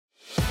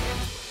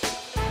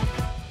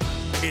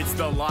It's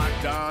the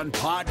Locked On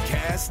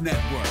Podcast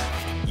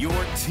Network, your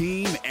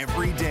team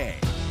every day.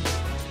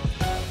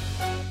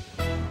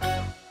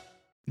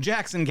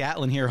 Jackson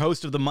Gatlin here,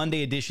 host of the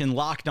Monday edition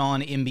Locked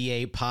On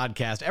NBA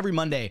podcast. Every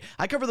Monday,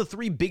 I cover the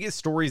three biggest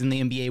stories in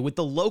the NBA with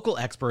the local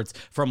experts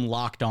from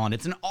Locked On.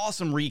 It's an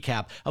awesome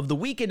recap of the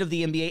weekend of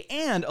the NBA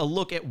and a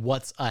look at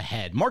what's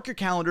ahead. Mark your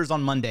calendars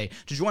on Monday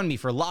to join me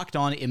for Locked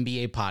On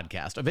NBA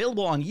podcast,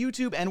 available on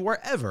YouTube and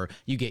wherever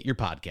you get your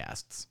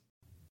podcasts.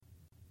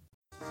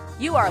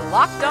 You are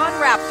Locked On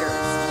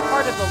Raptors,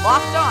 part of the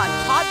Locked On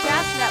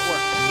Podcast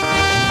Network.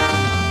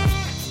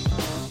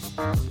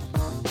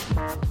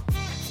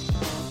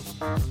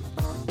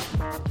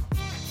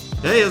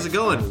 Hey, how's it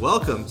going?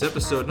 Welcome to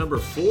episode number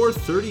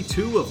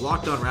 432 of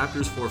Locked On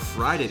Raptors for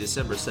Friday,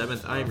 December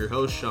 7th. I am your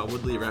host, Sean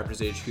Woodley,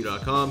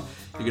 RaptorsHQ.com.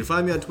 You can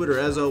find me on Twitter,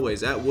 as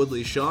always, at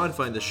WoodleySean.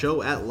 Find the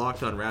show at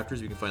Locked On Raptors.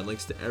 You can find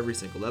links to every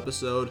single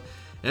episode.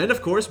 And,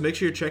 of course, make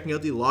sure you're checking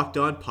out the Locked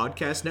On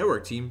Podcast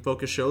Network.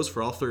 Team-focused shows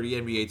for all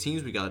 30 NBA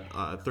teams. We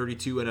got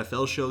 32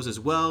 NFL shows as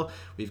well.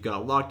 We've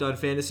got Locked On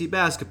Fantasy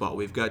Basketball.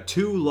 We've got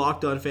 2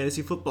 Locked On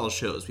Fantasy Football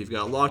shows. We've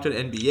got Locked On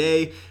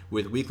NBA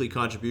with weekly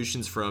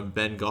contributions from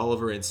Ben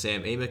Golliver and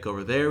Sam Amick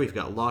over there. We've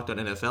got Locked On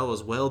NFL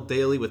as well,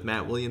 daily with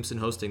Matt Williamson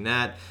hosting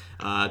that.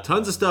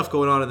 Tons of stuff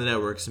going on in the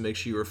network, so make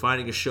sure you're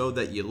finding a show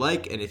that you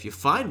like, and if you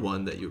find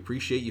one that you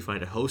appreciate, you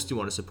find a host you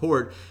want to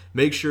support,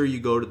 make sure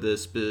you go to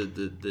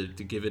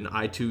the given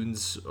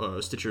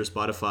iTunes, Stitcher,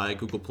 Spotify,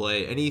 Google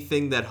Play,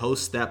 anything that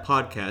hosts that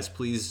podcast.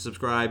 Please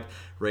subscribe,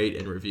 rate,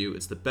 and review.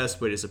 It's the best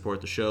way to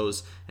support the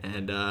shows,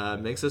 and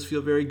makes us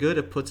feel very good.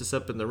 It puts us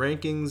up in the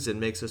rankings and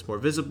makes us more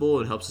visible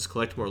and helps us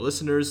collect more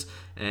listeners,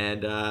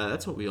 and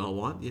that's what we all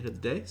want at the end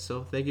of the day.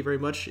 So thank you very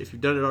much if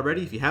you've done it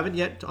already. If you haven't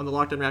yet, on the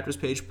Locked On Raptors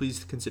page,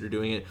 please consider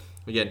doing it.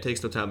 Again, it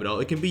takes no time at all.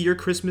 It can be your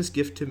Christmas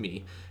gift to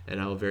me,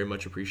 and I will very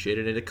much appreciate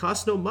it, and it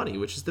costs no money,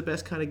 which is the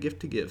best kind of gift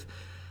to give.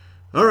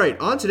 All right,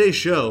 on today's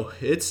show,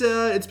 it's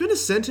been a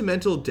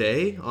sentimental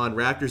day on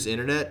Raptors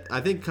internet.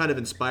 I think kind of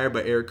inspired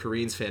by Eric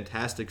Koreen's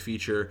fantastic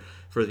feature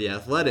for The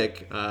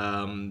Athletic.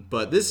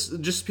 But this,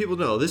 just so people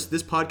know,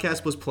 this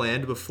podcast was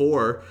planned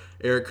before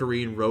Eric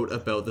Koreen wrote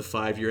about the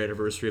 5-year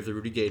anniversary of the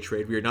Rudy Gay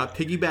trade. We are not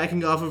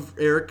piggybacking off of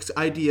Eric's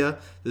idea.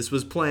 This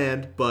was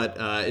planned, but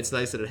it's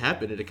nice that it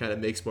happened, and it kind of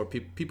makes more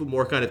people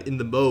more kind of in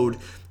the mode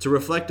to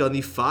reflect on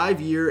the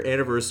 5-year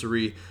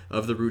anniversary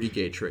of the Rudy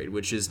Gay trade,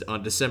 which is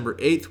on December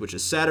 8th, which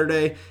is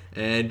Saturday.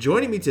 And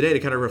joining me today to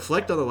kind of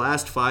reflect on the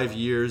last 5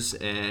 years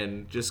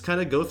and just kind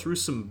of go through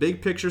some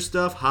big picture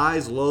stuff,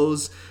 highs,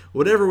 lows,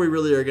 whatever we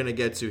really are going to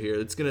get to here.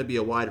 It's going to be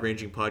a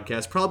wide-ranging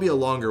podcast, probably a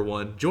longer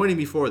one. Joining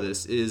me for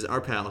this is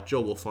our pal,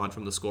 Joe Wolfond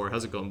from The Score.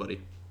 How's it going,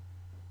 buddy?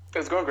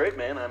 It's going great,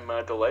 man. I'm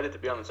delighted to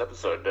be on this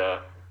episode.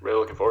 Really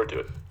looking forward to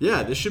it.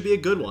 Yeah, this should be a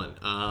good one.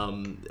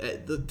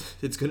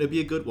 It's going to be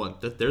a good one.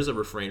 There's a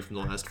refrain from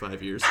the last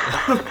 5 years.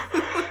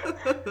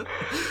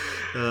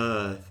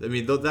 I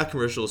mean, that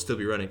commercial will still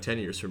be running 10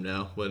 years from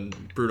now when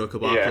Bruno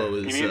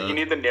Caboclo is... You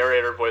need the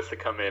narrator voice to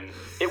come in.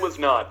 It was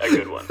not a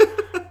good one.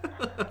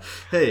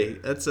 Hey,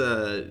 that's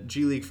a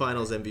G League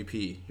Finals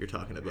MVP you're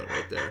talking about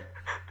right there.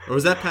 Or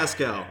was that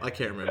Pascal? I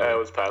can't remember. It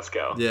was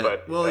Pascal. Yeah,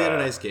 but, well, he had a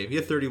nice game. He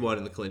had 31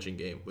 in the clinching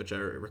game, which I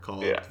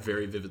recall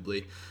very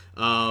vividly.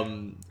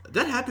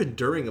 That happened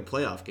during a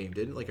playoff game,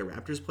 didn't it? Like a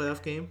Raptors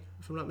playoff game,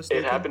 if I'm not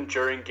mistaken? It happened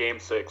during Game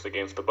 6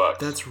 against the Bucks.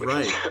 That's which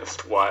right. Is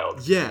just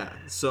wild. Yeah,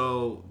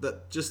 so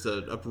just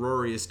a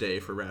uproarious day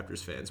for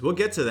Raptors fans. We'll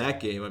get to that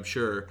game, I'm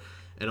sure,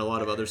 and a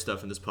lot of other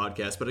stuff in this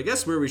podcast. But I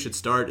guess where we should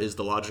start is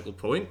the logical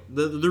point.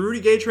 The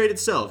Rudy Gay trade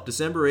itself,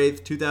 December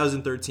 8th,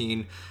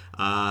 2013.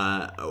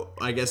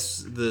 I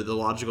guess the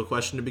logical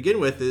question to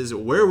begin with is,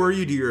 where were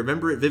you? Do you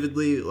remember it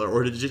vividly?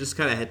 Or did you just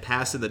kind of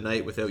pass in the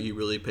night without you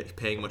really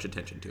paying much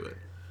attention to it?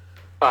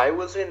 I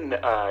was in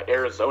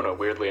Arizona,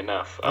 weirdly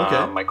enough.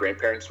 Okay. My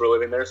grandparents were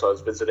living there, so I was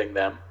visiting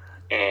them.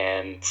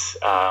 And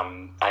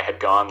I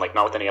had gone, like,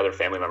 not with any other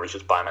family members,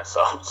 just by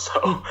myself.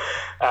 So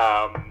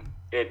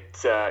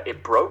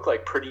it broke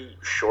like pretty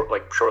short,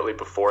 like shortly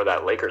before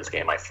that Lakers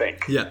game, I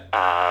think. Yeah.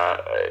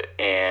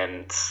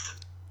 And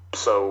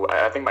so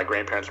I think my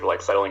grandparents were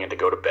like settling in to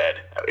go to bed.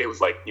 It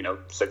was like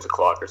 6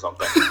 o'clock or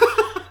something.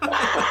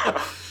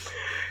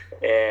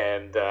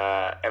 And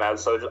I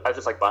was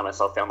just like by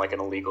myself, found like an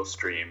illegal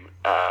stream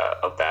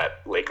of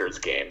that Lakers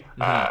game.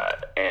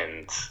 Mm-hmm.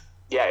 And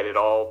yeah,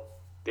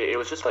 it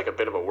was just like a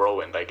bit of a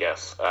whirlwind, I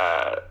guess,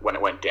 when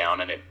it went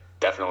down, and it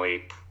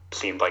definitely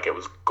seemed like it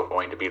was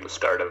going to be the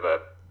start of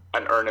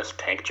an earnest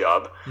tank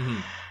job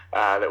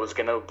that was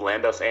going to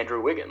land us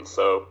Andrew Wiggins.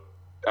 So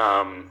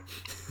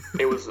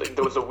there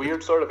was a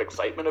weird sort of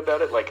excitement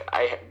about it. Like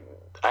I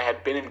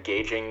had been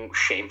engaging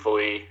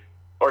shamefully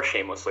or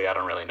shamelessly, I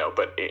don't really know,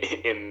 but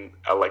in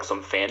like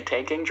some fan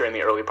tanking during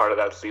the early part of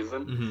that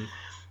season,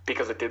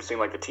 because it did seem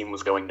like the team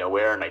was going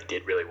nowhere, and I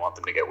did really want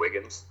them to get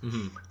Wiggins.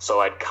 So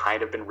I'd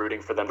kind of been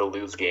rooting for them to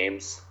lose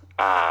games,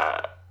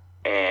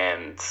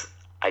 and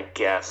I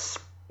guess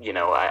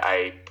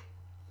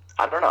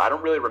I don't know. I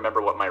don't really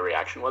remember what my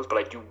reaction was, but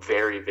I do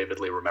very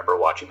vividly remember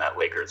watching that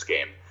Lakers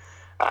game,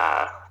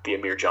 the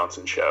Amir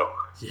Johnson show.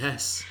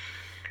 Yes.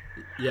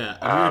 Yeah,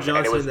 Amir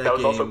Johnson and that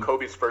was also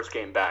Kobe's first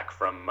game back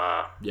from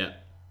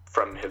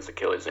his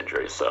Achilles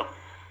injury. So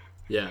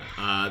yeah,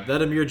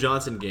 that Amir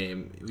Johnson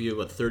game, we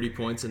had 30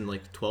 points and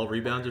like 12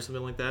 rebounds or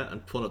something like that. I'm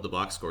pulling up the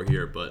box score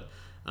here, but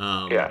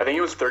I think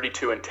he was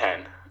 32 and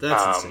 10.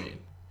 That's insane.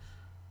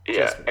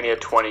 Yeah, and he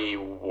had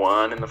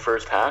 21 in the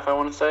first half, I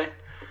want to say.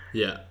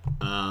 Yeah.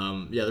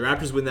 The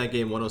Raptors win that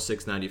game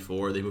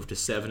 106-94. They moved to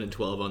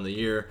 7-12 on the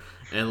year,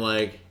 and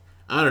like,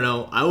 I don't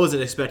know, I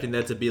wasn't expecting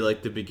that to be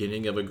like the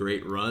beginning of a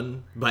great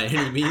run by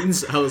any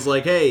means. I was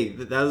like, hey,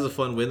 that was a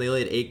fun win. They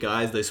only had 8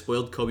 guys. They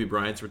spoiled Kobe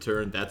Bryant's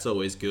return. That's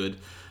always good.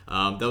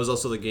 That was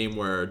also the game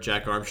where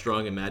Jack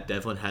Armstrong and Matt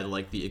Devlin had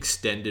like the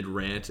extended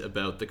rant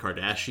about the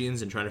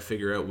Kardashians and trying to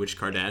figure out which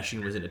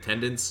Kardashian was in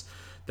attendance.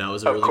 That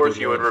was a really good one. Of course,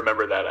 you would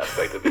remember that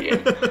aspect of the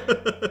game.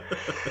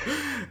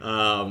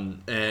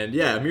 And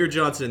yeah, Amir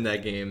Johnson in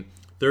that game,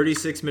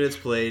 36 minutes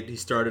played. He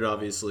started,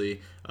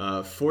 obviously,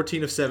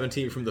 14 of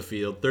 17 from the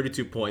field,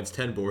 32 points,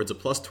 10 boards, a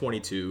plus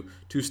 22,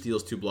 2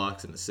 steals, 2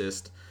 blocks, and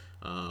assist.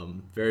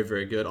 Very,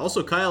 very good.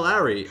 Also, Kyle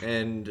Lowry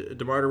and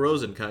DeMar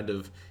DeRozan kind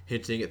of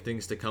hinting at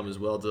things to come as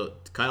well.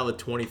 Kyle had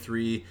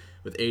 23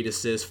 with 8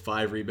 assists,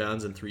 5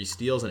 rebounds, and 3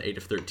 steals on 8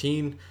 of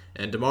 13.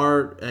 And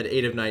DeMar had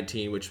 8 of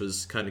 19, which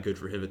was kind of good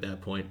for him at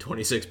that point.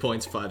 26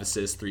 points, 5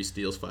 assists, 3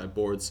 steals, 5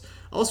 boards.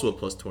 Also a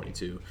plus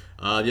 22.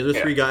 The other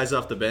 3 guys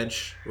off the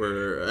bench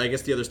were, I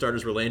guess the other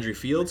starters were Landry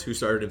Fields, who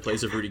started in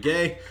place of Rudy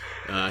Gay.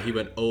 He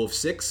went 0 of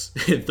 6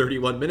 in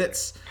 31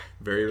 minutes.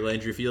 Very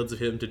Landry Fields of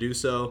him to do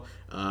so.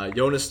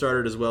 Jonas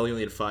started as well. He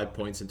only had 5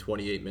 points in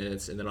 28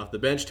 minutes. And then off the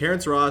bench,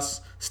 Terrence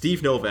Ross,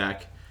 Steve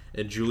Novak,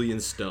 and Julian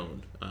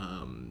Stone.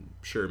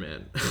 Sure,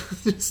 man.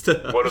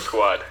 What a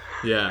squad.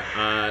 Yeah.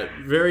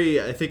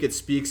 I think it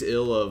speaks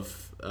ill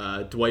of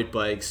Dwight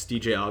Bikes,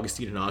 DJ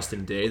Augustine, and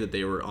Austin Day that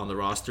they were on the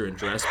roster and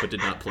dressed but did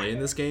not play in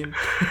this game.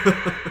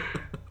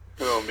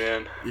 Oh,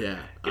 man.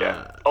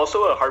 Yeah.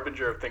 Also a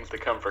harbinger of things to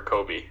come for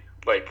Kobe.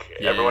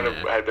 Everyone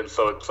had been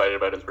so excited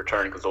about his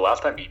return because the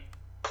last time he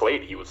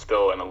played, he was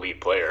still an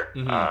elite player.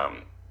 Mm-hmm.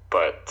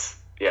 But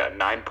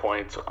 9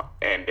 points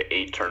and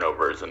 8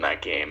 turnovers in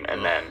that game.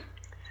 And then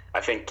I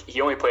think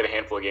he only played a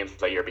handful of games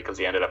that year because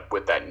he ended up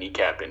with that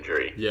kneecap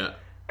injury. Yeah.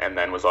 And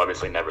then was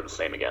obviously never the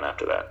same again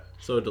after that.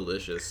 So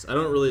delicious. I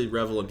don't really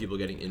revel in people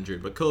getting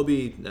injured, but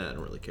Kobe, I don't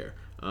really care.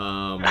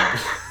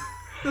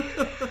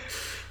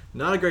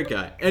 Not a great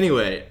guy.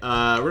 Anyway,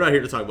 we're not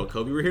here to talk about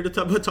Kobe. We're here to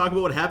talk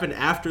about what happened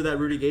after that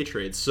Rudy Gay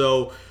trade.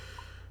 So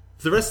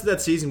the rest of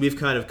that season we've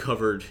kind of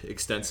covered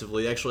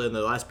extensively. Actually, in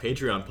the last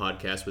Patreon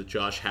podcast with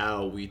Josh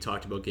Howe, we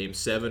talked about Game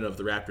 7 of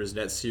the Raptors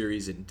Nets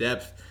series in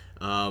depth.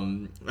 I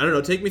don't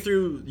know, take me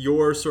through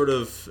your sort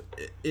of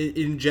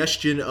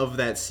ingestion of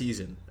that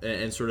season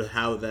and sort of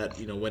how that,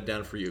 went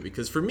down for you.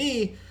 Because for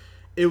me,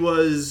 it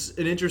was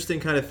an interesting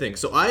kind of thing.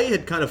 So I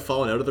had kind of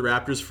fallen out of the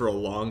Raptors for a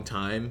long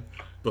time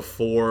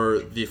before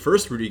the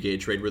first Rudy Gay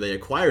trade where they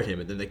acquired him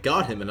and then they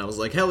got him. And I was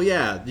like, hell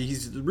yeah,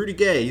 he's Rudy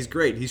Gay. He's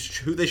great. He's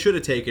who they should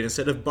have taken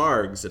instead of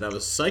Bargs. And I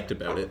was psyched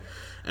about it.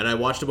 And I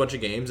watched a bunch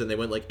of games, and they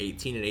went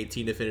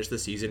 18-18 to finish the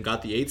season,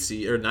 got the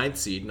 9th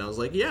seed, and I was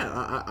like,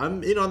 yeah,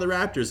 I'm in on the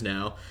Raptors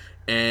now.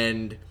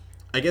 And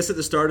I guess at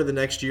the start of the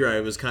next year, I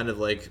was kind of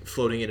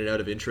floating in and out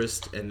of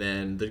interest, and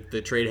then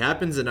the trade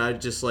happens, and I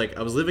just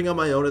I was living on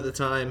my own at the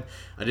time.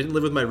 I didn't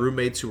live with my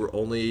roommates who were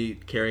only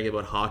caring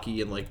about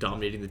hockey and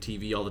dominating the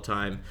TV all the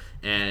time,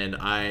 and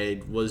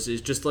I was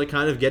just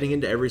kind of getting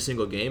into every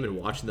single game and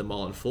watching them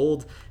all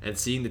unfold and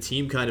seeing the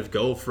team kind of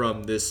go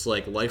from this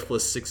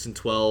lifeless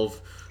 6-12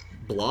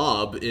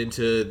 blob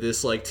into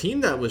this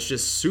team that was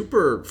just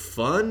super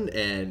fun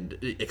and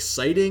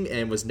exciting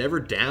and was never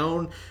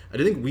down. I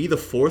think We the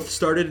Fourth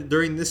started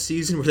during this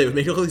season where they would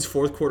make all these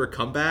fourth quarter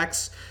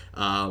comebacks.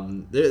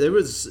 It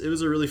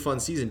was a really fun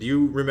season. Do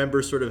you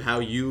remember sort of how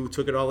you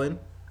took it all in?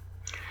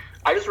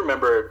 I just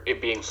remember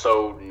it being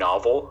so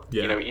novel.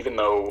 Yeah. Even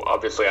though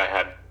obviously I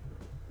had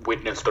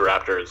witnessed the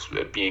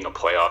Raptors being a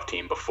playoff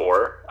team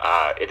before,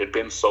 it had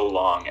been so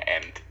long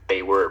and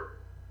they were.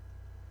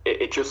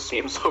 It just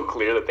seemed so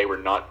clear that they were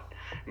not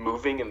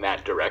moving in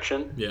that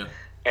direction. Yeah.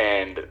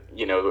 And,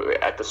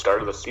 at the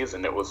start of the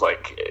season, it was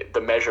the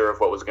measure of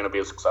what was going to be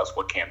a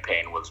successful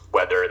campaign was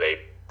whether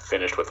they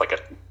finished with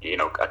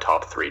a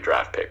top 3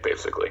 draft pick,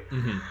 basically.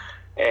 Mm-hmm.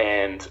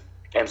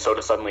 And so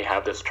to suddenly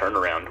have this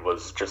turnaround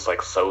was just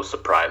so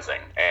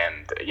surprising.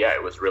 And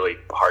it was really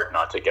hard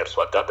not to get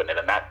swept up in it.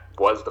 And that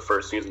was the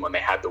first season when they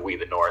had the We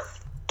the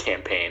North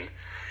campaign.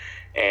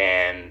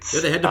 And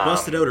they had to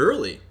bust it out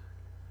early.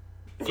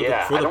 For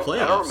the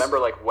playoffs. I don't remember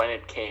when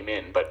it came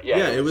in, but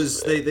it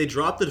was they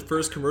dropped the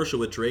first commercial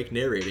with Drake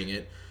narrating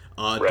it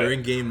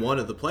during Game 1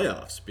 of the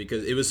playoffs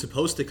because it was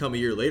supposed to come a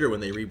year later when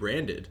they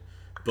rebranded,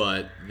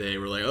 but they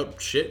were like, oh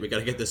shit, we got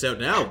to get this out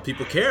now.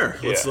 People care.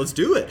 Let's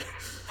do it.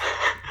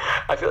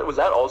 I feel was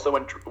that also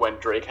when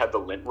Drake had the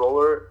lint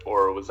roller,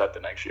 or was that the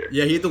next year?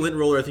 Yeah, he had the lint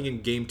roller, I think,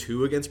 in Game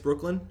 2 against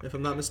Brooklyn, if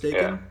I'm not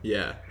mistaken.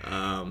 Yeah. They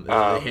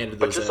handed those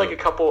but just out. a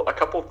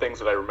couple things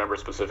that I remember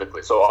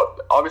specifically. So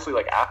obviously,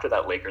 after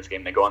that Lakers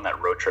game, they go on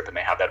that road trip and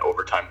they have that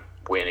overtime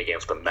win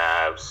against the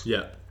Mavs.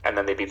 Yeah. and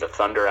then they beat the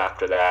Thunder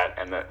after that,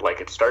 and then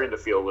like it's starting to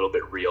feel a little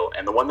bit real.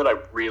 And the one that I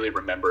really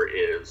remember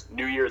is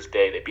New Year's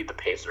Day. They beat the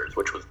Pacers,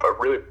 which was a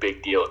really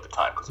big deal at the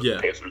time because the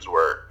Pacers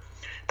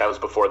that was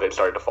before they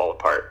started to fall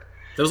apart.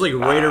 That was like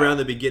right around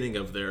the beginning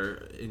of their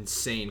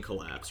insane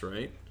collapse,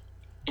 right?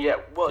 Yeah,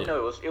 well,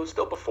 no, it was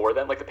still before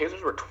then. Like the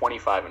Pacers were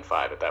 25-5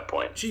 at that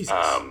point. Jesus.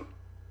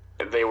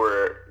 They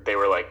were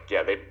like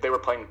they were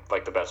playing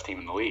like the best team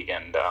in the league,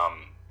 and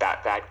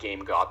that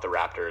game got the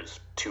Raptors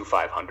to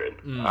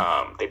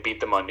 500. They beat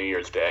them on New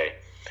Year's Day,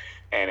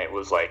 and it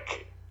was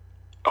like,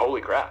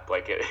 holy crap!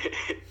 Like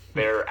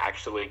they're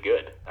actually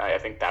good. I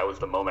think that was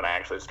the moment I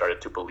actually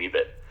started to believe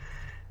it,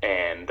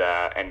 and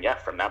yeah,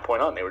 from that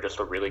point on, they were just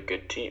a really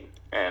good team,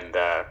 and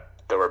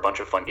there were a bunch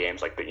of fun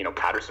games. Like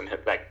Patterson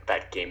hit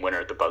that game winner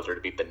at the buzzer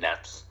to beat the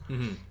Nets.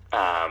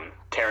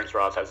 Terrence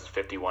Ross has his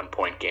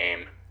 51-point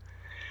game.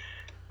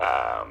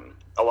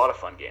 A lot of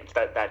fun games.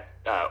 That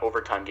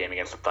overtime game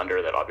against the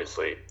Thunder that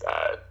obviously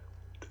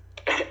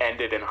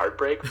ended in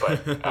heartbreak,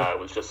 but it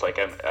was just like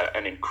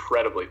an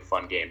incredibly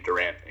fun game.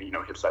 Durant,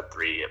 hits that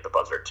 3 at the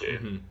buzzer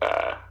to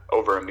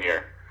over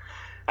Amir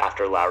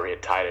after Lowry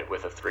had tied it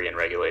with a 3 in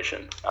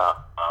regulation.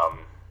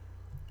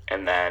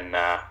 And then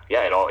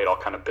it all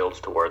kind of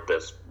builds toward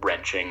this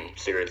wrenching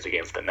series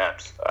against the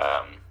Nets.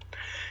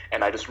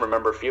 And I just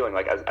remember feeling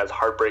like as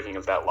heartbreaking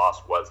as that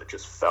loss was, it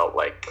just felt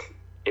like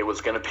it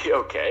was going to be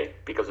okay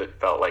because it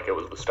felt like it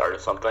was the start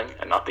of something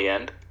and not the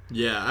end.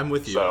 Yeah, I'm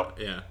with you. So,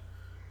 yeah,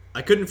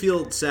 I couldn't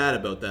feel sad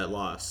about that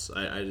loss.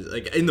 I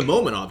like in the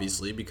moment,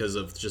 obviously, because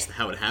of just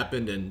how it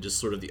happened and just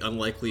sort of the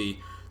unlikely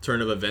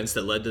turn of events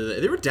that led to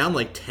they were down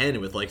like 10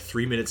 with like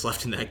 3 minutes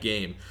left in that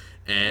game,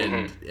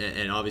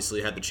 and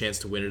obviously had the chance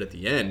to win it at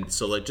the end.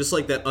 So like just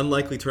like that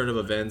unlikely turn of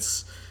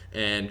events.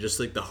 And just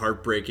like the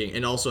heartbreaking,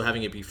 and also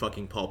having it be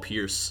fucking Paul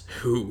Pierce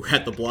who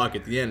had the block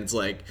at the end. It's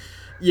like,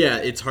 yeah,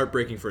 it's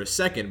heartbreaking for a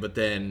second, but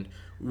then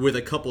with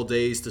a couple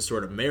days to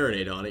sort of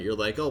marinate on it, you're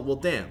like, oh, well,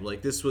 damn,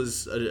 like this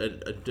was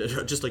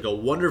just like a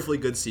wonderfully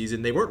good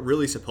season. They weren't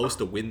really supposed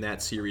to win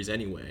that series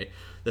anyway.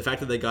 The fact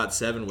that they got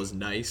 7 was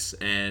nice,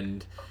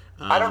 and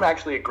I don't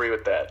actually agree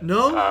with that.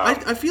 No,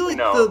 I feel like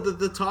no.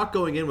 the talk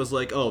going in was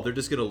like, oh, they're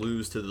just gonna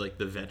lose to like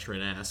the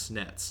veteran ass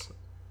Nets.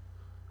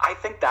 I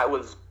think that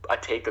was a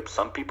take that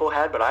some people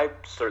had, but I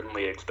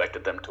certainly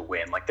expected them to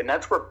win. Like, the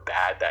Nets were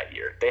bad that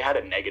year. They had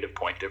a negative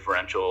point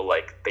differential.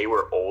 Like, they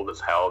were old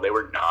as hell. They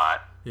were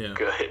not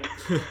good.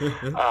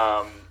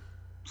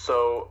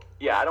 So,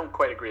 yeah, I don't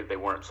quite agree that they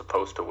weren't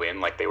supposed to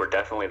win. Like, they were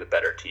definitely the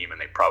better team,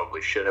 and they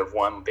probably should have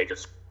won. They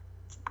just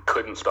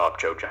couldn't stop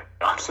Joe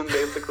Johnson,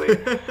 basically.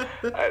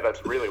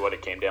 That's really what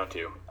it came down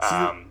to.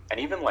 And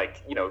even,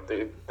 like,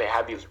 they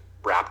had these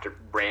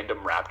random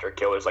Raptor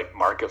killers. Like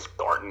Marcus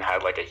Thornton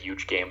had like a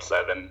huge game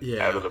 7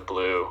 out of the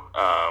blue.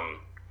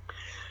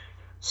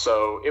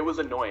 So it was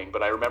annoying,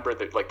 but I remember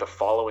that like the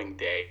following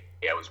day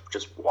I was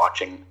just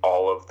watching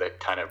all of the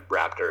kind of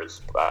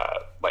Raptors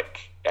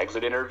like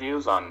exit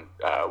interviews on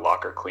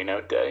locker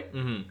cleanout day,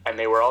 and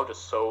they were all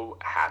just so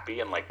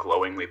happy and like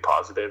glowingly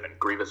positive. And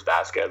Grievous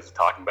Vasquez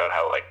talking about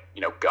how like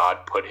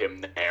God put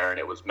him there and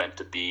it was meant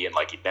to be, and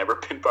like he'd never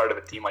been part of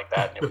a team like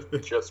that, and it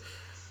was just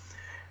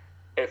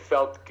it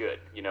felt good.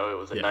 It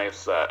was a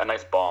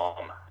nice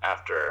balm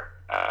after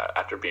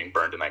being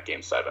burned in that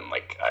game 7.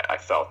 Like I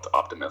felt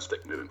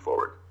optimistic moving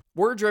forward.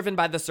 We're driven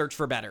by the search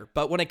for better,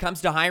 but when it comes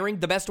to hiring,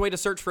 the best way to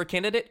search for a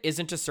candidate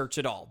isn't to search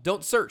at all.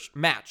 Don't search,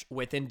 match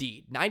with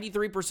Indeed.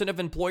 93% of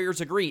employers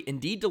agree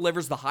Indeed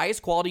delivers the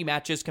highest quality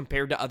matches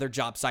compared to other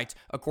job sites,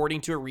 according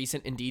to a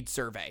recent Indeed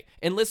survey.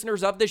 And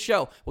listeners of this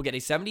show will get a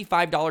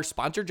 $75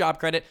 sponsored job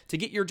credit to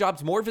get your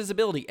jobs more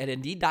visibility at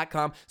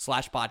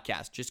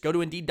Indeed.com/podcast. Just go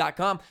to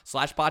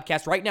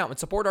Indeed.com/podcast right now and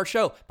support our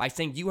show by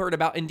saying you heard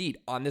about Indeed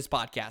on this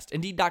podcast.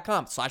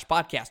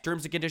 Indeed.com/podcast.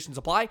 Terms and conditions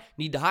apply.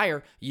 Need to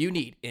hire? You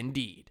need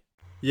Indeed.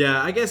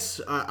 Yeah, I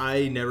guess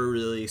I never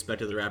really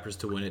expected the Raptors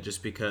to win it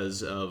just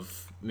because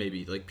of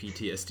maybe like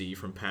PTSD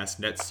from past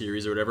Nets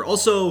series or whatever.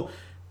 Also,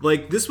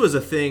 like this was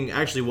a thing,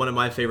 actually one of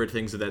my favorite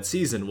things of that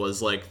season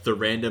was like the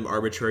random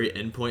arbitrary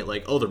endpoint,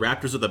 like, oh, the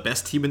Raptors are the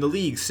best team in the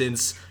league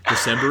since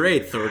December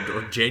 8th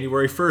or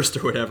January 1st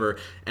or whatever.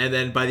 And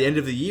then by the end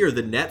of the year,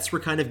 the Nets were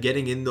kind of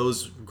getting in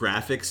those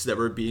graphics that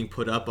were being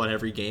put up on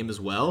every game as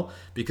well,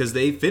 because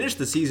they finished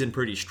the season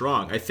pretty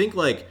strong. I think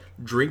like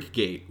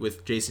Drinkgate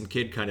with Jason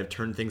Kidd kind of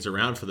turned things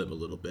around for them a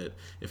little bit,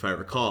 if I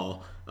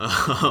recall.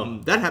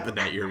 That happened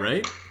that year,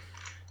 right?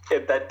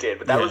 That did,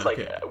 but that was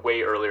like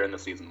way earlier in the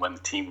season when the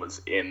team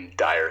was in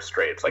dire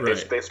straits. Like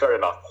they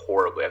started off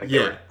horribly. I think they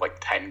were like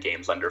 10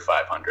 games under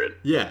 500.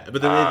 Yeah,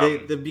 but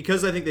then they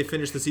because I think they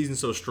finished the season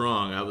so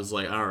strong, I was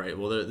like, all right,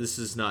 well, this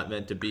is not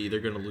meant to be. They're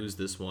going to lose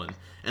this one.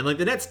 And like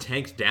the Nets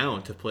tanked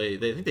down to play. I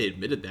think they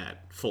admitted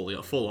that full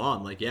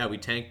on. Like, yeah, we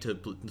tanked to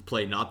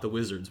play not the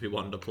Wizards. We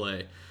wanted to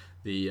play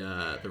the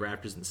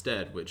Raptors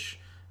instead. Which,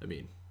 I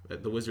mean,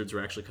 the Wizards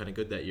were actually kind of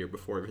good that year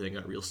before everything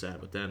got real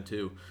sad with them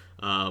too.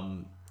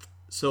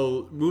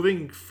 So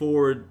moving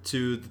forward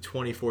to the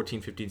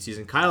 2014-15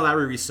 season, Kyle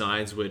Lowry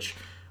resigns, which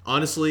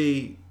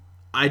honestly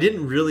I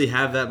didn't really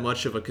have that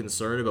much of a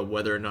concern about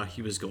whether or not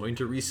he was going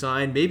to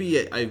re-sign.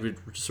 Maybe I would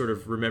sort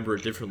of remember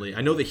it differently.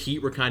 I know the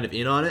Heat were kind of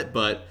in on it,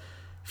 but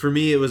for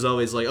me it was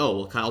always like, oh,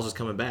 well, Kyle's just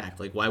coming back.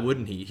 Like, why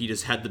wouldn't he? He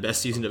just had the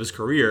best season of his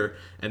career,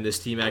 and this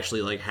team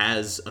actually like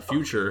has a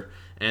future.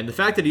 And the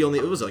fact that it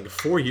was like a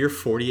 4-year,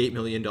 $48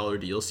 million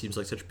deal seems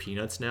like such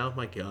peanuts now.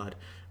 My God.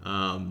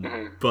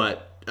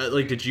 But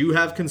like, did you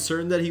have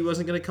concern that he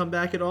wasn't going to come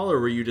back at all, or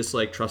were you just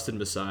like trusted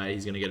Masai,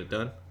 he's going to get it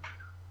done?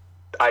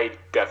 I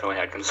definitely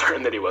had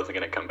concern that he wasn't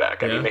going to come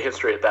back. I mean, the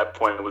history at that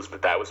point was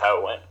that was how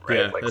it went,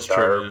 right? Yeah, like that's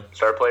star true, yeah.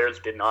 star players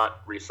did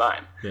not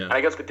re-sign. Yeah. And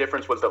I guess the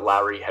difference was that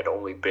Lowry had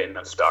only been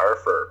a star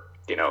for,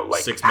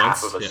 like 6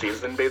 half months, of a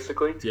season,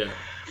 basically. Yeah.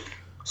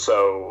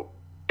 So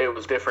it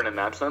was different in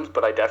that sense,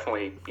 but I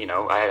definitely,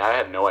 I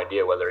had no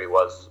idea whether he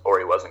was or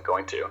he wasn't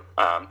going to.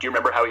 Do you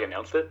remember how he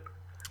announced it?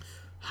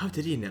 How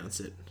did he announce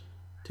it?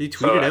 Did he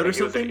tweet it out or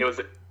something?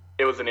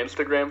 It was an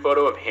Instagram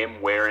photo of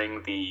him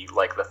wearing the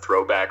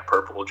throwback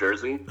purple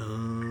jersey.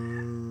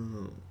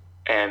 Oh.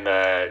 And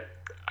I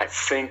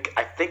think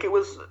it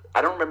was,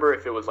 I don't remember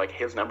if it was like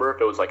his number, if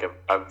it was like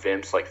a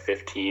Vince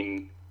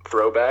 15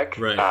 throwback.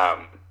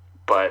 Right.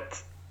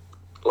 But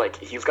like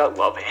he's got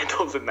love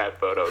handles in that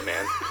photo,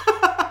 man.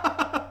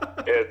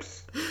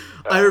 It's.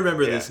 I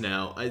remember this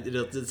now.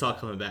 It's all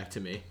coming back to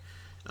me.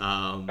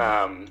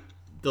 The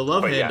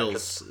love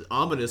handles,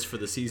 ominous for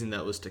the season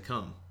that was to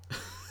come.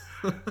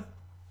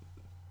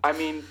 I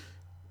mean,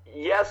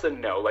 yes and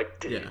no.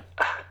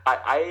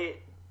 I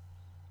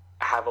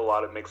have a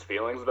lot of mixed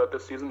feelings about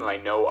this season, and I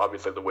know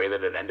obviously the way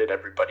that it ended,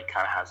 everybody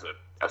kind of has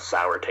a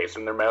sour taste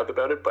in their mouth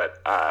about it.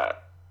 But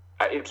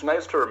it's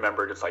nice to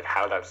remember just like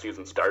how that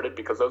season started,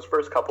 because those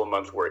first couple of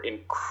months were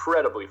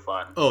incredibly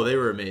fun. Oh, they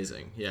were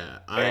amazing. Yeah,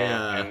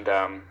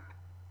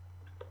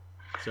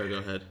 sorry, go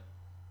ahead.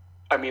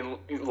 I mean,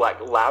 like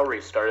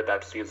Lowry started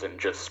that season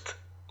just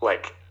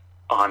like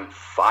on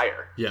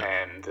fire. Yeah.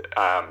 And,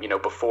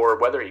 before,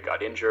 whether he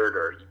got injured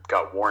or he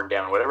got worn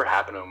down, whatever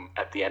happened to him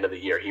at the end of the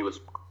year, he was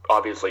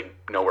obviously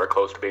nowhere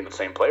close to being the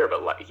same player,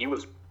 but he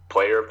was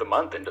player of the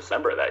month in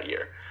December that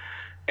year.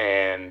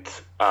 And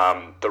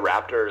the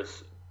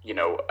Raptors,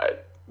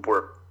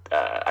 were,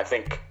 I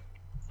think,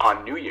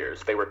 on New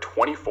Year's, they were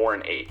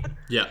 24-8.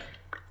 Yeah.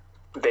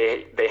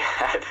 They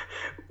had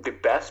the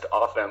best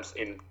offense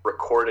in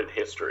recorded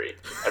history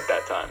at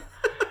that time.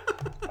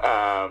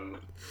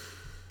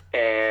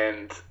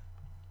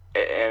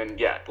 And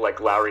yeah,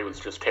 like Lowry was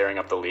just tearing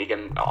up the league,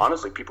 and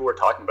honestly, people were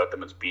talking about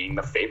them as being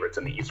the favorites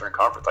in the Eastern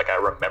Conference. Like I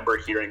remember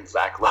hearing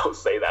Zach Lowe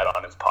say that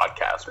on his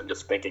podcast, and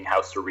just thinking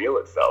how surreal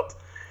it felt.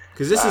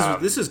 Because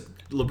this is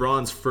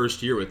LeBron's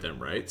first year with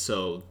them, right?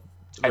 So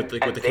with the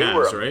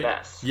Cavs, right?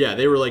 Mess. Yeah,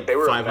 they were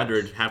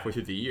 500 halfway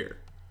through the year.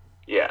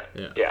 Yeah,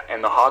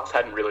 and the Hawks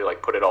hadn't really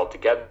put it all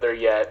together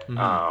yet.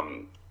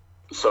 Mm-hmm.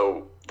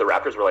 So the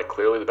Raptors were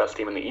clearly the best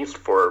team in the East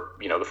for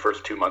the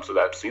first 2 months of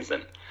that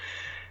season,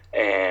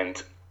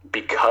 and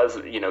because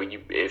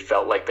it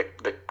felt like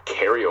the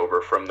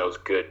carryover from those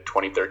good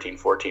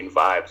 2013-14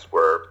 vibes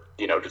were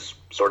just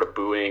sort of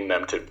buoying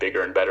them to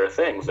bigger and better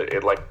things.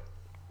 It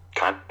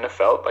kind of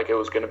felt like it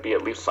was going to be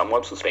at least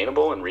somewhat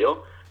sustainable and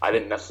real. I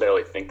didn't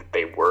necessarily think that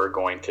they were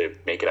going to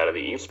make it out of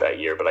the East that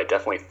year, but I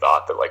definitely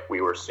thought that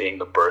we were seeing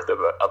the birth of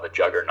a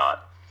juggernaut,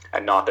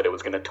 and not that it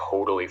was going to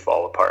totally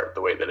fall apart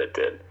the way that it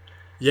did.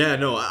 Yeah,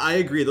 no, I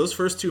agree. Those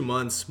first 2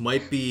 months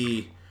might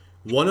be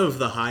one of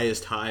the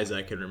highest highs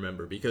I can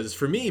remember, because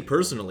for me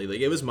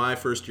personally, it was my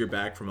first year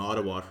back from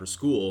Ottawa for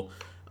school.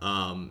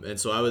 And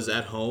so I was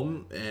at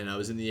home and I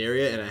was in the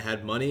area and I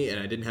had money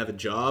and I didn't have a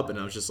job, and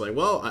I was just like,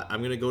 well, I'm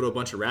going to go to a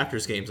bunch of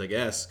Raptors games, I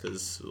guess,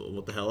 because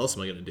what the hell else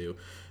am I going to do?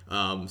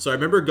 So I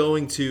remember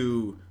going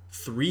to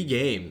 3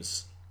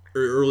 games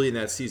early in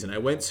that season. I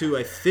went to,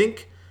 I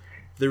think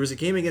there was a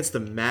game against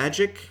the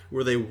Magic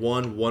where they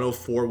won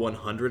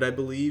 104-100, I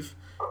believe.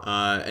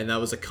 And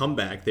that was a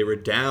comeback. They were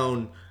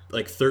down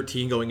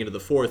 13 going into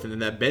the fourth, and then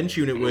that bench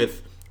unit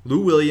with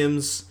Lou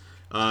Williams,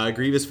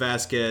 Grievous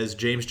Vasquez,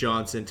 James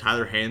Johnson,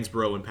 Tyler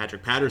Hansbrough, and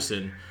Patrick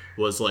Patterson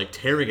was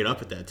tearing it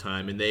up at that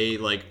time, and they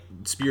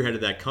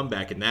spearheaded that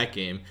comeback in that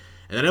game.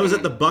 And then I was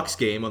at the Bucks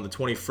game on the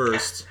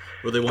 21st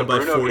where they won by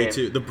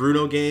 42. Game. The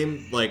Bruno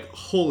game,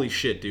 holy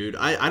shit, dude.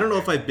 I don't know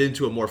if I've been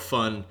to a more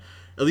fun,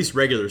 at least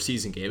regular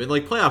season game. And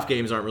playoff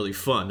games aren't really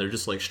fun. They're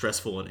just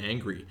stressful and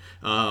angry.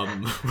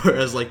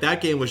 Whereas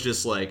that game was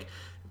just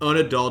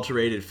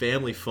unadulterated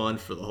family fun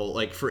for the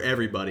whole, for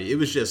everybody. It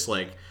was just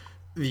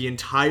the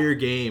entire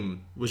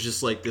game was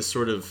just this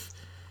sort of,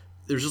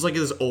 there's just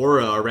this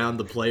aura around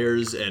the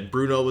players, and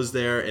Bruno was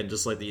there, and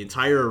just the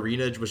entire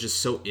arena was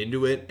just so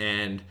into it.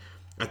 And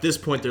at this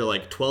point they're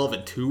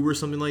 12-2 or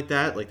something like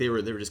that. They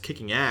were just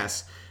kicking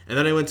ass. And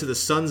then I went to the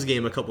Suns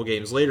game a couple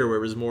games later, where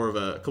it was more of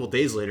a couple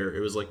days later. It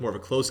was more of a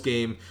close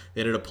game.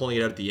 They ended up pulling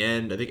it out at the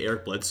end. I think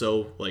Eric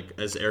Bledsoe,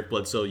 as Eric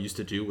Bledsoe used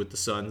to do with the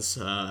Suns,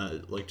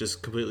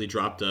 just completely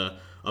dropped a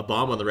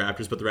bomb on the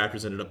Raptors, but the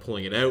Raptors ended up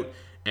pulling it out.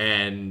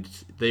 And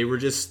they were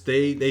just,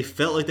 they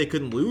felt like they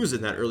couldn't lose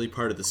in that early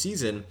part of the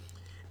season.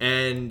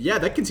 And yeah,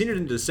 that continued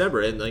into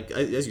December. And like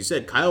as you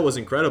said, Kyle was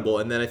incredible.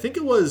 And then I think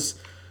it was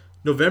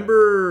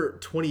November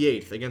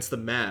 28th against the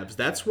Mavs.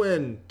 That's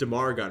when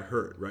DeMar got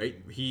hurt, right?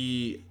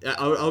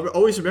 I'll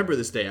always remember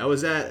this day. I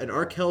was at an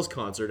Arkells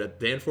concert at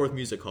Danforth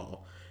Music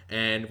Hall.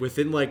 And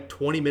within like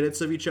 20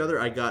 minutes of each other,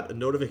 I got a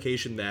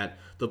notification that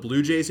the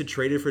Blue Jays had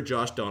traded for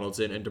Josh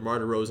Donaldson and DeMar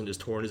DeRozan had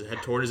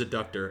torn his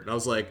adductor. And I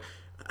was like,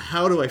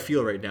 how do I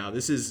feel right now?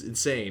 This is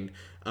insane.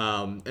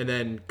 And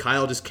then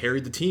Kyle just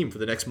carried the team for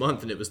the next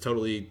month, and it was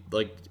totally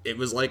like, it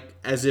was like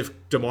as if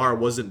DeMar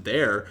wasn't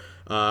there,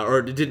 or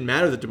it didn't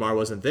matter that DeMar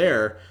wasn't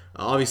there.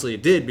 Obviously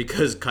it did,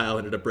 because Kyle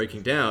ended up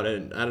breaking down.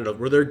 And I don't know,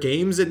 were there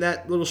games in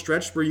that little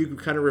stretch where you could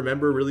kind of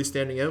remember really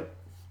standing out?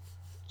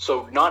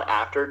 So not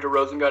after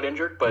DeRozan got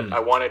injured, but I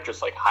want to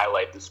just like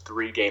highlight this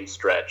 3-game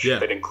stretch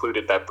that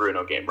included that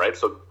Bruno game, right?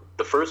 So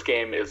the first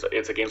game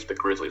it's against the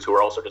Grizzlies, who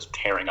are also just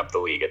tearing up the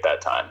league at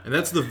that time. And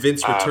that's the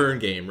Vince return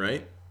game,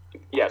 right?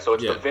 Yeah, so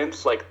it's the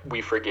Vince, like,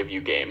 we forgive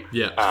you game.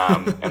 Yeah.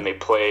 And they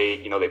play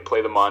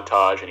the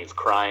montage, and he's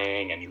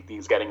crying, and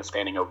he's getting a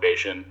standing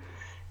ovation.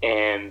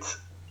 And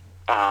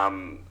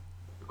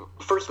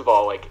first of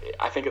all, like,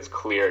 I think it's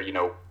clear,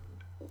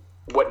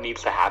 what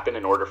needs to happen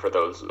in order for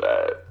those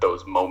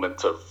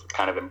moments of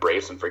kind of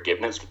embrace and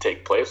forgiveness to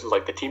take place is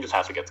like the team just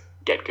has to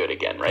get good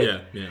again,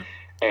 right? Yeah.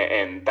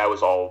 And that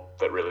was all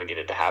that really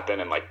needed to happen.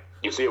 And like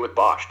you see it with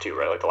Bosch too,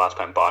 right? Like the last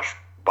time Bosch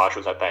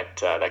was at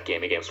that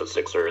game against the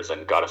Sixers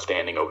and got a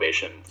standing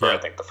ovation for I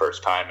think the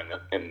first time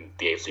in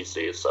the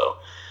ACC. So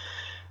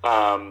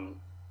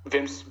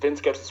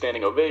Vince gets a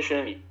standing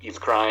ovation. He's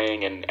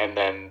crying, and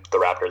then the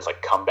Raptors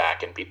like come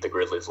back and beat the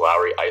Grizzlies.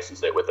 Lowry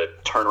ices it with a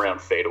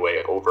turnaround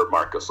fadeaway over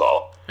Marc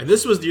Gasol. And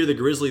this was the year the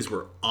Grizzlies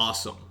were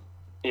awesome.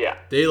 Yeah,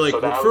 they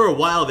for a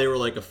while they were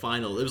like a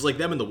final. It was like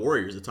them and the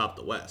Warriors atop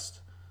the West.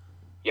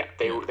 Yeah,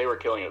 they were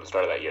killing it at the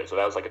start of that year. So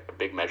that was like a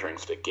big measuring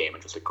stick game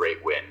and just a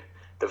great win.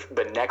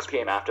 The next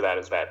game after that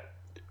is that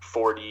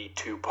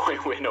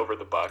 42-point win over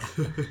the Bucks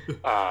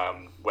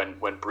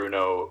when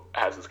Bruno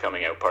has his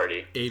coming out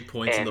party. 8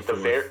 points in the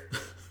fourth.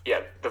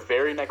 The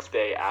very next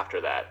day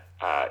after that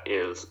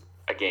is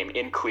a game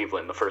in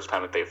Cleveland, the first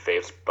time that they've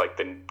faced like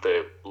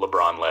the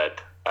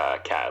LeBron-led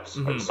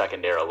Cavs, or the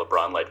second era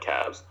LeBron-led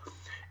Cavs.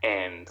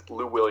 And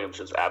Lou Williams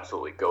just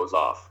absolutely goes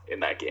off in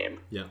that game.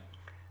 Yeah.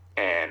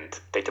 And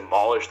they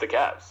demolish the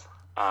Cavs.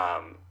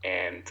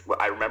 And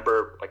I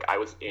remember, like, I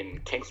was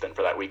in Kingston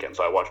for that weekend,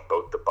 so I watched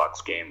both the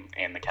Bucks game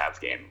and the Cavs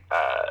game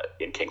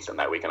in Kingston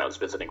that weekend. I was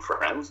visiting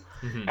friends,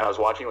 and I was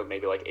watching with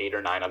maybe like 8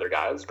 or 9 other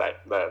guys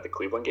the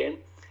Cleveland game,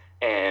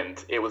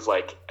 and it was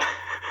like,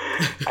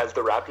 as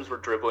the Raptors were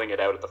dribbling it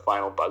out at the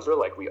final buzzer,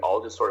 like we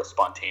all just sort of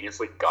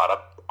spontaneously got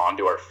up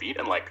onto our feet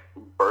and like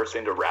burst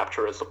into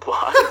rapturous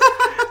applause,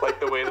 like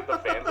the way that the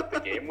fans at the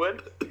game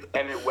would.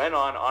 And it went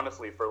on,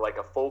 honestly, for like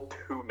a full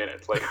 2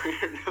 minutes. Like we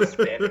were just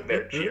standing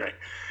there cheering.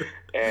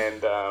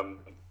 And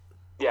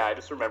I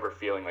just remember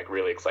feeling like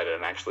really excited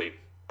and actually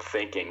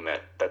thinking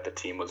that the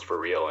team was for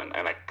real. And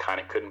I kind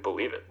of couldn't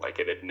believe it. Like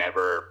it had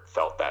never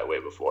felt that way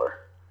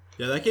before.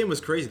 Yeah, that game was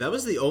crazy. That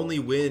was the only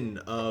win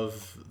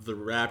of the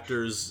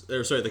Raptors,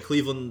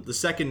 the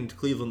second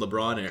Cleveland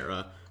LeBron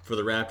era for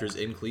the Raptors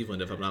in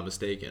Cleveland, if I'm not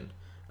mistaken.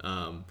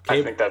 I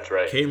think that's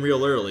right. Came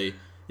real early.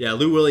 Yeah,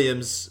 Lou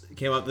Williams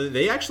came up.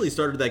 They actually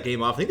started that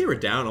game off. I think they were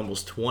down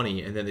almost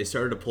 20, and then they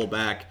started to pull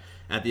back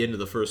at the end of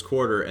the first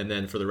quarter, and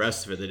then for the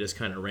rest of it, they just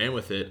kind of ran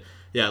with it.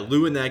 Yeah,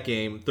 Lou in that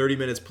game, 30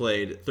 minutes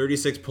played,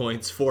 36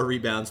 points, 4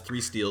 rebounds,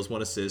 3 steals,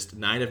 1 assist,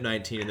 9 of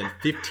 19, and then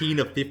 15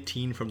 of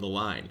 15 from the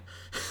line.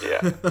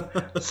 Yeah.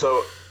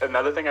 So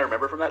another thing I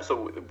remember from that,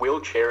 so Will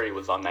Cherry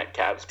was on that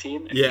Cavs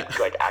team, and he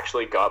like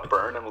actually got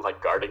burned and was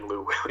like guarding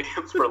Lou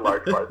Williams for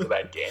large parts of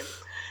that game.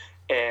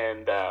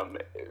 And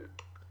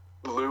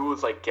Lou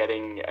was like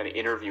getting an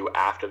interview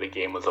after the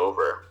game was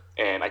over,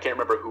 and I can't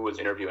remember who was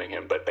interviewing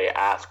him, but they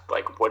asked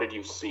like, what did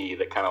you see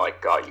that kind of like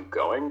got you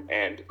going?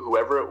 And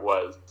whoever it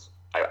was,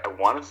 I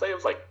want to say it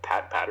was like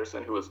Pat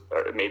Patterson, who was,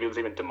 or maybe it was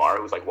even DeMar,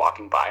 who was like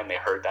walking by and they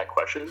heard that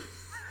question.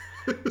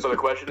 So the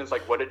question is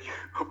like, what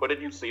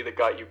did you see that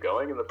got you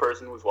going? And the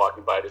person who was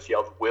walking by just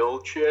yelled, "Will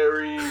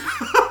Cherry."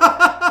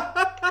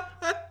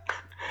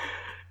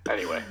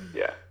 Anyway,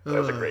 yeah, that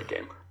was a great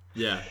game.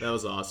 Yeah, that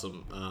was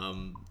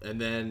awesome. And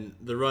then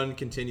the run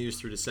continues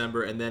through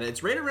December, and then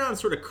it's right around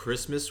sort of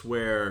Christmas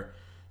where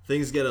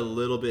things get a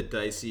little bit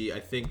dicey.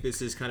 I think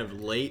this is kind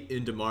of late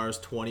in DeMar's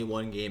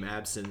 21-game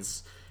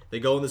absence. They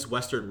go on this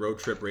Western road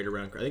trip right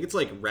around, I think it's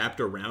like wrapped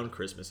around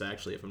Christmas,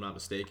 actually, if I'm not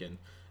mistaken.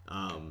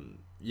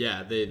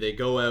 They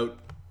go out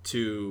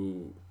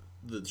to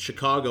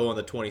Chicago on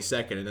the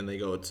 22nd, and then they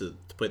go to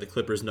play the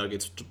Clippers,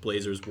 Nuggets,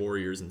 Blazers,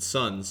 Warriors, and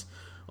Suns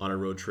on a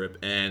road trip.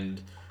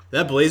 And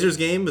that Blazers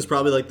game was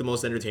probably like the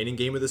most entertaining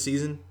game of the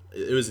season.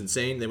 It was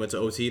insane. They went to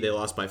OT. They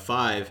lost by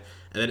 5.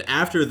 And then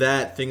after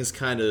that, things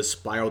kind of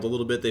spiraled a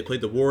little bit. They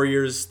played the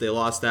Warriors. They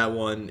lost that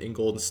one in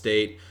Golden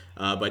State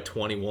by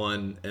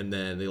 21. And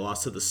then they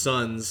lost to the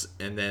Suns.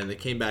 And then they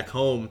came back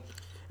home.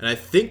 And I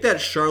think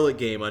that Charlotte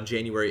game on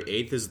January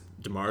 8th is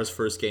DeMar's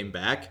first game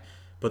back.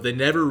 but they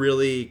never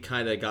really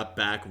kind of got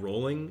back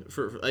rolling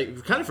for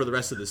the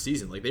rest of the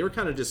season. Like they were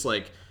kind of just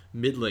like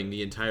middling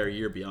the entire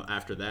year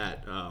after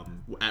that.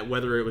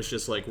 Whether it was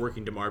just like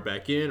working DeMar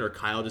back in or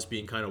Kyle just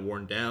being kind of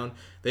worn down.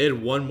 They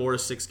had one more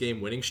 6-game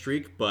winning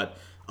streak, but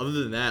other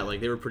than that, like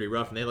they were pretty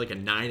rough, and they had like a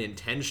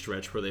 9-10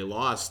 stretch where they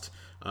lost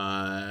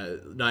 9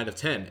 of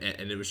 10,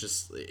 and it was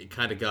just, it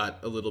kind of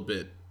got a little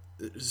bit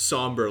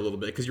somber a little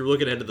bit because you're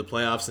looking ahead to the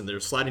playoffs and they're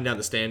sliding down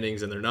the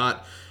standings and they're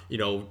not,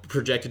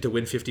 projected to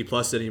win 50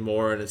 plus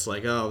anymore, and it's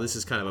like, oh, this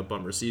is kind of a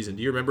bummer season.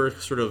 Do you remember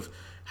sort of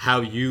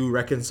how you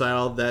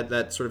reconciled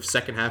that sort of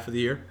second half of the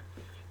year?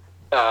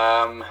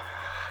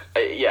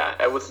 Yeah,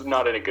 I was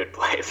not in a good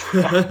place.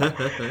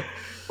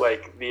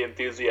 Like the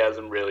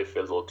enthusiasm really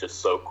fizzled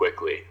just so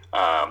quickly,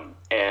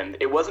 and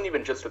it wasn't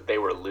even just that they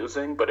were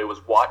losing, but it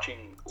was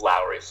watching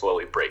Lowry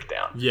slowly break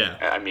down. Yeah,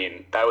 I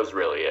mean that was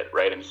really it,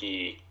 right? And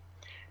he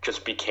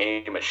just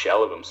became a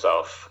shell of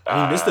himself.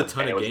 He missed a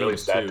ton of games. It was really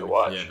sad to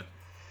watch. Yeah.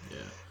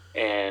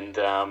 And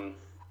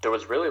there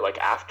was really, like,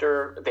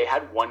 after they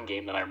had one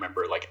game that I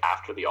remember, like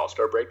after the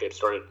All-Star break, they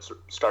started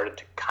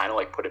to kind of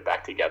like put it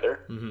back together.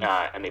 Mm-hmm.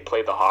 And they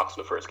played the Hawks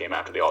the first game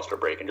after the All-Star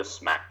break and just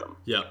smacked them.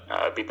 Yeah.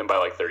 Beat them by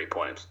like 30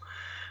 points.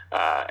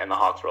 And the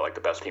Hawks were like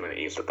the best team in the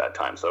East at that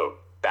time. So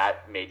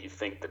that made you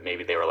think that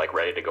maybe they were like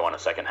ready to go on a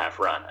second half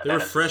run. And they were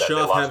fresh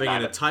off having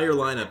an entire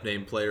lineup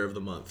named Player of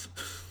the Month.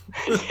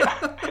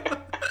 Yeah.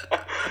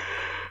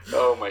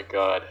 Oh my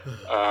God.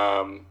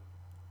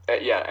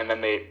 Yeah, and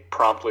then they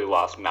promptly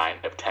lost 9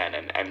 of 10,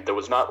 and there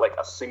was not like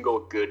a single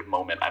good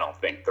moment, I don't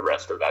think, the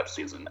rest of that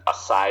season,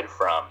 aside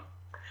from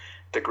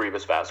the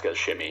Grievous Vasquez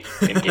shimmy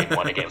in Game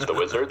 1 against the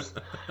Wizards,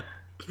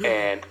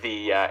 and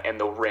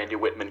the Randy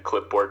Whitman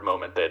clipboard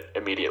moment that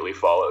immediately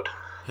followed.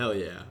 Hell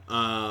yeah.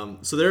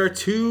 So there are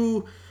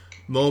two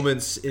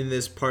moments in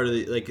this part of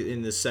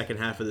in the second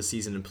half of the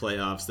season and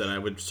playoffs that I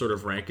would sort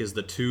of rank as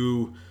the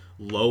two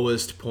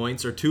lowest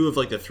points, or two of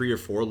like the 3 or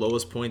 4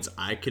 lowest points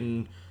I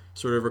can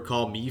sort of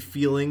recall me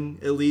feeling,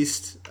 at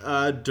least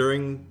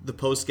during the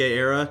post-Gay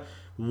era.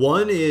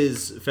 One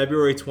is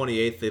February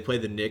 28th. They play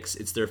the Knicks.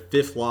 It's their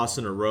 5th loss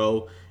in a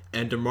row,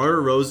 and DeMar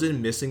DeRozan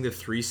missing the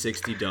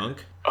 360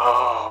 dunk.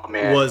 Oh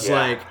man, was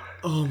like,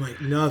 oh my,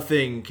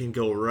 nothing can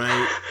go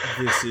right.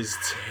 This is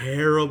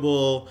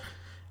terrible.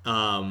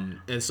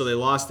 And so they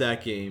lost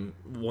that game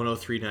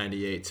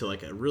 103-98 to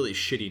like a really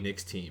shitty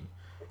Knicks team.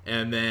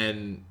 And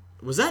then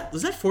was that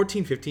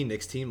 14-15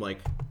 Knicks team like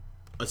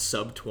a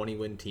sub 20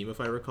 win team, if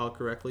I recall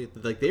correctly?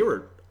 Like they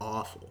were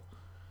awful.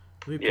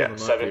 Yeah,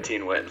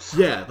 17 wins.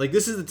 Yeah, like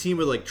this is the team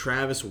with like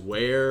Travis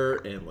Ware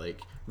and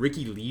like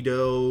Ricky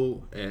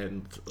Lido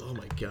and oh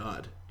my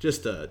God,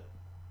 just a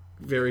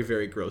very,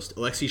 very gross.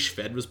 Alexei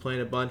Shved was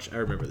playing a bunch. I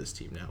remember this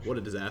team now. What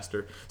a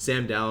disaster.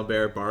 Sam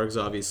Dallenberg,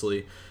 Bargs,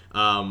 obviously.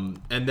 And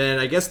then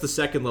I guess the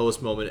second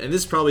lowest moment, and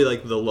this is probably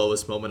like the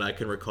lowest moment I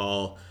can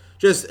recall,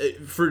 just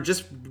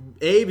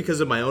because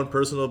of my own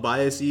personal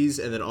biases,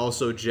 and then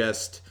also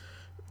just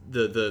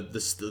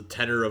the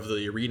tenor of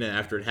the arena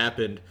after it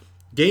happened.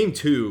 Game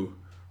 2,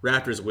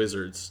 Raptors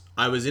Wizards.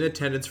 I was in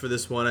attendance for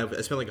this one. I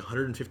spent like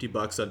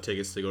 $150 on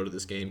tickets to go to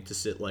this game to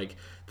sit like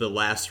the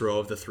last row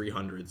of the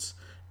 300s.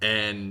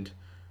 And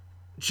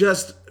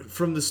just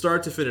from the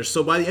start to finish.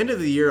 So by the end of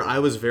the year, I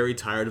was very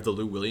tired of the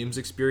Lou Williams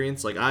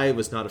experience. Like, I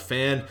was not a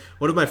fan.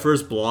 One of my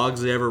first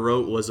blogs I ever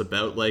wrote was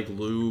about, like,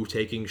 Lou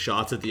taking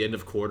shots at the end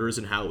of quarters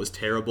and how it was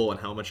terrible and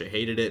how much I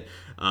hated it.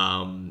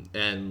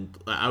 And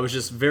I was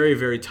just very,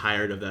 very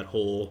tired of that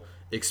whole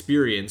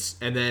experience.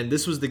 And then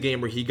this was the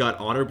game where he got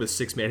honored with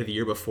 6th Man of the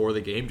Year before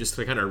the game, just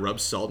to kind of rub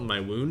salt in my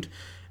wound.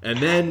 And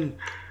then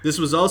this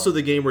was also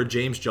the game where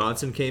James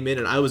Johnson came in,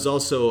 and I was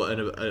also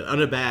an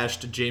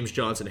unabashed James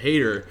Johnson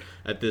hater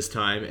at this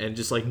time, and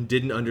just like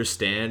didn't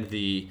understand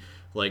the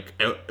like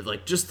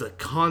just the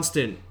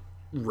constant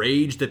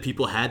rage that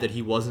people had that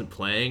he wasn't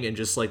playing, and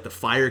just like the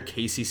fire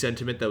Casey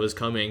sentiment that was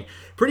coming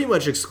pretty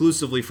much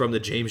exclusively from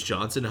the James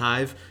Johnson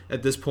hive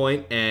at this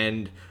point.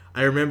 And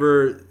I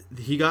remember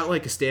he got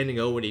like a standing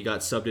O when he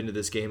got subbed into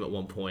this game at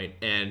one point,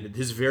 and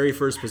his very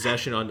first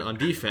possession on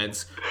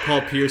defense,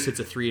 Paul Pierce hits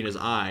a 3 in his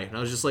eye, and I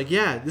was just like,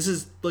 yeah, this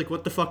is like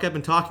what the fuck I've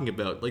been talking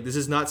about. Like, this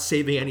is not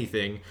saving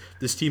anything.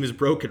 This team is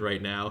broken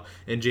right now,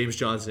 and James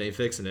Johnson ain't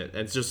fixing it.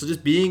 And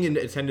just being in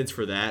attendance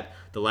for that,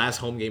 the last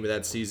home game of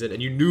that season,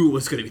 and you knew it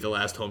was going to be the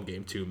last home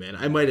game too, man.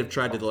 I might have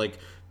tried to like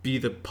be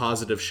the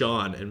positive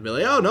Sean and be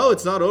like, oh no,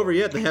 it's not over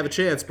yet, they have a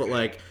chance, but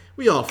like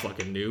we all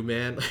fucking knew,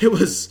 man.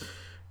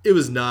 It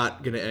was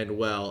not going to end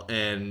well,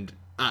 and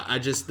I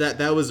just that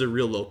was a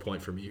real low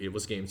point for me. It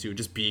was game 2,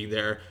 just being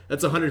there.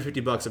 That's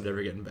 $150 I'm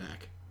never getting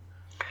back.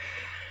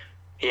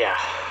 Yeah,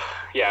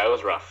 it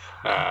was rough.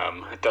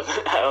 I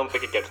don't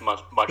think it gets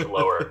much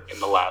lower in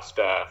the last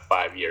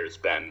 5 years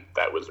than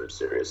that Wizards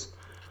series.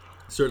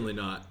 Certainly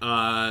not.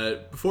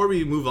 Before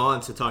we move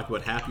on to talk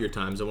about happier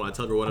times, I want to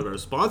tell everyone about our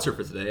sponsor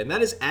for today, and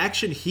that is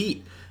Action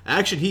Heat.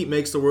 Action Heat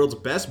makes the world's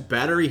best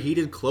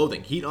battery-heated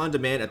clothing. Heat on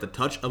demand at the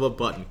touch of a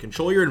button.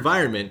 Control your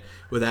environment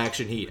with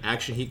Action Heat.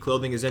 Action Heat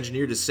clothing is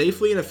engineered to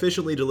safely and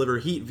efficiently deliver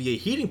heat via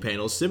heating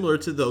panels similar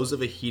to those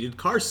of a heated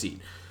car seat.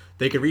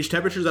 They can reach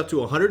temperatures up to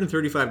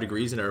 135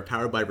 degrees and are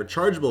powered by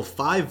rechargeable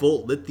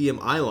 5-volt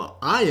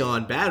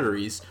lithium-ion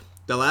batteries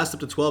that last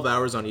up to 12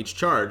 hours on each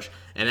charge,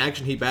 and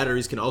Action Heat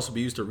batteries can also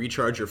be used to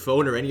recharge your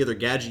phone or any other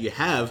gadget you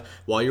have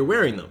while you're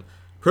wearing them.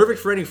 Perfect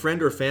for any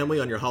friend or family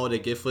on your holiday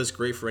gift list,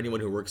 great for anyone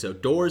who works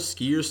outdoors,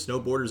 skiers,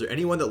 snowboarders, or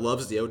anyone that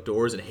loves the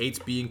outdoors and hates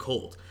being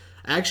cold.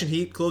 Action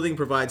Heat clothing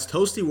provides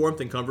toasty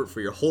warmth and comfort for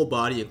your whole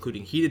body,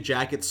 including heated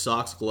jackets,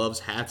 socks,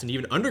 gloves, hats, and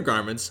even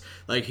undergarments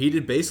like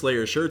heated base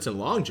layer shirts and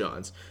long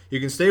johns. You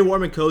can stay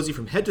warm and cozy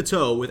from head to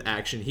toe with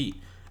Action Heat.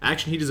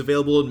 Action Heat is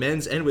available in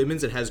men's and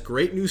women's and has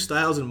great new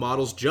styles and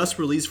models just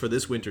released for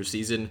this winter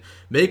season.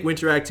 Make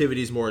winter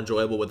activities more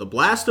enjoyable with a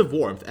blast of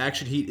warmth.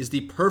 Action Heat is the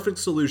perfect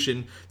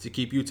solution to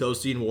keep you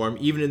toasty and warm,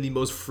 even in the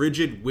most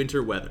frigid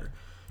winter weather.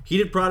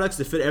 Heated products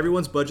that fit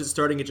everyone's budget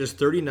starting at just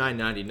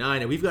 $39.99,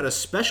 and we've got a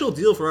special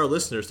deal for our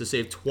listeners to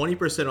save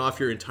 20% off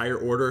your entire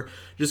order.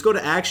 Just go to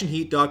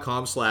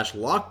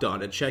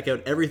actionheat.com/lockedon and check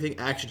out everything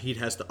Action Heat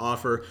has to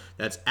offer.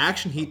 That's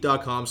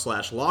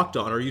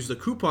actionheat.com/lockedon, or use the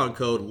coupon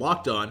code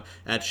LOCKEDON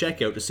at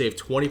checkout to save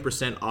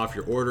 20% off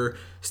your order.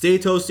 Stay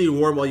toasty and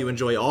warm while you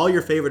enjoy all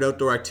your favorite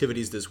outdoor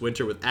activities this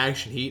winter with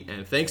Action Heat,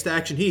 and thanks to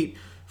Action Heat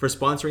for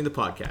sponsoring the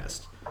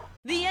podcast.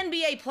 The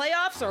NBA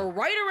playoffs are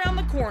right around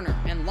the corner,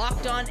 and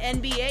Locked On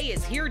NBA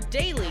is here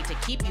daily to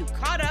keep you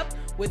caught up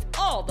with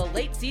all the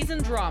late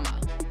season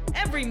drama.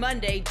 Every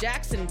Monday,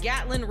 Jackson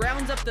Gatlin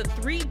rounds up the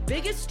 3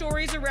 biggest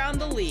stories around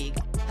the league,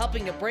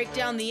 helping to break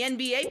down the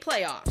NBA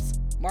playoffs.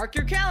 Mark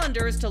your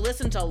calendars to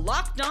listen to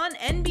Locked On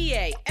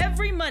NBA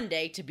every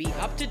Monday to be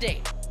up to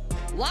date.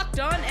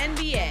 Locked On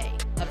NBA,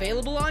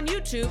 available on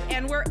YouTube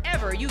and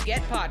wherever you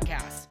get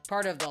podcasts.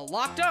 Part of the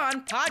Locked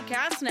On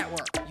Podcast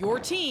Network, your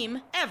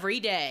team every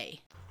day.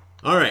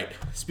 All right,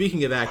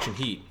 speaking of Action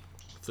Heat,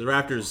 the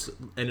Raptors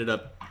ended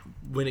up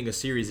winning a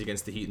series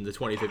against the Heat in the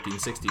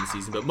 2015-16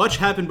 season, but much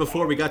happened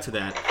before we got to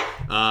that.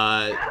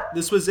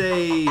 This was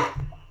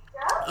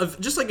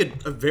just like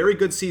a very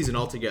good season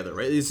altogether,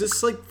 right? Is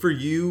this, like, for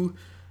you,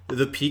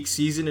 the peak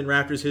season in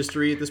Raptors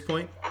history at this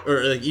point?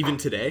 Or, like, even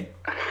today?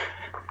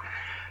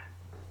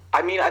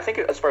 I mean, I think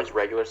as far as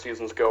regular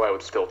seasons go, I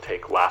would still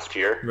take last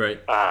year.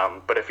 Right.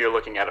 But if you're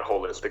looking at it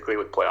holistically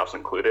with playoffs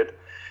included,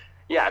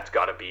 yeah, it's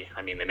got to be.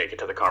 I mean, they make it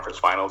to the conference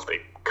finals.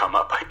 They come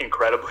up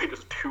incredibly,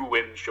 just 2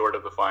 wins short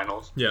of the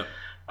finals. Yeah.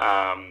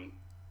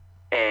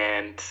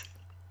 And,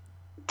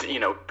 you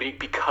know,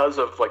 because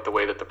of, like, the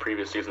way that the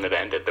previous season had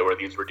ended, there were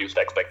these reduced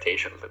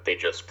expectations that they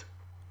just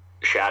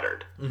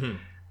shattered. Mm-hmm.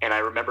 And I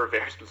remember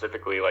very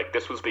specifically, like,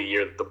 this was the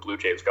year that the Blue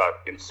Jays got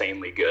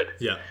insanely good.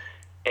 Yeah.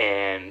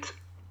 And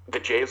the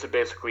Jays had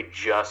basically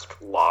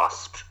just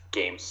lost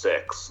Game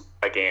 6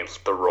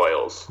 against the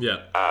Royals,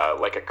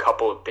 like a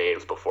couple of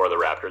days before the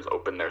Raptors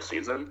opened their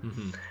season.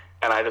 Mm-hmm.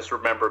 And I just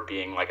remember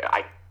being like,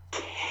 I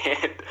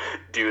can't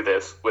do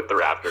this with the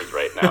Raptors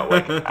right now.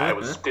 Like, I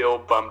was still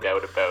bummed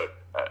out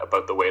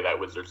about the way that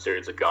Wizards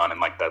series had gone and,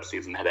 like, that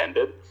season had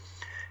ended.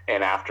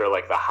 And after,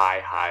 like, the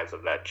highs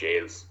of that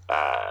Jays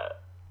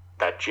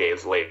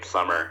late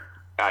summer,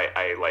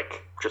 I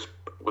like just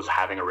was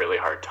having a really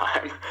hard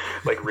time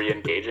like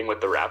re-engaging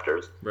with the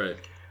Raptors. Right.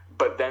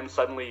 But then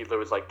suddenly there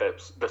was like the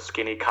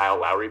skinny Kyle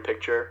Lowry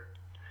picture,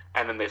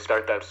 and then they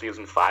start that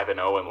season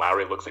 5-0, and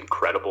Lowry looks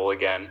incredible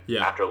again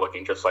after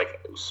looking just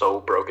like so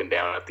broken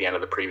down at the end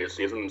of the previous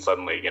season. And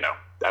suddenly, you know,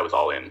 I was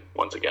all in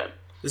once again.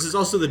 This is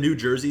also the New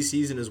Jersey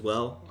season as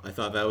well. I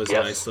thought that was a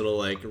nice little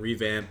like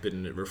revamp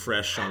and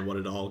refresh on what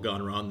had all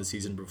gone wrong the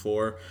season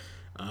before.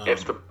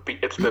 It's the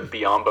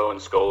Biyombo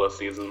and Scola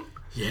season.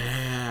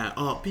 Yeah.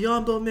 Oh,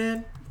 Biyombo,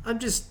 man. I'm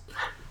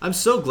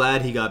so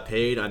glad he got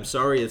paid. I'm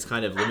sorry it's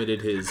kind of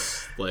limited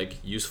his like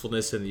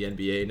usefulness in the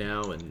NBA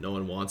now and no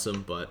one wants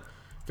him, but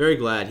very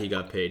glad he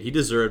got paid. He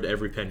deserved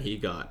every penny he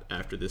got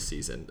after this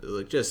season.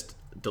 Like, just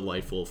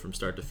delightful from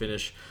start to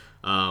finish.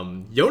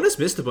 Jonas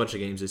missed a bunch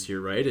of games this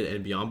year, right?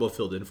 And Biyombo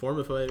filled in for him,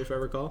 if I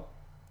recall.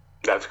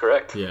 That's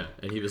correct. Yeah,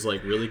 and he was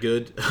like really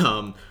good.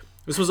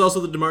 This was also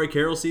the DeMarre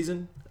Carroll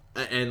season.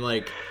 And,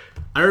 like,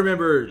 I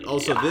remember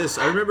also this.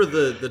 I remember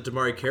the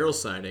DeMarre Carroll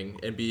signing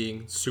and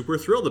being super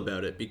thrilled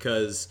about it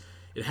because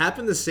it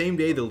happened the same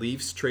day the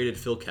Leafs traded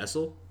Phil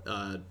Kessel,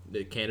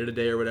 Canada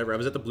Day or whatever. I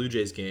was at the Blue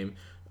Jays game.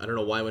 I don't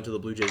know why I went to the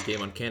Blue Jays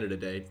game on Canada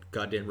Day.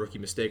 Goddamn rookie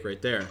mistake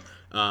right there.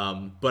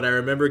 But I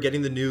remember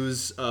getting the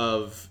news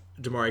of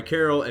DeMarre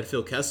Carroll and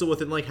Phil Kessel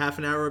within, like, half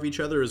an hour of each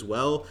other as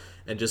well.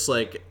 And just,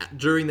 like,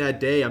 during that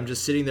day, I'm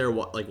just sitting there,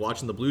 like,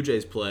 watching the Blue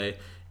Jays play.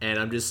 And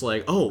I'm just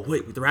like, oh,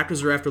 wait, the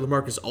Raptors are after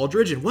LaMarcus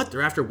Aldridge? And what?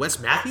 They're after Wes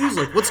Matthews?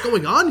 Like, what's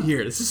going on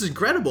here? This is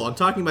incredible. I'm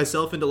talking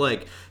myself into,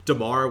 like,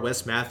 DeMar,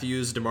 Wes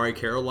Matthews, DeMarre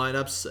Carroll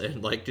lineups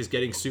and, like, just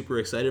getting super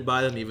excited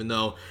by them, even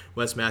though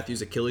Wes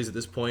Matthews' Achilles at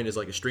this point is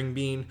like a string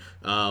bean.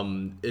 I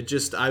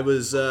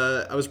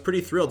was pretty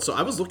thrilled. So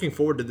I was looking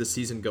forward to this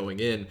season going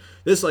in.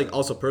 This, like,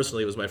 also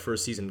personally was my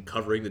first season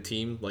covering the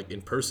team, like,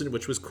 in person,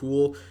 which was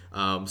cool.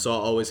 So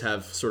I'll always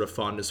have sort of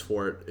fondness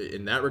for it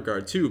in that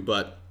regard, too.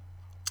 But,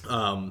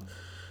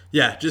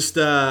 yeah, just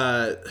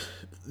the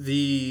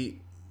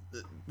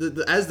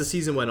as the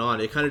season went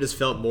on, it kind of just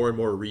felt more and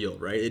more real,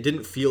 right? It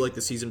didn't feel like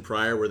the season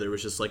prior where there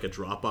was just like a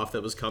drop off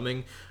that was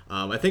coming.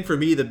 I think for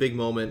me, the big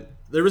moment,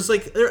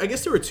 I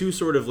guess there were two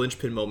sort of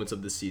linchpin moments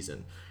of this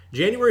season.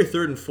 January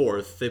 3rd and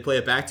 4th, they play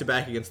a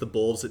back-to-back against the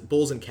Bulls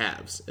and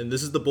Cavs. And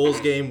this is the Bulls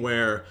game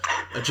where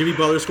Jimmy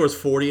Butler scores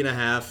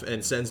 40.5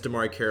 and sends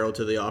DeMar Carroll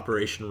to the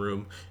operation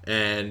room.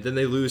 And then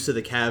they lose to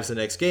the Cavs the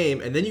next game.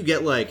 And then you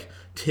get like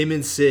Tim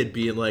and Sid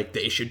being like,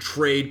 they should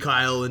trade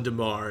Kyle and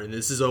DeMar. And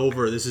this is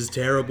over. This is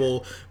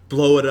terrible.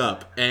 Blow it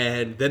up.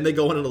 And then they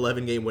go on an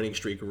 11-game winning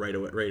streak right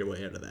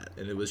away out of that.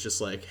 And it was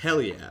just like,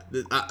 hell yeah.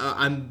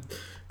 I'm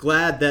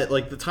glad that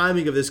like the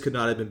timing of this could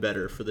not have been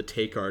better for the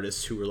take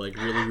artists who were like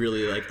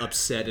really like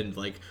upset and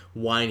like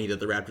whiny that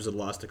the Raptors had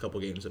lost a couple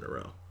games in a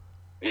row.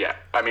 Yeah,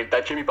 I mean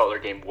that Jimmy Butler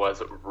game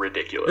was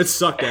ridiculous. It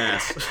sucked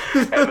ass.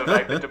 And the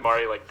fact that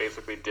DeMar like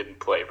basically didn't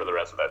play for the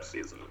rest of that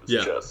season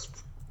was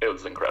it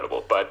was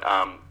incredible. But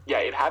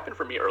it happened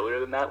for me earlier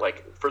than that.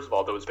 Like first of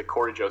all, there was the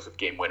Corey Joseph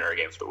game winner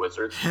against the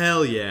Wizards.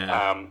 Hell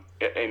yeah.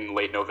 In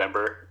late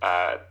November,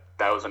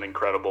 that was an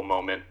incredible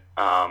moment.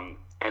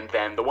 And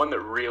then the one that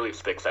really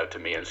sticks out to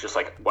me is just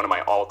like one of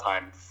my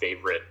all-time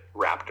favorite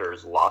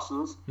Raptors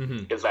losses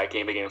is that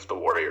game against the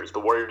Warriors. The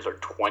Warriors are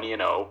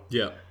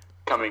 20-0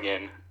 coming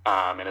in,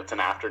 and it's an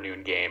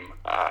afternoon game,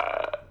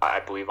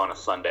 I believe on a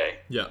Sunday.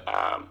 Yeah.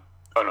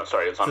 It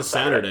was on a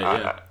Saturday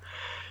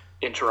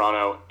in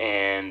Toronto,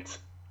 and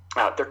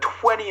they're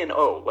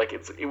 20-0. Like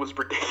it was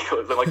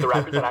ridiculous. And like the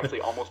Raptors had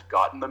actually almost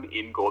gotten them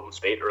in Golden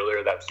State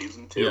earlier that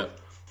season too. Yeah.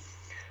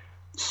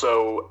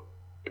 So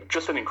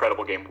just an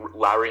incredible game.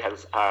 Lowry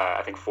has,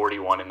 I think,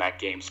 41 in that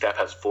game. Steph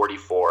has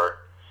 44.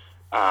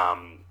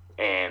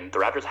 And the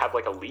Raptors have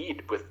like a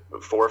lead with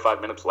 4 or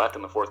 5 minutes left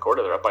in the fourth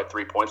quarter. They're up by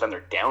 3 points, and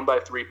they're down by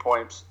 3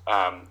 points.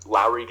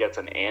 Lowry gets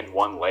an and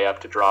one layup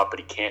to drop, but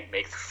he can't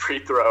make the free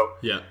throw.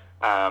 Yeah.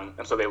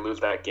 And so they lose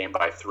that game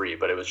by 3.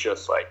 But it was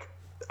just like,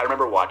 I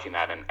remember watching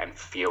that and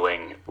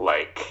feeling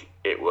like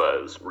it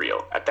was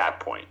real at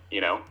that point,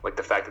 you know? Like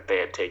the fact that they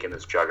had taken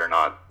this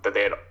juggernaut that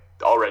they had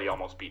already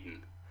almost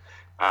beaten.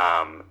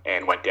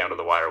 And went down to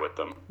the wire with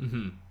them.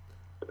 Mm-hmm.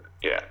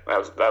 Yeah, that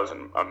was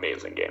an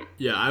amazing game.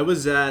 Yeah, I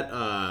was at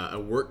a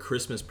work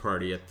Christmas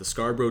party at the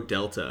Scarborough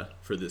Delta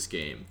for this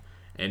game,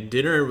 and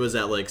dinner was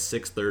at like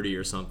 6:30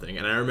 or something.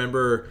 And I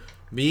remember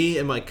me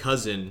and my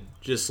cousin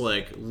just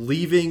like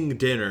leaving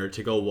dinner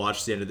to go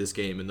watch the end of this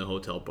game in the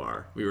hotel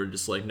bar. We were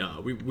just like,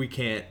 no, we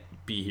can't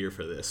be here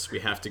for this. We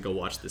have to go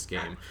watch this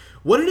game.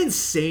 What an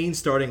insane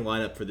starting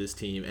lineup for this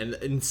team, and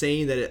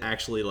insane that it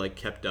actually like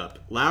kept up.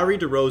 Lowry,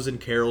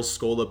 DeRozan, Carroll,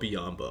 Scola,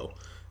 Biyombo.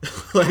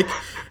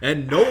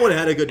 And no one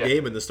had a good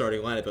game in the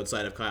starting lineup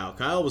outside of Kyle.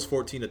 Kyle was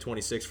 14 of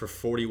 26 for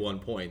 41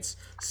 points,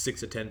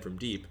 6 of 10 from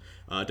deep.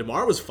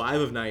 DeMar was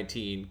 5 of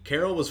 19.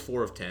 Carroll was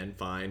 4 of 10,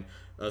 fine.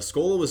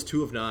 Scola was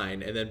 2 of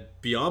 9, and then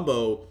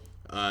Biyombo,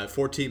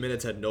 14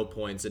 minutes, had no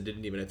points and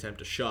didn't even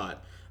attempt a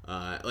shot.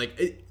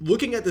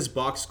 Looking at this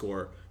box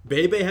score,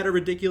 Bebe had a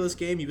ridiculous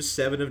game. He was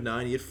 7 of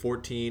 9. He had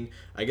 14.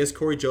 I guess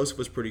Corey Joseph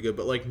was pretty good,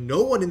 but like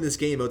no one in this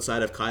game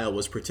outside of Kyle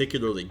was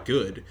particularly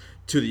good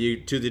to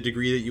the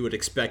degree that you would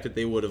expect that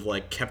they would have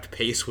like kept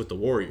pace with the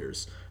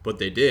Warriors, but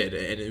they did,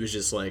 and it was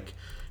just like,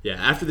 yeah.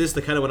 After this,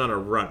 they kind of went on a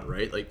run,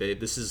 right? Like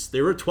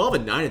they were 12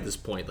 and 9 at this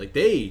point. Like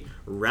they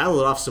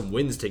rattled off some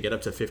wins to get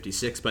up to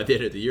 56 by the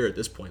end of the year. At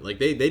this point, like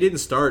they didn't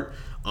start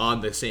on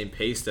the same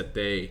pace that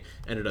they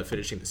ended up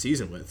finishing the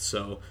season with.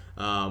 So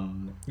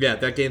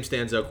that game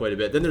stands out quite a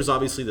bit. Then there's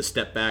obviously the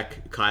step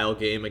back Kyle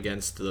game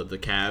against the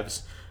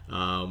Cavs,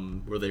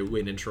 where they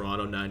win in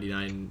Toronto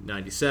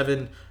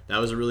 99-97. That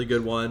was a really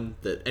good one.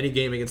 That any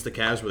game against the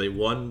Cavs where they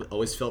won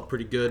always felt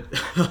pretty good.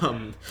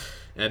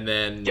 And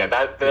then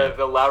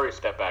the Lowry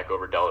step back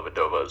over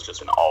Dellavedova is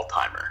just an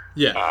all-timer.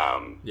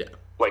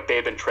 Like they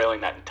had been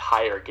trailing that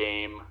entire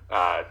game.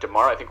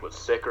 DeMar, I think, was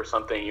sick or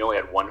something. He only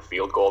had 1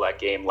 field goal that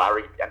game.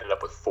 Lowry ended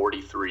up with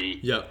 43.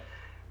 Yeah.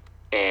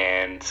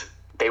 And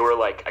they were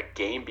like a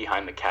game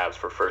behind the Cavs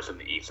for first in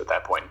the East at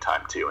that point in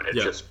time too. And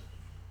it just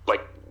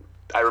like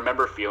I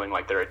remember feeling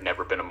like there had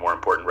never been a more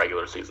important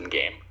regular season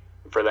game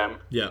for them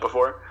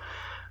before.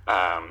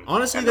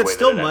 Honestly, that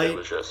still might.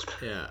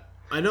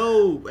 I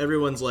know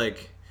everyone's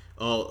like,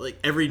 oh, like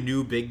every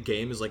new big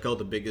game is like, oh,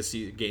 the biggest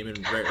game in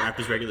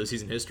Raptors regular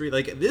season history.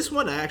 Like this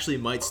one actually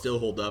might still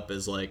hold up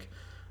as like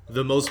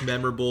the most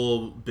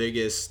memorable,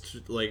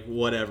 biggest, like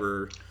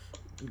whatever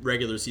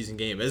regular season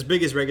game. As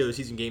big as regular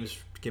season games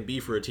can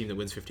be for a team that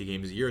wins 50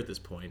 games a year at this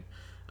point.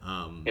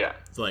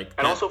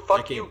 Also,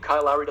 fuck you,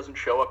 Kyle Lowry doesn't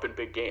show up in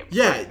big games.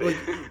 Yeah, like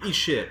eat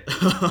shit.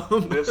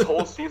 This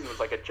whole season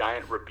was like a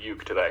giant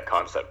rebuke to that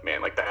concept,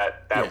 man. Like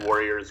that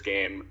Warriors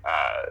game,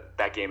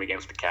 that game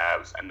against the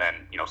Cavs, and then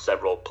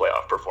several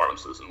playoff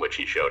performances in which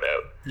he showed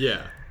out.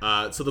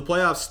 Yeah. So the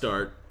playoffs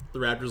start. The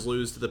Raptors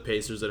lose to the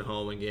Pacers at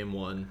home in Game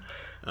 1.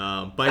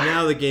 By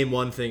now, the Game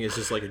 1 thing is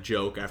just like a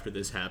joke after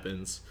this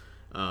happens.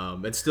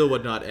 And still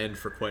would not end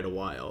for quite a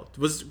while.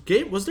 Was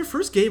their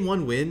first Game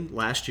 1 win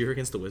last year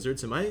against the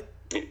Wizards?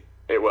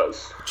 It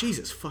was.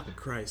 Jesus fucking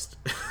Christ.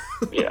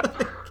 Yeah.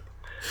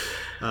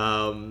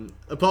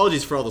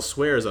 Apologies for all the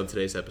swears on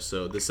today's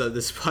episode. This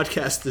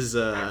podcast is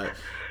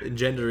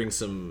engendering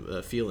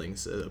some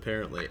feelings,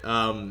 apparently.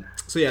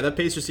 So yeah, that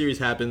Pacers series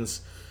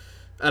happens.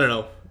 I don't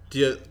know.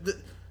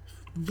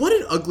 What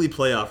an ugly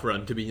playoff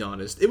run, to be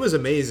honest. It was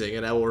amazing,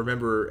 and I will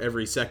remember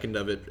every second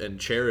of it and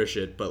cherish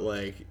it, but,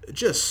 like,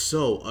 just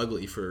so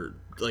ugly for,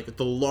 like,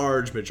 the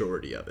large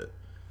majority of it.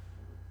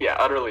 Yeah,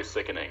 utterly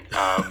sickening.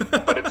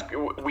 But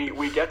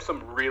we get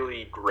some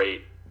really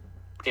great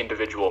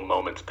individual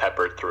moments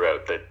peppered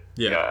throughout the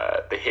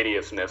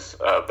hideousness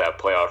of that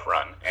playoff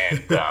run.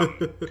 And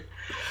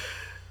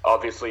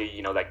obviously,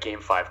 you know, that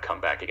Game 5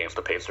 comeback against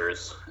the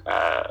Pacers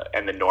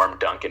and the Norm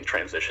dunk in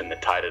transition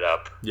that tied it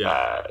up.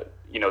 Yeah.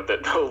 You know, the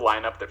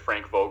lineup that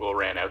Frank Vogel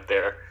ran out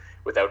there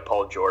without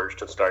Paul George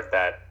to start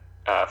that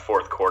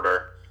fourth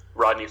quarter.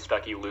 Rodney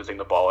Stuckey losing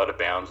the ball out of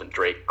bounds and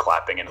Drake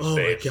clapping in his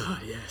face. Oh, my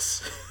God,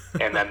 yes.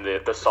 And then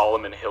the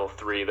Solomon Hill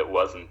 3 that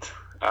wasn't.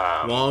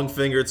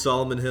 Long-fingered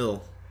Solomon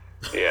Hill.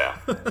 Yeah.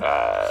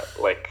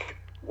 Like,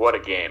 what a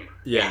game.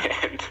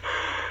 Yeah.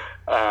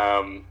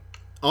 And,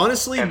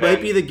 honestly,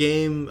 might be the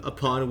game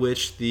upon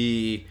which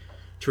the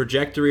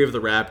trajectory of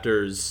the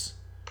Raptors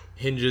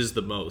hinges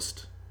the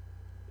most.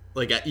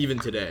 Like, even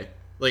today.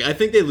 Like, I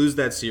think they lose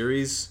that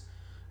series,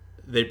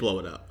 they blow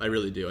it up. I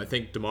really do. I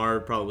think DeMar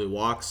probably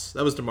walks.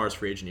 That was DeMar's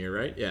free agent year,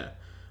 right? Yeah.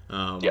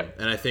 Yeah.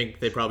 And I think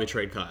they probably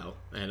trade Kyle.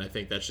 And I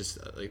think that's just,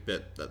 like,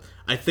 that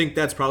I think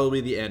that's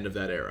probably the end of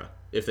that era.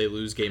 If they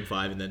lose Game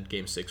 5 and then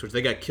Game 6, which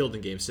they got killed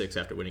in Game 6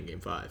 after winning Game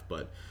 5.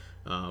 But,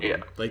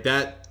 like,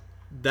 that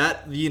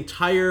the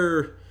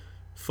entire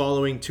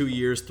following 2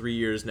 years, 3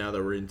 years now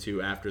that we're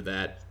into after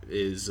that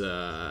is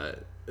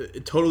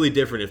totally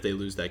different if they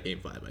lose that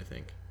Game 5, I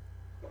think.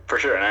 For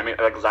sure. And I mean,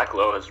 like, Zach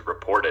Lowe has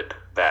reported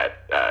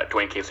that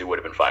Dwayne Casey would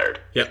have been fired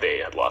if they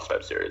had lost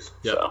that series.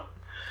 Yep. So,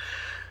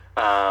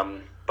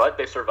 but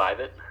they survive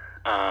it.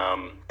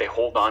 They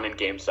hold on in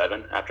Game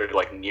 7 after,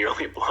 like,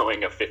 nearly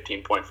blowing a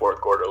 15-point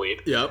fourth quarter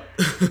lead. Yep.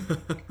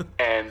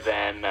 And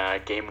then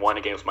Game 1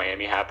 against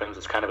Miami happens.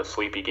 It's kind of a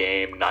sleepy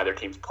game. Neither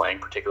team's playing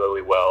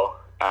particularly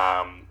well.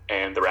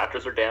 And the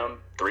Raptors are down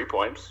 3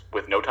 points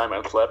with no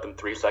timeouts left and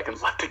 3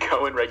 seconds left to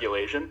go in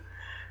regulation.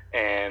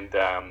 And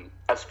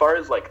as far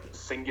as, like,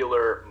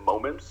 singular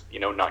moments, you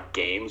know, not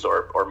games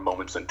or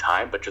moments in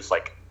time, but just,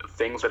 like,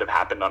 things that have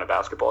happened on a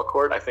basketball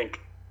court, I think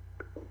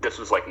this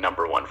was, like,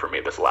 number one for me,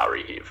 this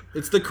Lowry heave.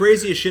 It's the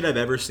craziest shit I've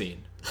ever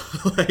seen.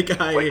 A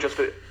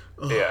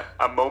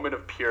moment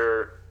of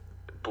pure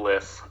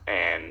bliss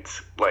and,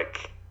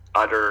 like,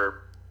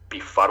 utter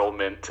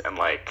befuddlement and,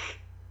 like,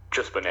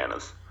 just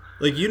bananas.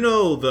 Like, you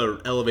know, the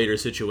elevator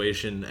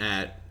situation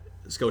at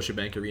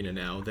Scotiabank Arena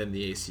now than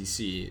the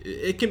ACC.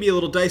 It can be a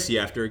little dicey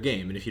after a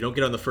game, and if you don't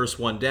get on the first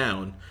one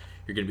down,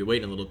 you're going to be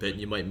waiting a little bit, and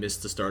you might miss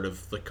the start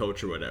of the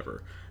coach or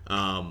whatever.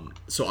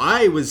 So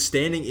I was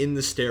standing in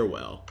the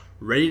stairwell,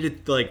 ready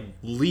to, like,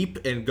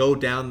 leap and go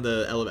down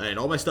the elevator. I had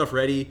all my stuff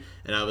ready,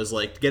 and I was,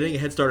 like, getting a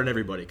head start on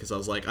everybody, because I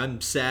was like, I'm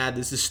sad,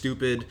 this is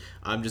stupid,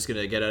 I'm just going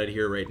to get out of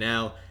here right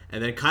now.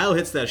 And then Kyle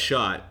hits that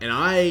shot, and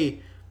I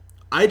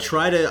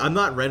try to, I'm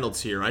not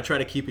Reynolds here, I try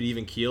to keep it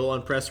even keel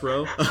on press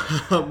row,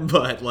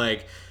 but,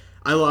 like,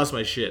 I lost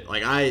my shit.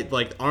 Like,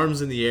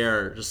 arms in the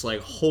air, just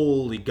like,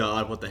 holy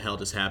God, what the hell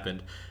just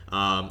happened?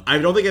 I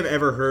don't think I've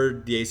ever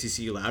heard the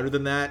ACC louder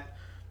than that.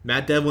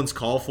 Matt Devlin's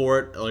call for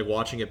it, like,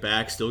 watching it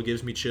back, still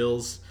gives me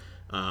chills.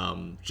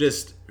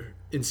 Just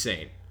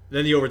insane.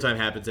 Then the overtime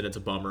happens, and it's a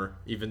bummer,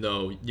 even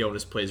though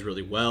Jonas plays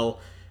really well.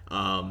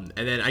 And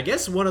then I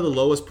guess one of the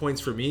lowest points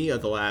for me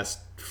of the last,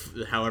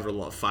 however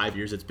long, 5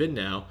 years it's been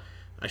now,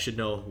 I should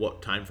know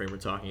what time frame we're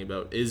talking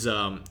about, is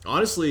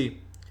honestly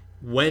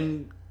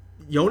when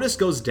Jonas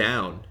goes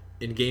down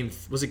in Game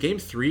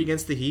 3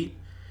 against the Heat?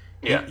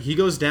 Yeah. He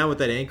goes down with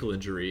that ankle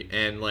injury,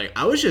 and, like,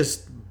 I was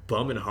just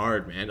bumming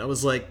hard, man. I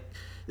was like,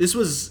 it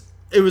was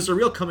a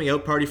real coming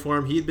out party for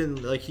him. He'd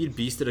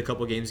beasted a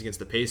couple games against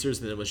the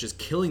Pacers, and then was just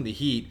killing the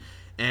Heat.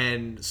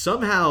 And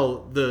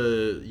somehow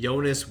the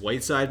Jonas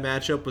Whiteside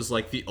matchup was,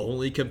 like, the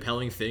only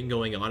compelling thing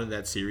going on in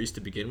that series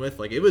to begin with.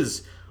 Like, it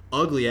was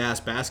ugly ass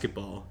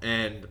basketball,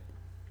 and,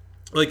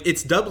 like,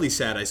 it's doubly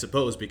sad, I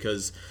suppose,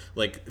 because,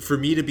 like, for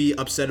me to be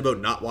upset about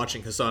not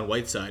watching Hassan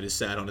Whiteside is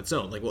sad on its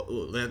own. Like, well,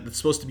 that's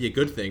supposed to be a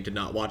good thing to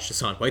not watch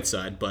Hassan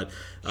Whiteside, but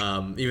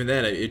even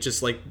then, it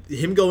just, like,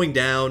 him going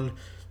down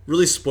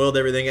really spoiled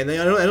everything. And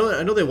I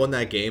know they won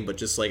that game, but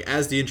just, like,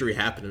 as the injury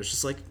happened, it was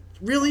just like,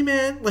 really,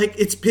 man? Like,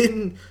 it's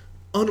been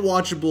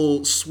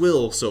unwatchable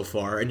swill so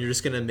far, and you're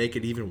just gonna make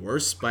it even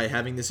worse by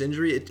having this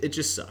injury. It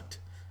just sucked.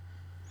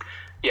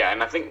 Yeah,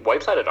 and I think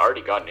Whiteside had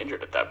already gotten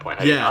injured at that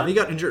point. I think he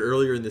got injured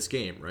earlier in this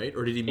game, right?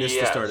 Or did he miss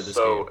the start of this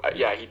game?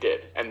 Yeah, he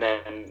did. And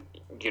then,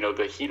 you know,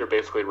 the Heat are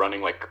basically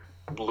running, like,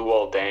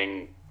 Luol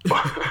Deng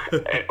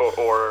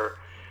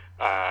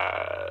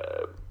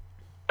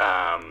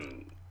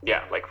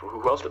like,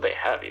 who else did they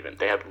have even?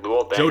 They had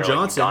Luol Deng Joe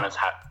Johnson.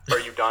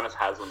 Udonis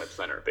Haslem at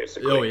center,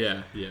 basically. Oh,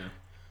 yeah.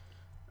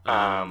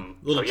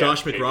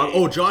 Josh McRoberts.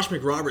 Oh, Josh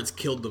McRoberts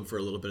killed them for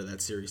a little bit of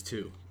that series,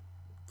 too.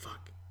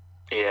 Fuck.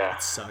 Yeah.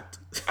 It sucked.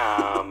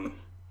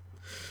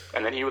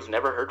 And then he was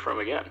never heard from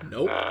again.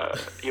 Nope.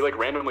 He like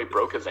randomly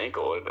broke his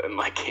ankle in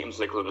like game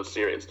 6 of the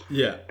series.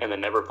 Yeah. And then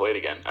never played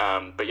again.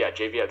 But yeah,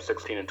 JV had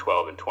 16 and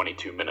 12 in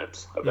 22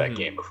 minutes of that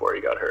game before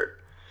he got hurt.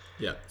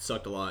 Yeah,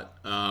 sucked a lot.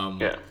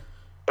 Yeah.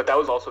 But that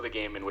was also the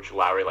game in which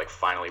Lowry like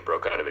finally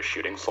broke out of his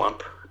shooting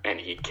slump, and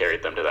he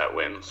carried them to that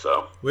win.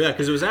 So. Well, yeah,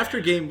 because it was after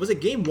game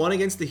 1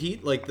 against the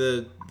Heat, like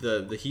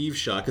the heave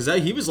shot, because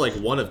he was like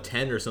 1 of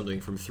 10 or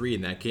something from 3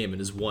 in that game, and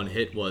his one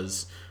hit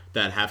was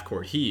that half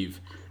court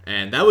heave.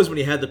 And that was when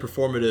he had the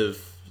performative,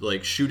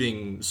 like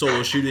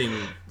solo shooting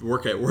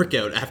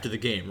workout after the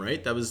game,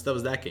 right? That was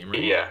that game,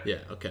 right? Yeah. Yeah.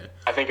 Okay.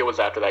 I think it was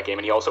after that game,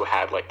 and he also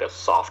had like this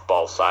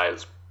softball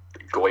size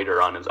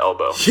goiter on his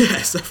elbow.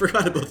 Yes, I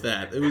forgot about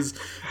that. It was,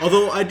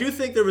 although I do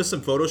think there was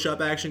some Photoshop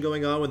action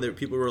going on when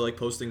people were like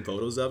posting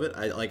photos of it.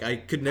 I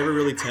could never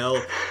really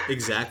tell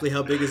exactly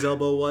how big his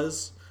elbow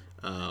was.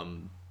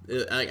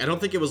 I don't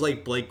think it was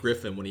like Blake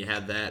Griffin when he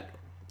had that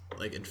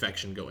like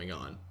infection going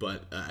on,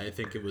 but I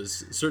think it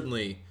was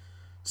certainly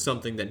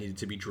something that needed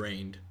to be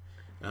drained.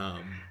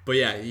 But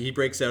yeah, he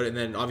breaks out, and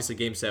then obviously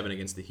Game 7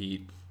 against the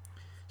Heat.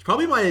 It's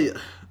probably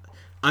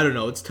I don't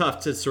know, it's tough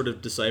to sort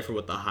of decipher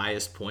what the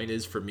highest point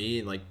is for me,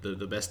 and like the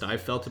best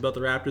I've felt about the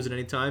Raptors at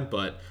any time,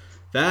 but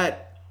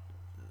that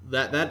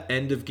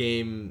end of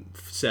Game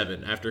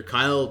 7, after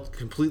Kyle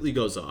completely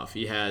goes off,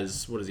 he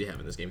has, what does he have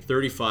in this game?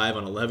 35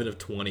 on 11 of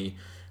 20.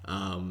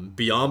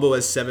 Biyombo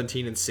has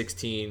 17 and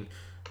 16.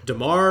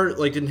 DeMar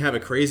like didn't have a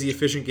crazy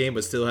efficient game,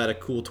 but still had a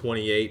cool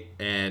 28,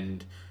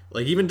 and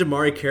like even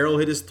Damari Carroll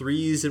hit his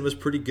threes and was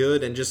pretty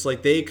good, and just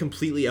like they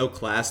completely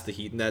outclassed the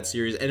Heat in that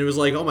series, and it was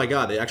like, oh my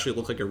god, they actually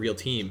look like a real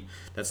team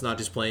that's not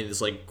just playing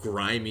this like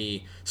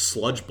grimy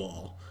sludge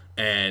ball,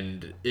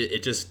 and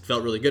it just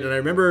felt really good. And I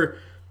remember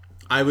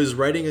I was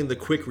writing in the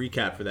quick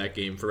recap for that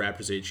game for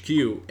Raptors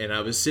HQ, and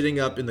I was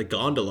sitting up in the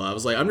gondola. I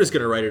was like, I'm just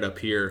gonna write it up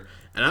here,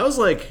 and I was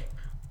like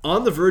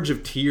on the verge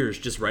of tears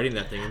just writing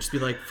that thing and just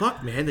being like,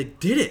 fuck man, they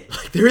did it.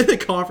 Like they're in the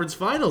conference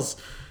finals.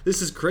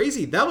 This is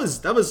crazy. That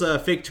was a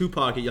fake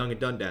Tupac at Young and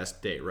Dundas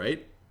day,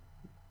 right?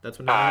 That's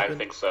when that happened? I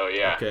think so,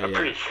 yeah. Okay, I'm yeah.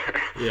 pretty sure.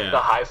 Yeah. The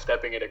high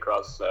stepping it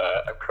across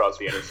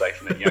the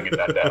intersection at Young and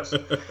Dundas.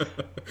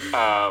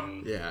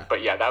 Yeah.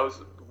 But yeah, that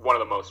was one of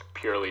the most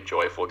purely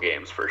joyful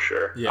games for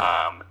sure.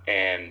 Yeah.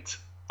 And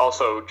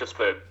also just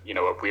a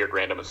weird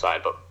random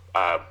aside, but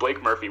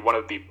Blake Murphy, one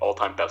of the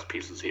all-time best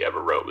pieces he ever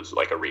wrote was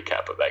like a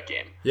recap of that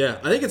game. Yeah,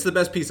 I think it's the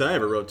best piece I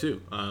ever wrote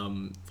too.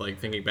 Like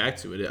thinking back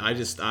to it,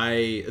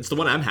 it's the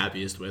one I'm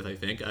happiest with. I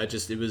think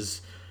it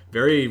was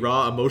very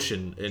raw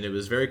emotion, and it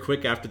was very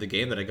quick after the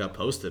game that I got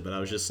posted. But I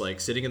was just like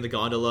sitting in the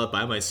gondola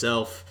by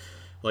myself,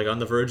 like on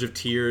the verge of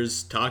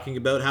tears, talking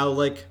about how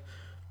like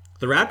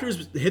the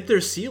Raptors hit their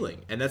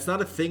ceiling, and that's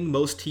not a thing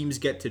most teams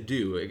get to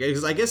do.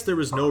 Because I guess there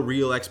was no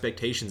real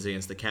expectations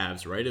against the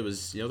Cavs, right? It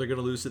was, they're going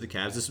to lose to the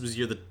Cavs. This was the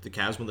year the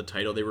Cavs won the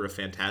title. They were a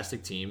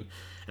fantastic team.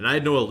 And I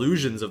had no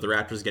illusions of the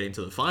Raptors getting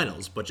to the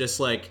finals, but just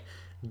like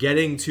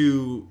getting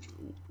to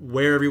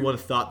where everyone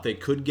thought they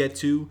could get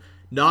to,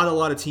 not a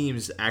lot of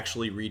teams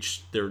actually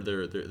reach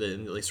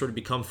they sort of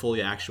become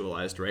fully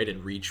actualized, right?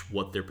 And reach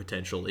what their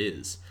potential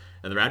is.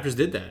 And the Raptors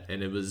did that.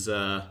 And it was,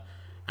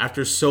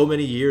 after so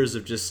many years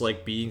of just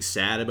like being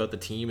sad about the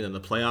team and then the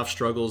playoff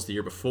struggles the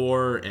year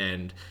before,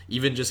 and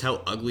even just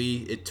how ugly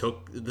it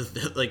took,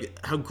 like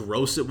how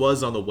gross it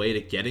was on the way to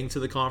getting to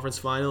the conference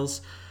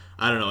finals.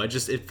 I don't know.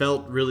 It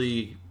felt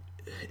really,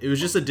 it was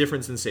just a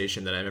different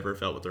sensation that I've ever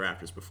felt with the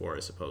Raptors before,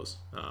 I suppose,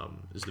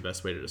 is the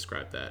best way to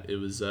describe that. It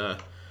was,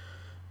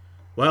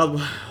 well,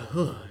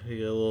 I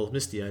get a little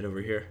misty-eyed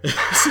over here.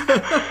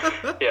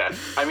 Yeah,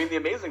 I mean, the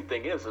amazing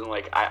thing is, and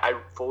like, I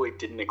fully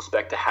didn't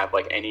expect to have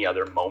like any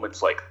other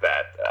moments like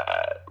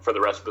that for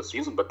the rest of the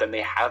season, but then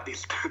they have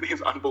these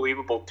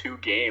unbelievable 2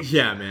 games.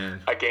 Yeah,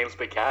 man. Against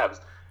the Cavs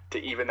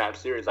to even that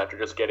series after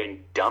just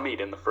getting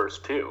dummied in the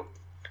first 2.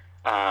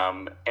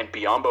 And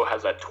Biyombo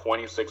has that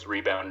 26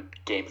 rebound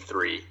game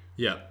 3.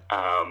 Yeah.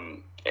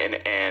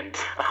 And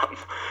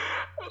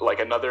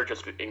like another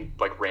just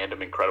like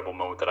random incredible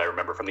moment that I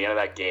remember from the end of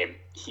that game,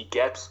 he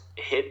gets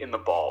hit in the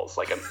balls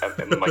like in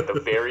like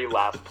the very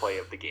last play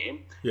of the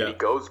game. Yeah. And he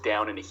goes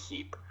down in a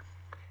heap,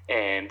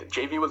 and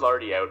JV was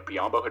already out.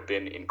 Biyombo had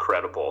been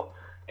incredible,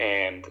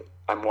 and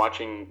I'm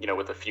watching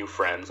with a few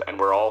friends, and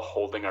we're all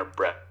holding our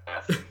breath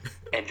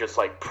and just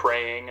like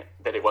praying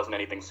that it wasn't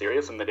anything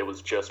serious and that it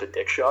was just a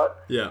dick shot.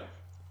 Yeah.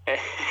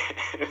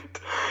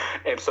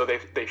 And so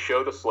they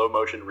show the slow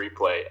motion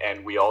replay,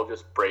 and we all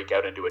just break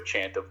out into a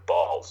chant of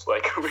balls.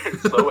 Like, we're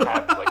so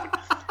happy.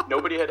 Like,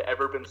 nobody had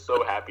ever been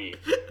so happy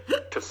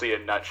to see a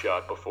nut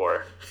shot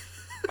before.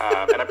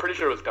 And I'm pretty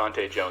sure it was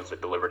Dante Jones that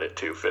delivered it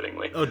too,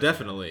 fittingly. Oh,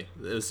 definitely.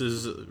 This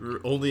is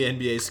only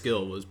NBA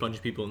skill was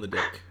punching people in the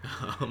dick.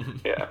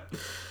 Yeah.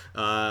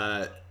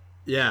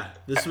 Yeah.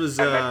 This was.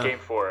 And then Game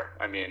 4.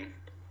 I mean.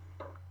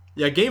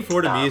 Yeah, Game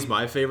 4 to me is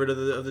my favorite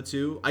of the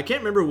 2. I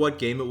can't remember what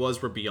game it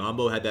was where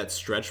Biyombo had that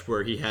stretch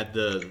where he had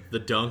the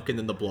dunk and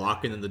then the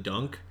block and then the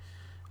dunk.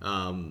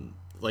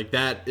 Like,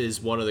 that is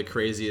one of the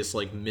craziest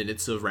like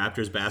minutes of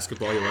Raptors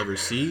basketball you'll ever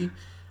see.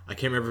 I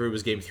can't remember if it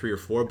was Game 3 or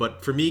 4,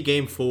 but for me,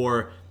 Game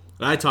 4,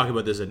 and I talk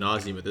about this ad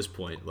nauseum at this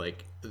point,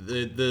 like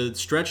the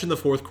stretch in the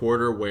fourth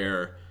quarter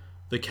where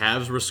the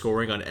Cavs were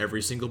scoring on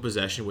every single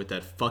possession with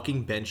that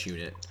fucking bench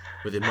unit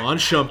with Iman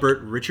Shumpert,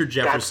 Richard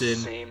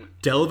Jefferson,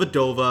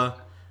 Dellavedova,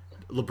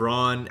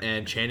 LeBron,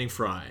 and Channing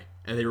Frye.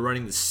 And they were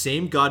running the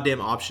same goddamn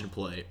option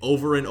play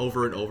over and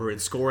over and over and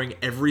scoring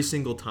every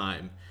single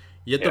time.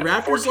 Yet the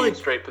Raptors 14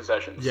 straight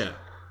possessions. Yeah.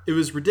 It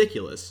was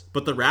ridiculous.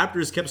 But the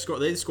Raptors kept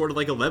scoring. They scored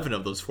like 11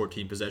 of those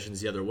 14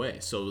 possessions the other way.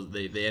 So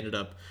they ended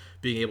up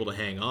being able to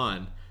hang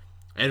on.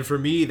 And for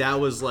me, that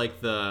was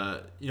like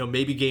the,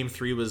 maybe game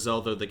 3 was,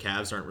 although the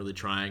Cavs aren't really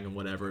trying and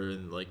whatever,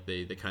 and like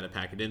they kind of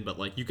pack it in. But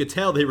like you could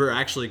tell they were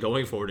actually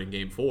going for it in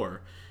game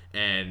 4.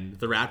 And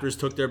the Raptors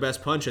took their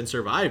best punch and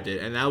survived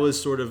it. And that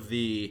was sort of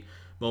the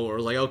moment where it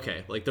was like,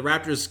 okay, like the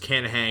Raptors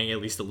can hang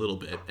at least a little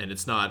bit. And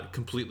it's not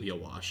completely a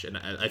wash. And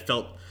I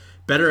felt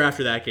better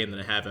after that game than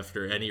I have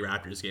after any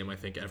Raptors game, I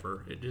think,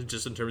 ever.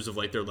 Just in terms of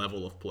like their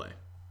level of play.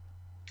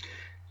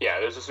 Yeah,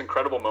 there's this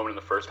incredible moment in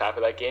the first half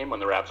of that game when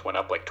the Raps went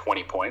up like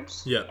 20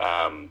 points.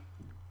 Yeah.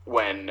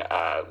 When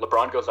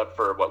LeBron goes up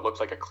for what looks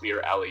like a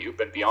clear alley-oop,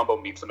 and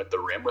Biyombo meets him at the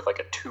rim with like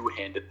a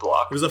two-handed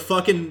block. It was a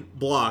fucking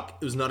block.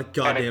 It was not a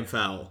goddamn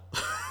foul.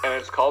 And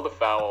it's called a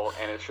foul,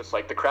 and it's just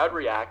like the crowd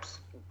reacts,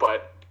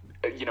 but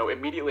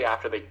immediately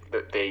after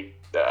they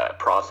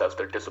process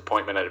their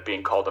disappointment at it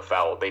being called a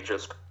foul, they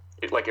just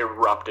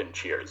erupt in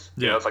cheers.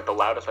 Yeah. It's like the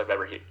loudest I've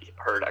ever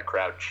heard a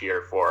crowd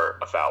cheer for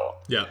a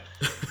foul. Yeah.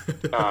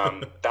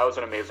 That was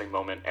an amazing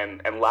moment.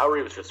 And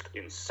Lowry was just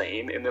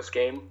insane in this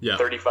game. Yeah.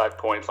 35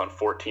 points on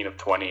 14 of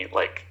 20.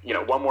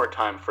 One more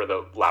time for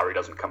the Lowry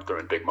doesn't come through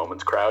in big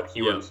moments crowd.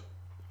 He was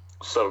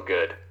so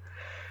good.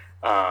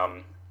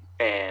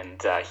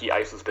 And he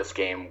ices this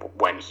game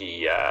when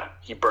he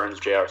burns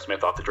J.R.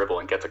 Smith off the dribble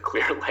and gets a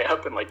clear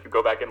layup. And you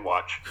go back and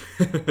watch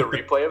the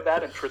replay of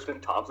that, and Tristan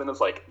Thompson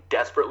is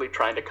desperately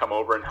trying to come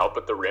over and help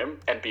at the rim,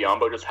 and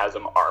Biyombo just has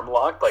him arm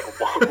locked,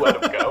 won't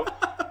let him go.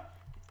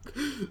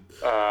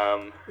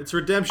 It's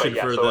redemption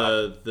for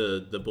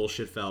the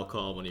bullshit foul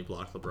call when he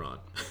blocked LeBron.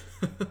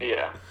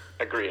 Yeah,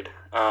 agreed.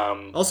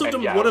 Also,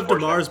 one of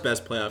DeMar's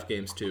best playoff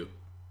games too.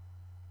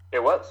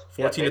 It was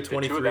 14 to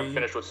 23. Two of them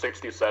finished with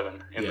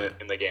 67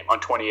 in the game on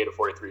 28 of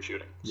 43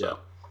 shooting. So.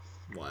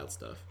 Yeah, wild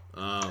stuff.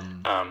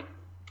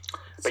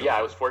 But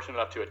I was fortunate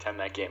enough to attend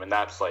that game, and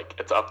that's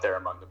it's up there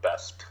among the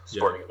best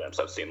sporting events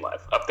I've seen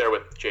live. Up there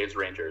with Jays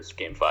Rangers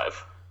Game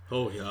 5.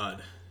 Oh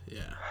God,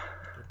 yeah,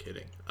 no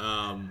kidding.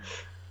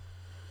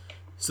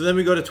 So then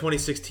we go to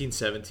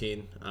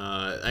 2016-17.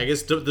 I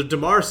guess the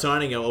DeMar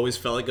signing always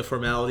felt like a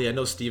formality. I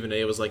know Stephen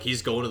A. was like,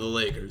 he's going to the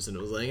Lakers. And it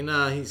was like,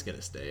 nah, he's going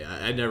to stay.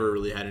 I never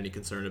really had any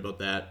concern about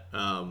that.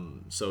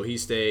 So he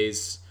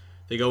stays.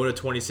 They go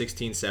into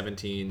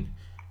 2016-17.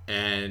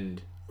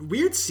 And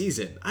weird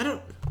season. I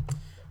don't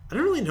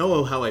really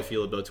know how I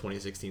feel about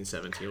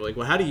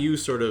 2016-17. How do you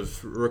sort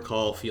of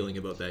recall feeling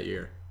about that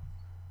year?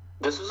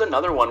 This was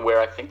another one where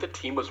I think the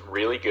team was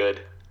really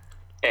good.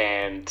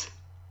 And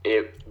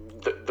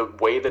the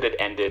way that it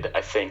ended,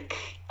 I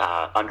think,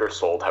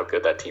 undersold how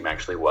good that team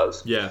actually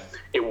was. Yeah.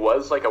 It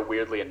was a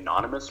weirdly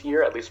anonymous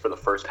year, at least for the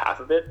first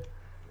half of it.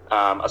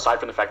 Aside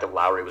from the fact that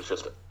Lowry was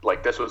just,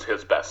 this was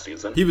his best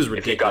season. He was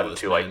ridiculous,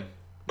 if he got to,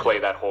 play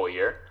that whole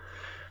year.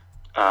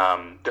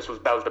 That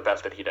was the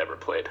best that he'd ever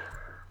played.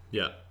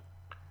 Yeah.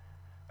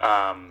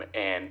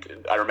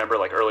 And I remember,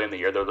 early in the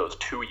year, there were those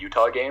 2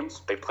 Utah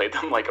games. They played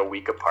them, a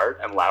week apart,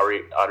 and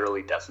Lowry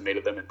utterly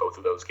decimated them in both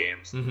of those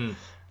games. Mm-hmm.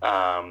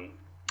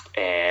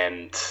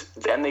 And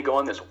then they go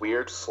on this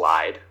weird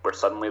slide where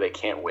suddenly they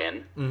can't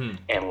win. Mm-hmm.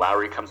 And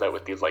Lowry comes out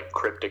with these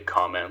cryptic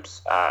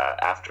comments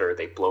after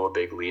they blow a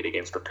big lead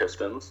against the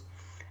Pistons.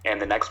 And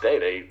the next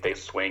day they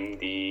swing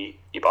the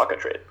Ibaka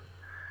trade.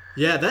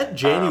 Yeah, that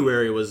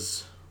January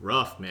was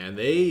rough, man.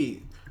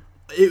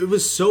 It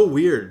was so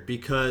weird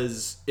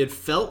because it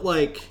felt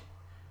like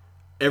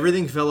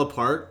everything fell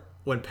apart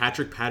when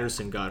Patrick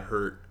Patterson got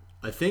hurt.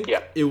 I think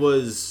it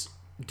was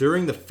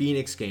during the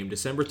Phoenix game,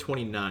 December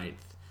 29th.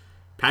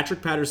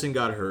 Patrick Patterson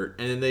got hurt,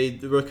 and then they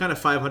were kind of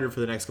 500 for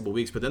the next couple of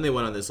weeks, but then they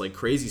went on this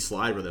crazy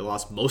slide where they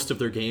lost most of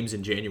their games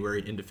in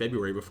January into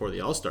February before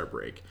the All-Star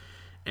break.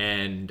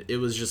 And it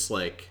was just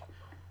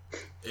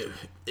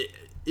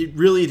it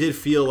really did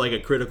feel like a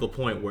critical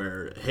point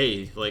where,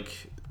 hey,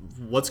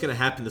 what's going to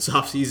happen this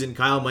offseason?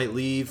 Kyle might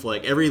leave.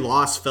 Every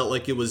loss felt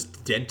like it was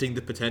denting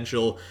the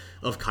potential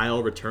of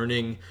Kyle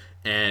returning,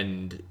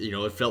 and,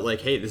 it felt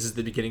like, hey, this is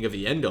the beginning of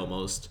the end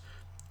almost.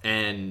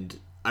 And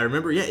I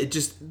remember, it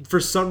just, for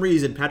some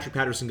reason, Patrick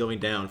Patterson going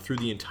down threw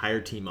the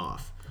entire team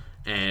off.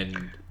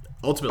 And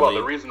ultimately... Well,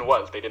 the reason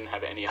was they didn't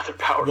have any other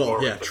power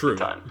forwards at the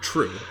time.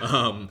 True.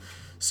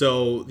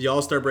 So the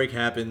All-Star break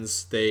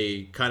happens.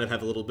 They kind of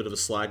have a little bit of a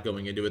slide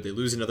going into it. They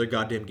lose another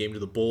goddamn game to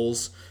the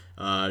Bulls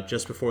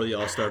just before the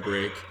All-Star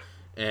break.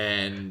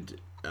 And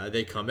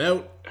they come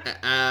out.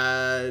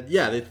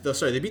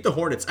 They beat the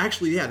Hornets.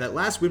 Actually, that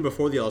last win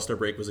before the All-Star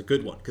break was a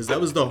good one because that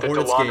was the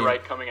Hornets DeLon game.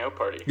 Wright coming out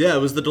party. Yeah, it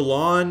was the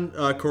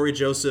DeLon, Corey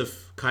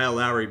Joseph, Kyle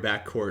Lowry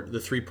backcourt, the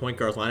 3-point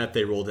guard lineup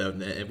they rolled out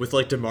with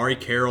DeMari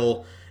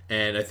Carroll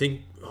And I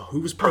think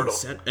who was playing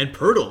center? And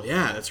Pirtle,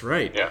 yeah, that's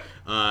right. Yeah.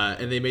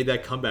 And they made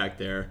that comeback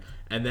there.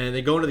 And then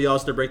they go into the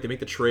All-Star break, they make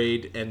the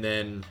trade, and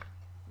then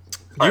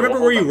do you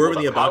remember where you were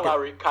when the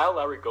Ibaka? Kyle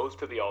Lowry goes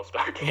to the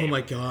All-Star game. Oh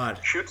my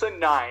God! Shoots a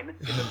 9 in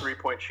the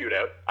 3-point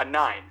shootout. A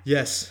 9.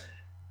 Yes.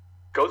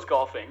 Goes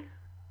golfing.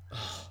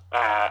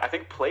 I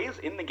think plays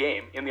in the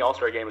game, in the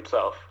All-Star game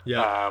itself.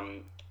 Yeah.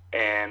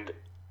 And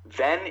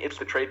then it's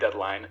the trade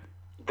deadline.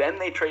 Then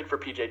they trade for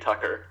PJ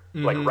Tucker,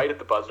 like right at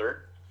the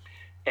buzzer,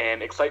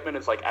 and excitement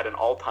is like at an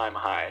all-time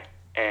high.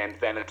 And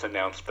then it's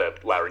announced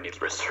that Lowry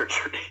needs wrist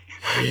surgery,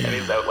 and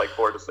he's out like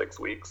 4 to 6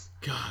 weeks.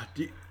 God,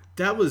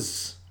 that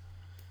was.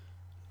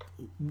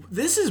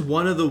 This is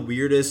one of the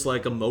weirdest,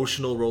 like,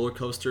 emotional roller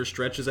coaster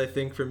stretches, I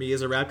think, for me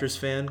as a Raptors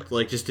fan.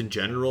 Like, just in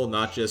general,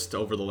 not just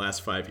over the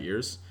last 5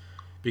 years.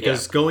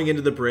 Because going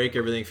into the break,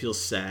 everything feels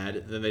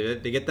sad. Then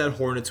they get that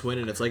Hornets win,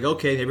 and it's like,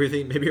 okay,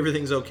 maybe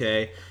everything's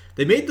okay.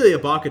 They made the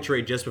Ibaka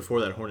trade just before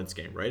that Hornets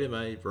game, right? Am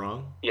I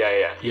wrong?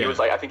 Yeah. He was,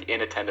 like, I think,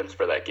 in attendance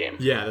for that game.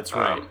 Yeah, that's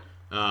right.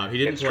 He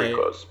didn't play.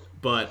 Close.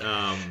 But,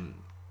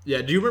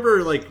 yeah, do you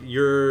remember, like,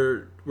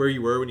 where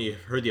you were when you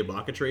heard the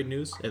Ibaka trade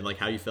news and, like,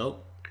 how you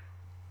felt?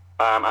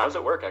 I was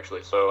at work,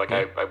 actually, so like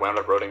I wound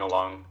up writing a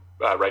long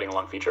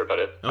feature about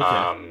it,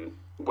 okay.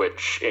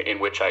 in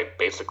which I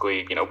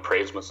basically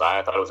praised Masai.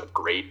 I thought it was a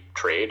great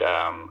trade.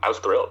 I was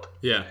thrilled.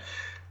 Yeah.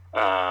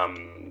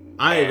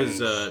 I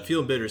was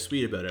feeling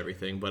bittersweet about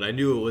everything, but I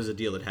knew it was a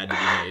deal that had to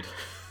be made.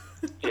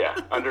 Yeah,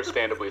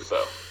 understandably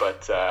so.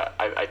 But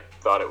I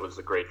thought it was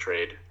a great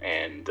trade,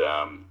 and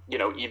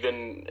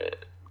even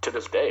to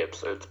this day,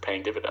 it's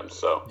paying dividends.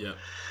 So yeah.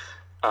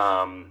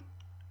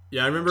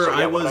 Yeah, I remember So,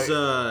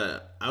 yeah,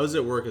 I was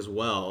at work as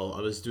well.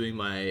 I was doing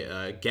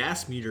my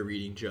gas meter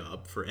reading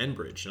job for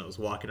Enbridge, and I was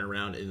walking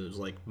around, and it was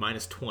like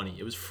 -20.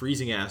 It was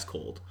freezing ass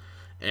cold.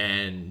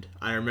 And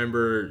I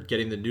remember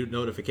getting the new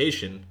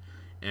notification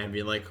and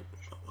being like,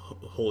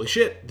 holy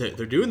shit,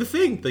 they're doing the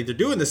thing. Like, they're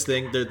doing this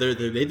thing. They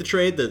made the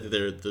trade.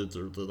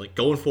 They're like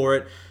going for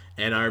it.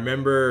 And I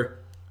remember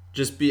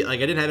just I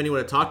didn't have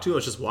anyone to talk to. I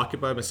was just walking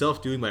by myself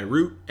doing my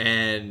route,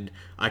 and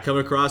I come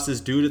across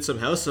this dude at some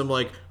house. I'm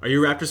like, "Are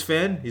you a Raptors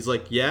fan?" He's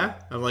like, "Yeah."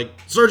 I'm like,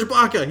 "Serge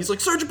Ibaka." He's like,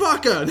 "Serge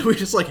Ibaka." And then we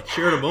just like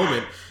shared a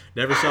moment.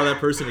 Never saw that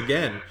person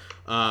again.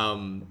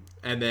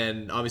 And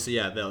then obviously,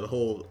 yeah, the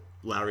whole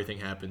Lowry thing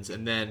happens.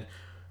 And then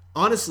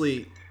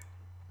honestly,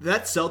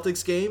 that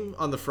Celtics game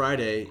on the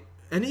Friday,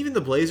 and even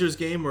the Blazers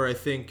game, where I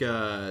think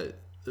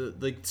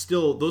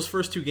still those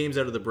first 2 games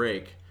out of the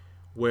break,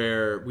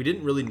 where we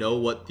didn't really know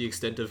what the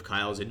extent of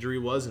Kyle's injury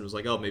was, and it was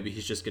like, oh, maybe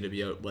he's just going to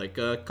be out like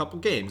a couple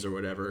games or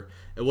whatever.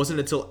 It wasn't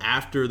until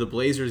after the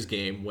Blazers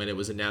game when it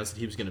was announced that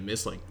he was going to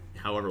miss like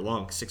however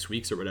long, 6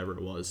 weeks or whatever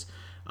it was.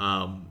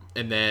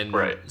 And then,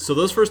 So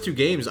those first 2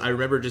 games, I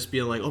remember just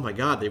being like, oh my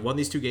God, they won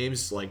these 2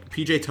 games. Like,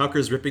 PJ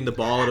Tucker's ripping the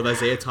ball out of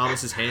Isaiah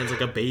Thomas's hands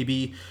like a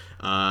baby.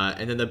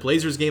 And then the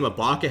Blazers game,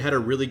 Ibaka had a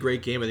really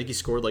great game. I think he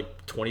scored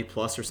like 20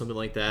 plus or something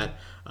like that.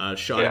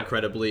 Shot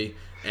incredibly.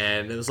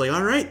 And it was like,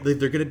 all right, they're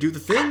going to do the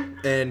thing,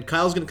 and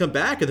Kyle's going to come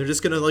back, and they're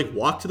just going to like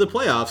walk to the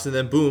playoffs, and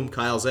then boom,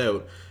 Kyle's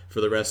out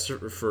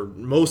for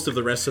most of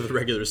the rest of the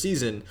regular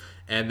season.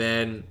 And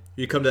then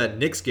you come to that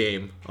Knicks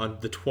game on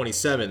the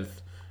 27th,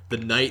 the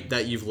night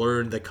that you've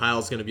learned that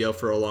Kyle's going to be out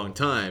for a long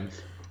time.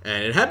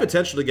 And it had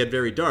potential to get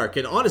very dark.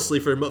 And honestly,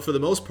 for the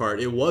most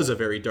part, it was a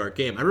very dark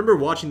game. I remember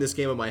watching this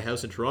game at my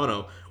house in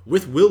Toronto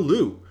with Will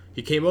Liu.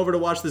 He came over to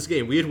watch this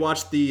game. We had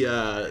watched the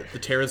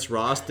Terrence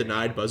Ross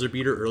denied buzzer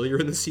beater earlier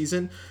in the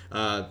season.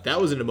 That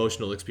was an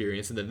emotional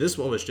experience. And then this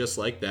one was just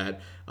like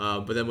that.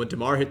 But then when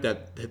DeMar hit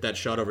that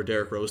shot over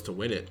Derrick Rose to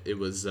win it, it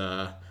was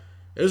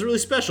really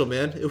special,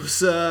 man. It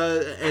was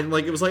and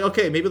like it was like,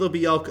 okay, maybe they'll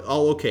be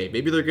all okay.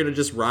 Maybe they're gonna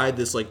just ride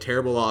this like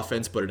terrible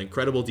offense, but an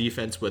incredible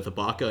defense with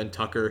Ibaka and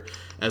Tucker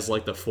as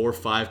like the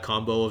 4-5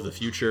 combo of the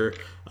future.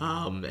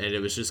 And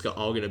it was just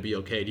all gonna be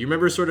okay. Do you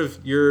remember sort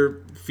of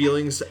your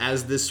feelings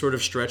as this sort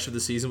of stretch of the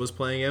season was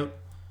playing out?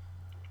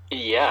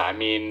 Yeah, I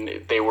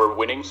mean, they were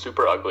winning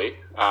super ugly,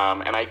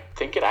 and I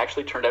think it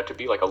actually turned out to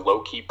be like a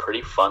low key,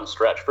 pretty fun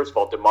stretch. First of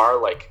all, DeMar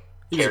like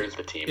carries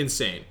the team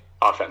insane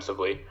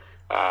offensively.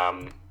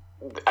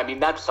 I mean,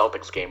 that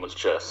Celtics game was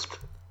just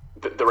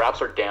the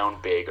Raps are down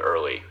big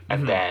early,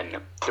 and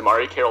then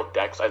DeMar Carroll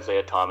decks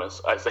Isaiah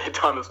Thomas. Isaiah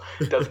Thomas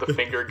does the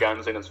finger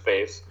guns in his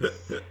face.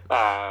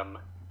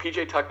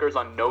 PJ Tucker's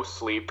on no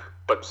sleep,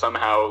 but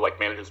somehow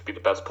like manages to be the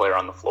best player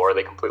on the floor.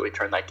 They completely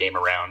turned that game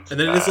around. And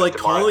then it's like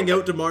calling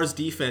out DeMar's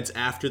defense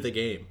after the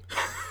game.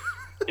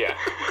 Yeah.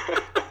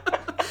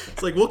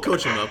 It's like, we'll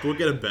coach him up. We'll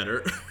get him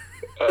better.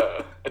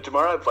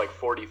 DeMar had like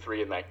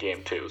 43 in that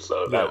game too,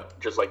 so that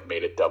just like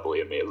made it doubly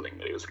amazing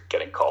that he was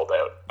getting called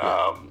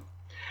out.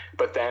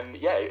 But then,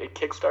 it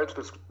kickstarts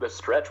this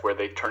stretch where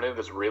they turn into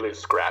this really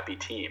scrappy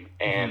team.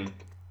 And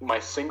my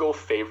single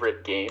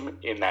favorite game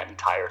in that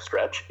entire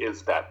stretch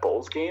is that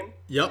Bulls game.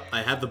 Yep,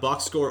 I have the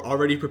box score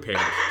already prepared.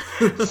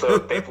 So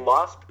they've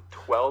lost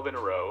 12 in a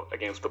row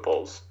against the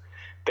Bulls.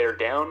 They're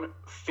down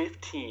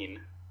 15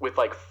 with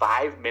like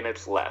 5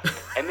 minutes left.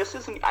 And this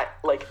isn't,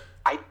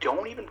 I I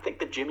don't even think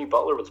that Jimmy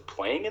Butler was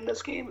playing in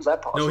this game. Is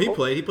that possible? No, he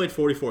played. He played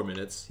 44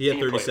 minutes. He had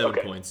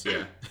 37 points.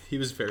 Yeah, he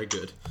was very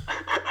good.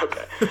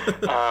 Okay.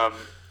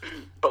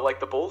 But,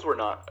 like, the Bulls were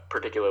not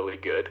particularly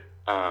good.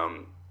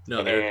 No,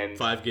 they're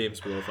 5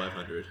 games below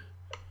 500.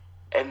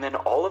 And then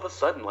all of a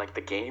sudden, like, the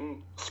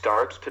game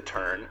starts to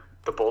turn.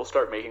 The Bulls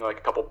start making, like,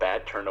 a couple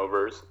bad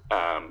turnovers.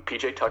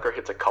 PJ Tucker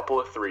hits a couple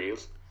of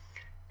threes.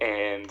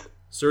 And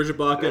Serge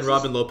Ibaka and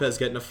Robin Lopez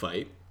get in a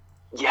fight.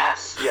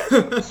 Yes.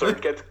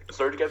 Serge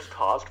gets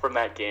tossed from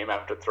that game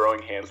after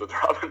throwing hands with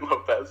Robin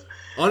Lopez.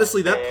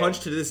 Honestly, that punch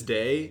to this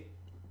day,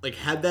 like,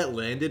 had that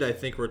landed, I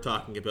think we're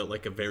talking about,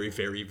 like, a very,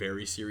 very,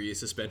 very serious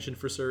suspension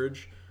for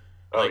Serge.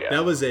 Like,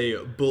 that was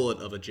a bullet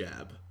of a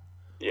jab.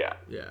 Yeah.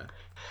 Yeah.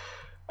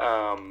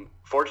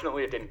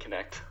 Fortunately, it didn't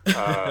connect.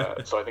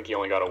 So I think he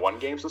only got a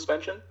 1-game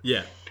suspension.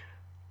 Yeah.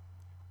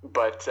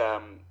 But,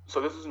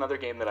 so this is another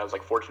game that I was,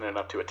 like, fortunate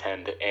enough to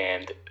attend,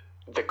 and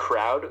the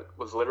crowd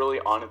was literally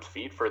on its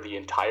feet for the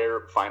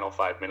entire final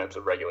 5 minutes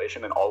of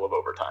regulation and all of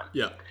overtime.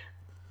 Yeah.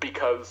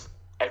 Because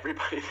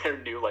everybody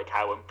there knew, like,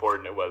 how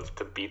important it was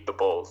to beat the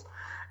Bulls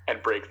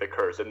and break the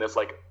curse in this,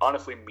 like,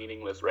 honestly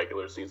meaningless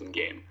regular season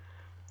game.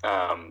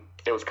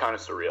 It was kind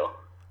of surreal.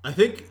 I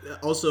think,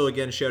 also,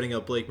 again, shouting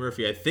out Blake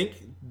Murphy, I think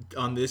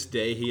on this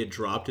day he had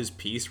dropped his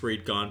piece where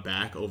he'd gone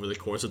back over the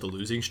course of the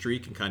losing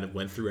streak and kind of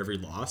went through every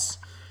loss.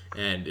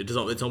 And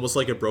it's almost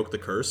like it broke the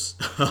curse,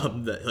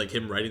 that, like,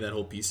 him writing that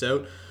whole piece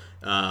out.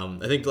 I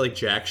think, like,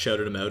 Jack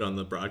shouted him out on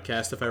the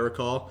broadcast, if I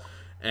recall.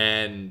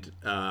 And,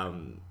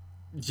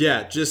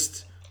 yeah,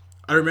 just,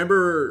 I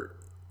remember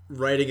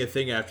writing a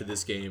thing after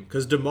this game,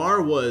 because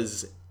DeMar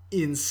was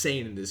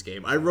insane in this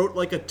game. I wrote,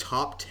 like, a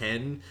top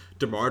 10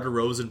 DeMar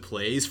DeRozan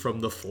plays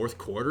from the fourth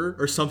quarter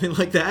or something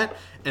like that,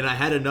 and I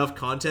had enough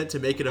content to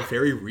make it a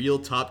very real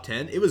top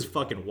 10. It was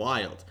fucking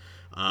wild.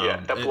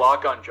 The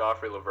block on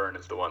Joffrey Laverne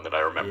is the one that I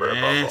remember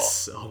above all.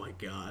 Yes. Oh my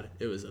god.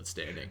 It was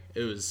outstanding.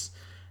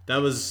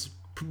 That was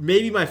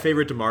maybe my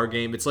favorite DeMar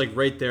game. It's, like,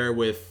 right there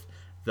with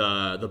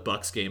the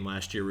Bucks game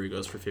last year where he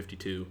goes for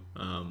 52.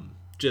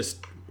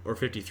 Or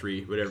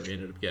 53, whatever he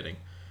ended up getting.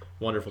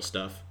 Wonderful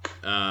stuff.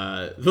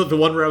 The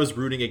one where I was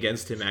rooting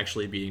against him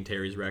actually beating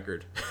Terry's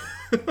record.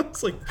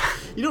 It's like,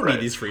 you don't need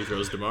these free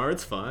throws, DeMar.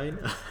 It's fine.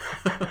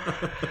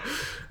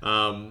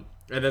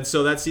 And then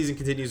so that season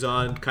continues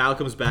on. Kyle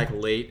comes back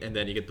late, and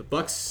then you get the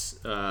Bucks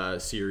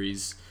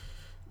series.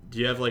 Do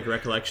you have, like,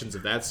 recollections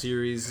of that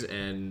series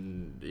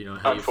and, you know,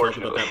 how you felt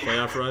about that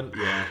playoff run?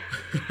 Yeah.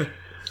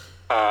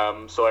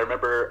 So I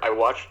remember I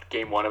watched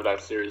game 1 of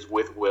that series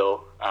with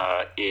Will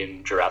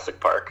in Jurassic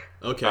Park.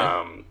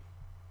 Okay.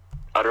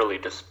 Utterly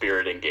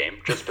dispiriting game,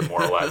 just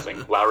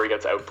demoralizing. Lowry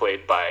gets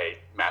outplayed by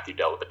Matthew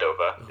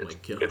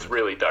Dellavedova. It's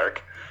really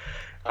dark.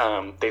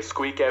 They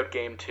squeak out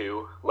game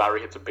 2.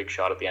 Lowry hits a big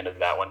shot at the end of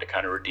that one to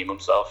kind of redeem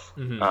himself.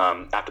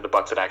 Mm-hmm. After the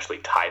Bucks had actually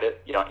tied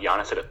it,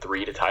 Giannis hit a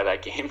 3 to tie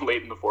that game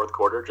late in the fourth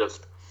quarter.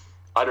 Just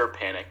utter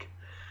panic.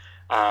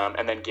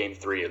 And then game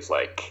 3 is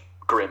like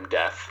grim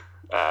death.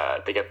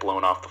 They get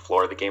blown off the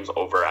floor. The game's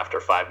over after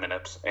 5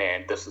 minutes,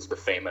 and this is the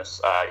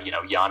famous,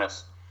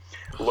 Giannis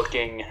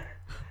looking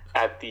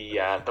at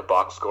the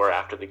box score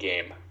after the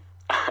game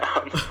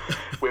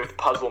with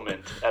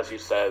puzzlement as he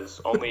says,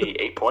 only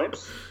 8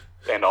 points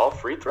and all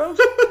free throws.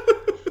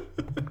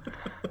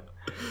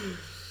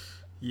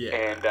 Yeah.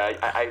 And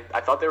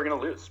I thought they were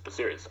going to lose the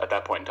series at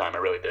that point in time. I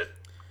really did.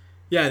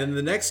 Yeah, and then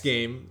the next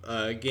game,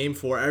 game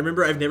 4, I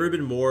remember I've never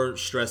been more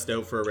stressed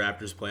out for a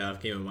Raptors playoff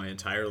game in my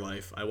entire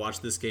life. I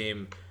watched this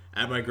game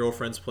at my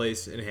girlfriend's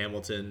place in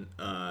Hamilton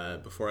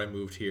before I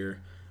moved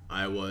here.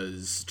 I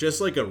was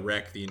just like a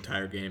wreck the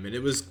entire game, and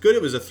it was good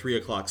it was a 3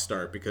 o'clock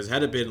start, because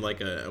had it been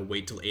like a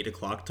wait till 8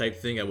 o'clock type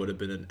thing, I would have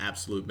been an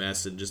absolute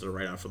mess and just a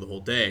write-off for the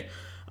whole day.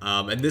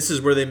 And this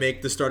is where they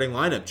make the starting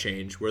lineup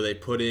change, where they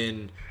put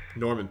in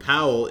Norman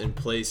Powell in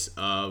place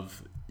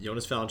of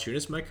Jonas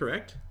Valanciunas, am I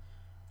correct?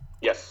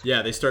 Yes.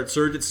 Yeah, they start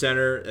Serge at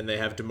center, and they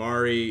have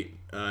Damari,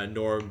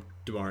 Norm,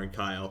 DeMar, and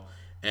Kyle.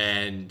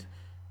 And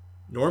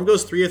Norm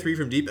goes 3 of 3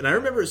 from deep. And I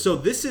remember, so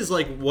this is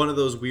like one of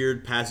those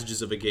weird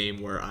passages of a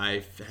game where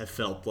I have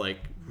felt like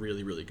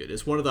really, really good.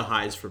 It's one of the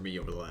highs for me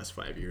over the last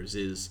 5 years,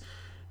 is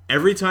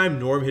every time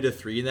Norm hit a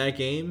 3 in that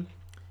game,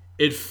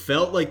 it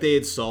felt like they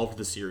had solved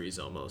the series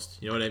almost.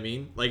 You know what I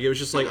mean? Like, it was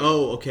just like,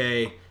 oh,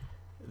 okay,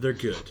 they're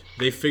good.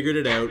 They figured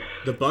it out.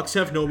 The Bucks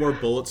have no more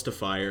bullets to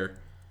fire,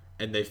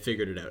 and they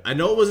figured it out. I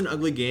know it was an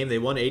ugly game. They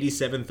won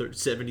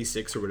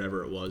 87-76 or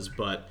whatever it was,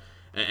 but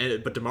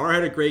DeMar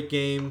had a great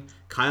game.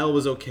 Kyle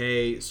was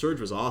okay. Serge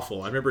was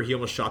awful. I remember he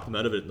almost shot them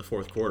out of it in the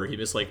fourth quarter. He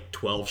missed like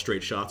 12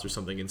 straight shots or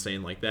something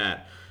insane like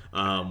that,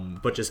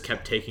 but just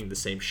kept taking the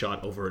same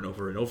shot over and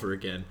over and over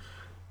again.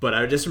 But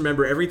I just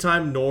remember every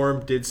time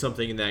Norm did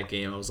something in that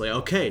game, I was like,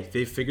 okay,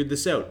 they figured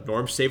this out.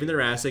 Norm's saving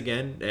their ass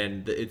again,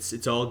 and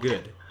it's all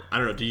good. I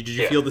don't know. Did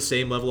you feel the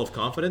same level of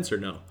confidence or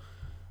no?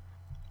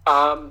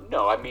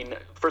 No, I mean,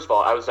 first of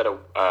all, I was at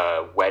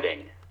a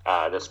wedding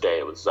this day.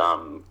 It was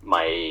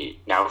my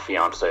now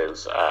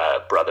fiance's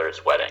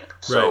brother's wedding.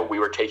 So we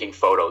were taking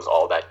photos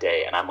all that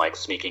day, and I'm like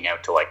sneaking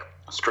out to like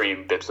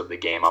stream bits of the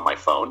game on my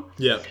phone.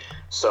 Yeah.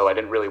 So I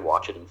didn't really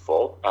watch it in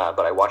full, but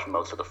I watched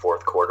most of the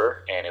fourth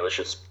quarter, and it was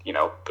just,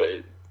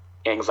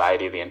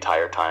 anxiety the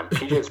entire time.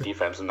 PJ's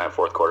defense in that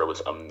fourth quarter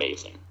was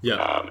amazing.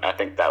 Yeah. I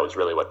think that was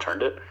really what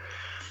turned it.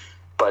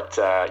 But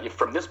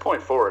from this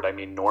point forward, I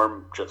mean,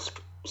 Norm just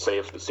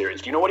saves the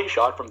series. Do you know what he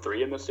shot from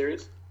three in this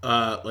series?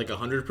 Like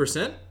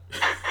 100%?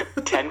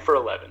 10 for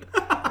 11.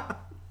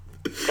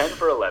 10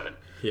 for 11.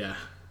 Yeah.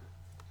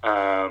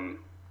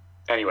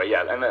 Anyway,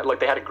 yeah, and then,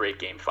 they had a great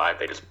game 5.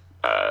 They just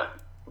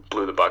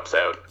blew the Bucks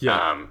out.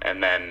 Yeah.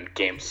 And then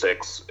game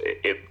 6,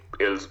 it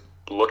is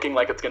looking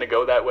like it's going to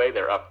go that way.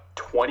 They're up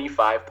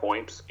 25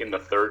 points in the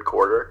third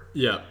quarter.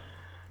 Yeah.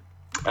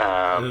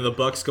 And then the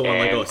Bucks go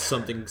on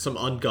some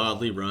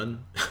ungodly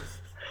run.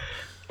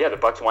 Yeah, the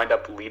Bucks wind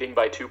up leading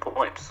by 2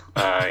 points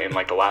in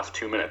the last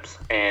 2 minutes,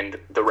 and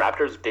the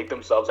Raptors dig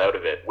themselves out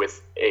of it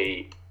with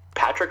a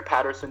Patrick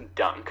Patterson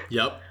dunk.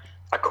 Yep.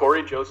 A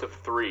Corey Joseph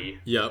 3.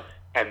 Yep.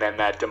 And then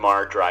that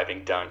DeMar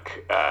driving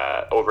dunk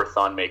over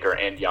Thonmaker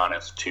and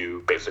Giannis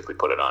to basically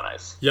put it on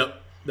ice.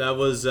 Yep. That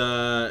was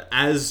at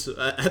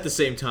the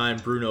same time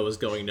Bruno was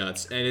going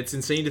nuts, and it's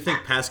insane to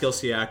think Pascal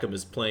Siakam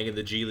is playing in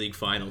the G League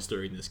Finals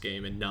during this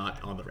game and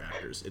not on the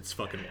Raptors. It's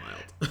fucking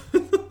wild.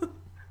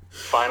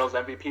 Finals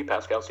MVP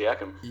Pascal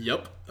Siakam.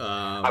 Yep.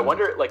 I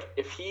wonder,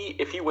 if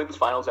he wins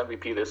Finals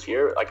MVP this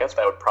year, I guess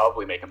that would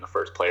probably make him the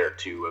first player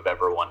to have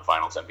ever won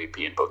Finals MVP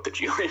in both the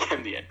G League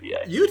and the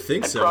NBA. You'd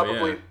think and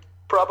so,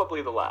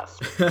 Probably the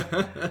last.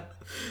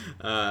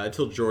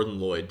 Until Jordan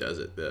Lloyd does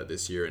it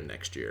this year and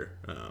next year.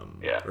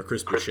 Or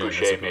Chris Boucher, I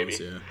suppose, maybe.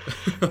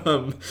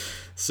 Yeah.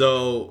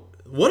 So,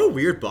 what a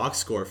weird box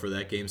score for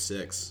that Game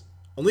 6.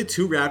 Only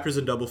 2 Raptors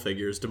in double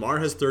figures. DeMar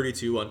has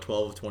 32 on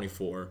 12 of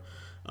 24.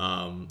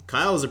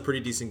 Kyle has a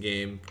pretty decent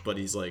game, but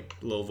he's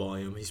low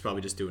volume. He's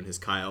probably just doing his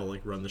Kyle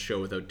run the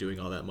show without doing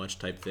all that much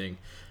type thing.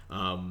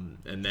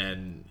 And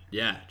then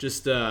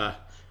just a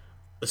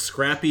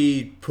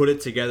scrappy put it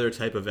together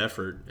type of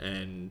effort,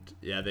 and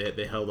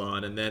they held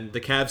on. And then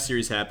the Cavs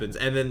series happens,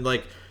 and then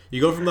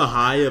you go from the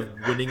high of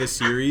winning a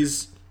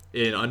series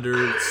in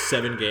under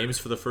 7 games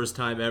for the first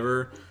time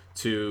ever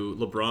to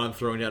LeBron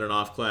throwing down an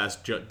off-glass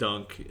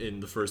dunk in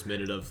the first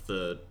minute of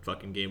the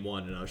fucking game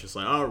 1, and I was just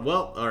like, oh,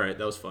 well, all right,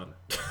 that was fun.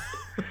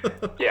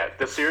 Yeah,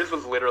 the series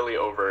was literally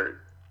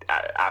over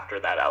after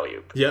that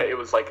alley-oop. Yeah, it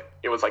was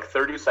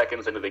 30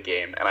 seconds into the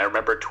game, and I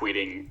remember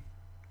tweeting,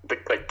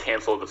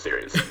 cancel the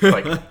series.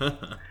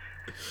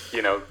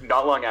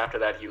 Not long after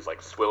that, he was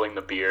swilling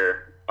the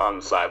beer on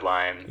the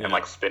sideline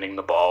and spinning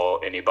the ball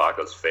in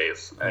Ibaka's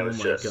face, and it was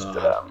just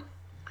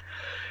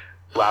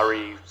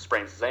Lowry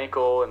sprains his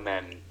ankle and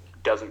then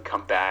doesn't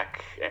come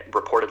back,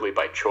 reportedly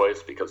by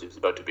choice because he's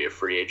about to be a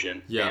free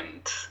agent,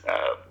 and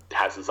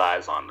has his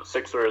eyes on the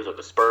Sixers or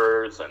the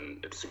Spurs,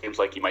 and it seems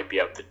like he might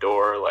be out the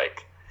door.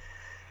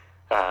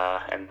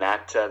 And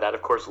that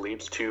of course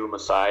leads to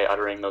Masai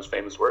uttering those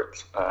famous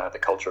words, the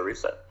culture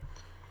reset.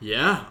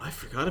 Yeah, I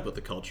forgot about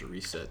the culture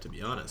reset, to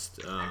be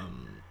honest.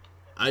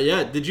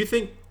 What did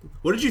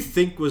you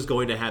think was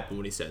going to happen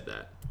when he said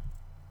that?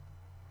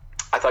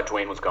 I thought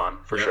Dwayne was gone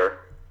for sure.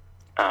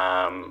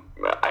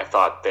 I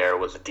thought there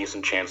was a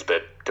decent chance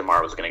that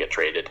DeMar was going to get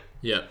traded.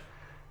 Yeah.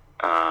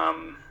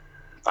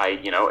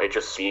 It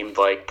just seemed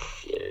like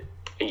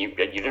you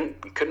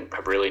couldn't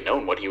have really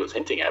known what he was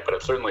hinting at, but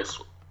it certainly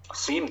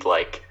seemed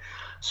like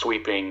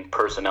sweeping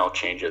personnel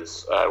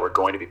changes were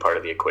going to be part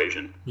of the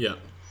equation. Yeah.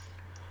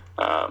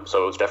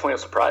 So it was definitely a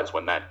surprise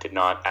when that did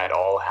not at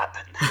all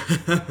happen.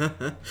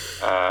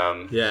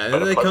 And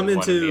then they come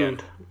into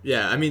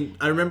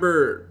I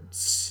remember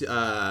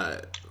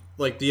the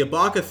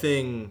Ibaka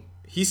thing.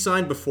 He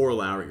signed before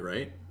Lowry,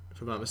 right?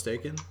 If I'm not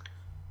mistaken.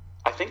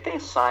 I think they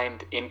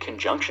signed in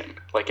conjunction.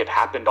 It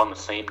happened on the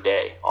same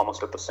day,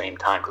 almost at the same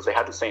time, because they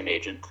had the same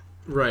agent.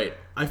 Right.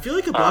 I feel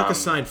like Ibaka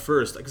signed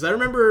first, because I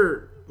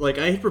remember,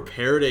 I had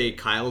prepared a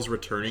Kyle's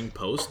returning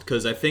post,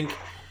 because I think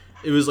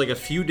it was a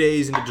few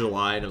days into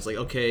July, and I was like,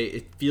 okay,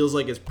 it feels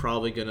like it's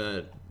probably going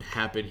to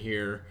happen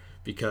here,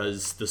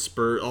 because the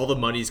Spurs, all the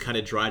money's kind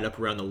of dried up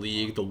around the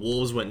league. The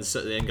Wolves went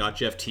and got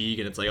Jeff Teague,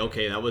 and it's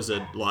okay, that was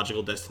a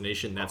logical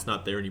destination. That's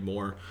not there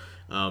anymore.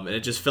 And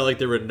it just felt like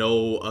there were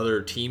no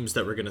other teams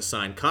that were going to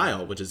sign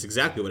Kyle, which is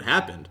exactly what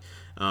happened.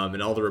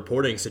 And all the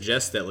reporting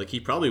suggests that he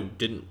probably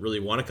didn't really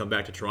want to come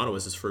back to Toronto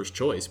as his first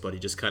choice, but he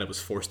just kind of was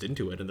forced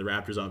into it. And the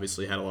Raptors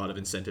obviously had a lot of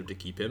incentive to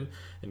keep him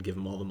and give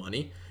him all the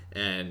money.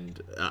 And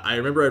I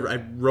remember I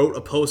wrote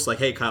a post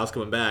hey, Kyle's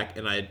coming back,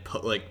 and I had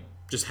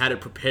just had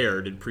it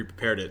prepared and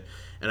pre-prepared it.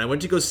 And I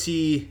went to go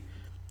see,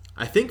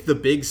 I think, The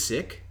Big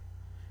Sick,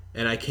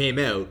 and I came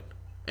out,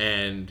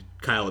 and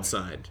Kyle had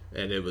signed,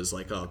 and it was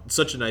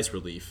such a nice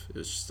relief. It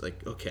was just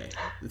okay,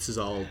 this is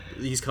all,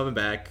 he's coming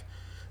back.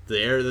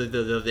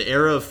 The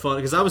era of fun,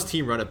 because I was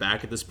team run it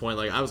back at this point.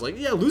 I was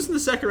losing the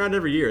second round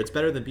every year, it's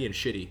better than being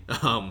shitty.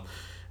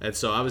 And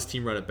so I was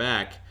team run it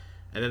back,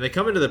 and then they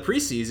come into the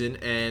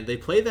preseason and they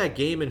play that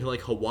game in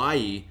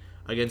Hawaii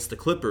against the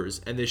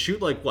Clippers, and they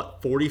shoot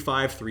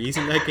 45 threes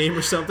in that game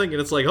or something, and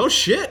it's oh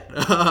shit,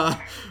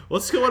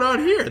 what's going on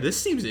here?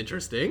 This seems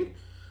interesting.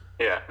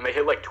 Yeah, and they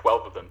hit like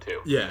 12 of them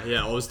too. Yeah,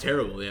 it was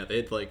terrible. Yeah,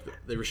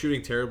 they were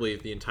shooting terribly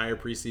the entire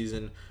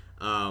preseason.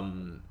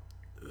 Did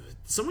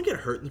someone get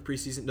hurt in the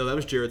preseason? No, that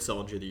was Jared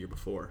Sullinger the year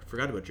before.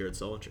 Forgot about Jared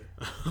Sullinger.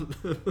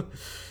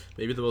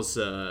 Maybe the most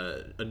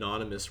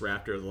anonymous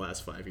Raptor of the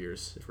last 5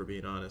 years, if we're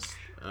being honest.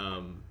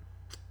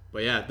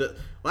 But yeah, the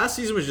last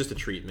season was just a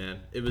treat, man.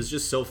 It was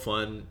just so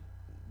fun.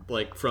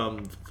 Like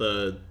from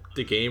the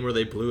game where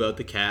they blew out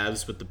the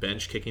Cavs with the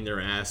bench kicking their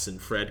ass and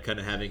Fred kind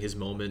of having his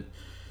moment.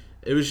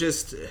 It was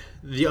just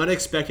the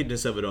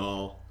unexpectedness of it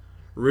all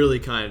really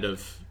kind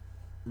of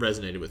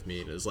resonated with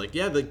me. And it was like,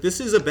 yeah, like this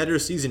is a better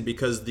season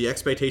because the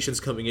expectations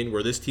coming in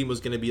where this team was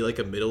going to be like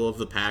a middle of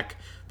the pack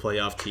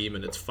playoff team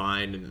and it's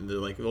fine. And they're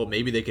like, well,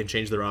 maybe they can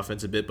change their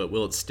offense a bit, but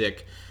will it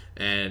stick?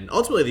 And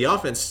ultimately the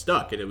offense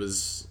stuck and it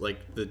was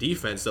like the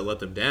defense that let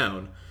them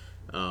down.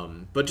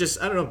 But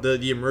just, I don't know,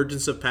 the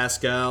emergence of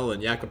Pascal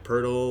and Jakob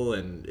Poeltl,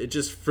 and it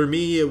just, for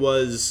me, it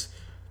was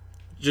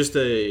just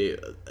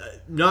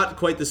not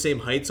quite the same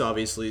heights,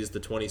 obviously, as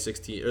the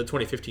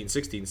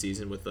 2015-16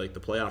 season with like the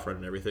playoff run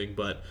and everything,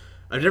 but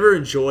I've never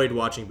enjoyed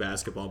watching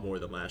basketball more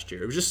than last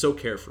year. It was just so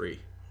carefree.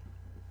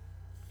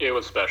 It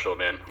was special,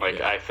 man.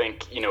 I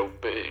think,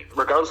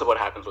 regardless of what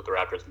happens with the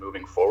Raptors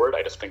moving forward,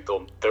 I just think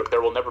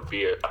there will never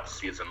be a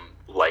season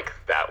like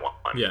that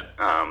one. Yeah.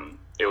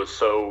 It was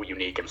so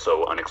unique and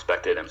so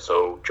unexpected and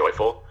so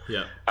joyful.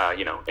 Yeah.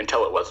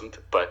 Until it wasn't.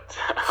 But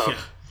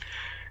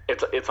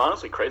it's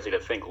honestly crazy to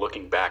think,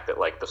 looking back, that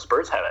like the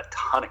Spurs had a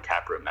ton of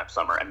cap room that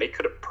summer, and they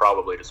could have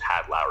probably just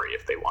had Lowry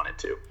if they wanted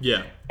to.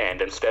 Yeah.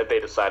 And instead, they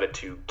decided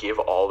to give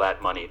all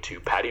that money to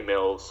Patty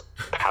Mills,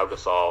 Pau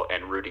Gasol,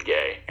 and Rudy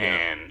Gay,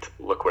 and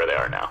look where they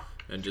are now.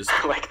 And just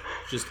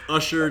just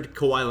ushered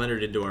Kawhi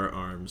Leonard into our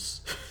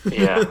arms.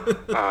 Yeah.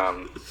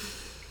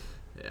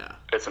 Yeah.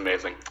 It's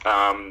amazing.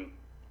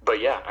 But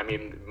yeah, I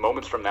mean,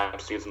 moments from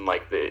that season,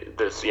 like the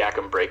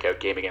Siakam breakout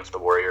game against the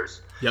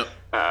Warriors. Yep.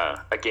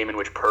 A game in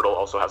which Poeltl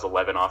also has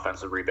 11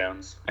 offensive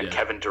rebounds. And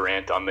Kevin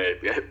Durant on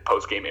the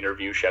post-game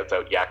interview shouts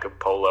out Jakob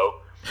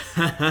Polo.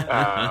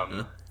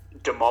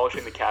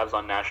 Demolishing the Cavs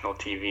on national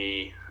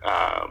TV.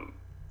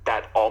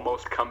 That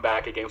almost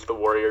comeback against the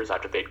Warriors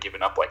after they'd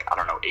given up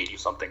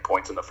 80-something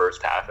points in the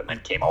first half and then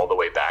came all the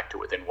way back to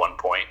within 1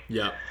 point.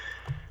 Yeah.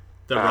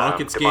 The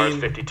Rockets DeMar's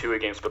game. 52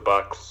 against the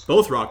Bucks.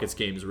 Both Rockets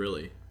games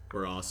really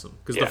were awesome.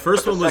 Because the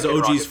first one was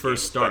OG's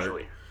first start.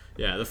 Especially.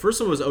 Yeah, the first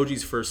one was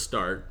OG's first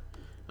start.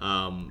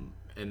 And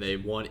they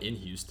won in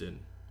Houston.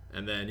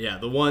 And then,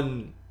 the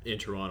one in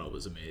Toronto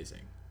was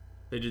amazing.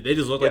 They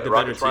just looked like the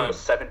better team. A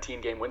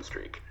 17-game win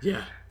streak.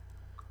 Yeah.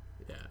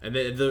 Yeah, and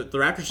the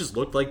Raptors just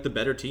looked like the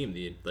better team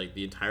the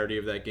entirety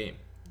of that game.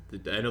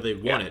 I know they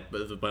won it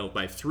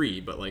by 3,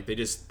 but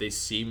they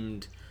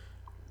seemed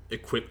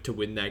equipped to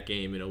win that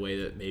game in a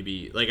way that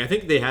maybe I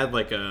think they had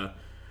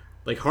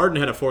Harden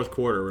had a fourth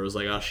quarter where it was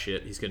like, oh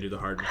shit, he's gonna do the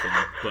Harden thing,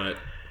 but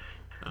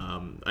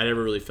I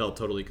never really felt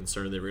totally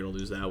concerned they were gonna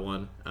lose that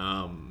one.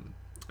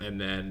 And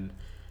then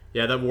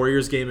that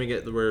Warriors game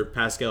where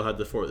Pascal had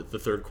the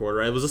third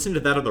quarter, I was listening to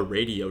that on the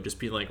radio, just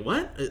being like,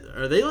 what?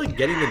 Are they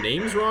getting the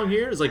names wrong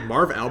here? Is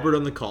Marv Albert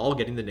on the call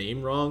getting the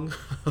name wrong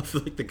of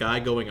the guy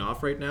going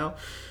off right now?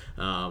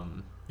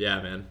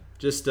 Man.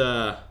 Just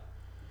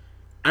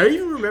I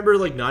even remember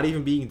not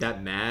even being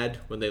that mad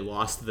when they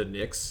lost to the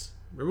Knicks.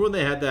 Remember when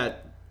they had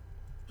that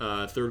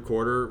third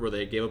quarter where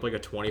they gave up a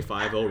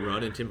 25-0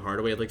 run and Tim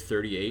Hardaway had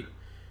 38?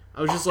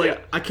 I was just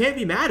I can't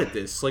be mad at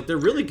this. They're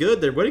really good.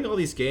 They're winning all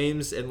these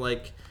games and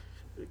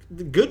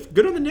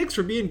good on the Knicks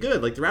for being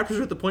good. The Raptors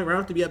are at the point where I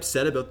don't have to be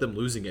upset about them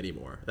losing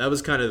anymore. That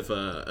was kind of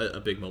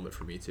a big moment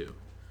for me too.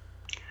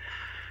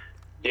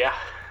 Yeah.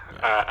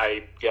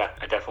 I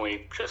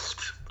definitely just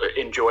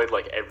enjoyed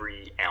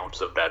every ounce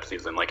of that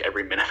season,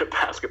 every minute of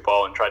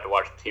basketball, and tried to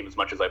watch the team as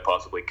much as I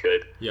possibly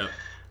could. Yeah.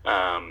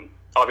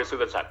 Obviously,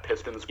 there's that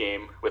Pistons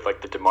game with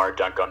the DeMar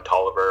dunk on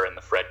Tolliver and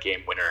the Fred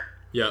game winner.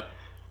 Yeah.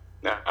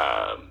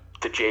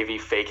 The JV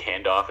fake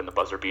handoff and the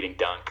buzzer-beating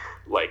dunk.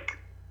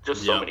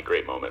 Just so many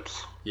great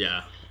moments.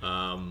 Yeah.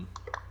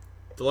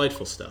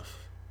 Delightful stuff.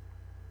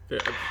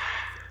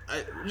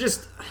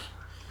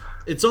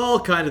 It's all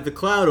kind of, the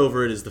cloud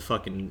over it is the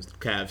fucking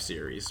Cavs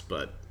series,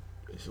 but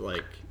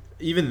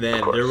even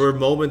then there were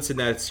moments in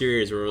that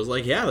series where it was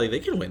they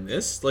can win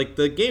this.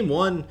 The game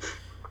one,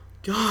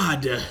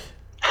 God.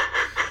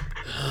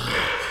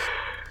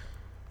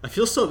 I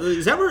feel so.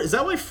 Is that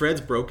why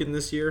Fred's broken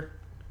this year?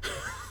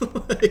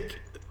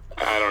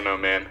 I don't know,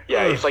 man.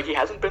 Yeah, it's he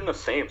hasn't been the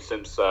same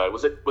since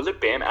was it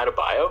Bam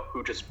Adebayo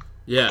who just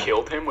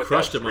killed him with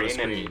that screen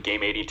in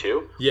Game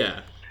 82?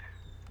 Yeah,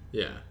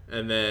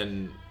 and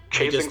then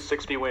chasing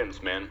 60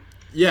 wins, man.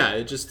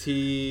 Yeah,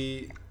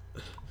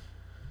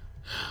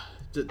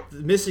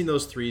 missing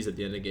those threes at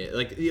the end of the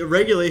game,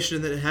 regulation,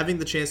 and then having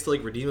the chance to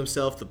redeem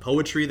himself. The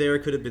poetry there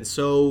could have been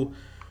so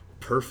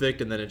perfect,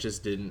 and then it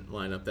just didn't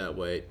line up that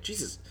way.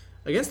 Jesus,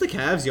 against the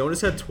Cavs, Jonas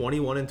had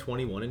 21 and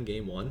 21 in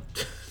Game 1.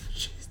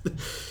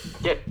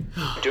 Yeah.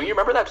 Do you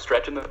remember that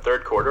stretch in the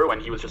third quarter when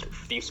he was just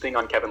feasting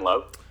on Kevin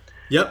Love?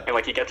 Yep. And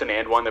like he gets an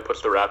and one that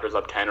puts the Raptors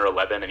up 10 or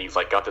 11, and he's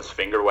like got this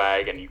finger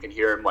wag, and you can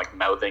hear him like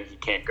mouthing, "He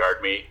can't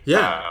guard me."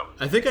 Yeah.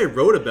 I think I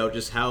wrote about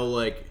just how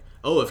like,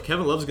 oh, if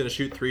Kevin Love's going to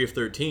shoot 3 of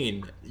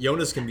 13,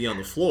 Jonas can be on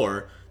the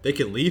floor. They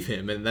can leave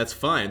him, and that's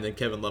fine. Then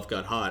Kevin Love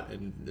got hot,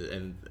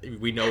 and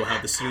we know how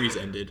the series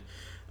ended.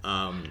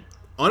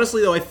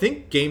 Honestly, though, I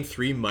think Game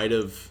 3 might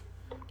have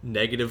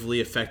negatively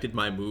affected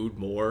my mood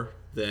more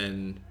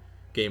than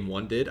Game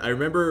 1 did. I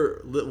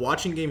remember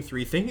watching Game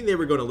 3 thinking they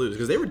were going to lose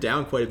because they were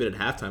down quite a bit at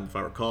halftime, if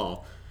I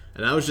recall.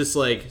 And I was just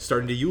like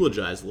starting to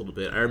eulogize a little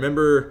bit. I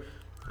remember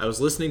I was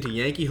listening to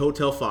Yankee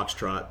Hotel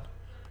Foxtrot,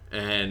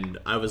 and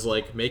I was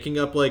like making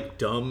up like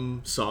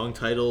dumb song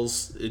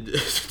titles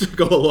to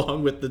go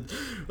along with the,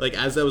 like,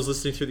 as I was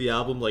listening through the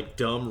album, like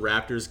dumb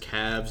Raptors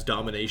Cavs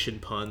domination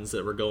puns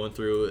that were going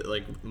through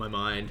like my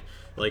mind,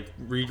 like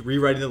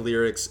rewriting the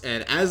lyrics.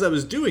 And as I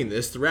was doing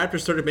this, the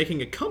Raptors started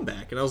making a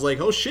comeback, and I was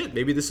like, oh shit,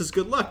 maybe this is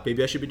good luck.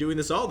 Maybe I should be doing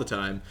this all the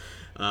time.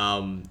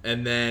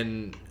 And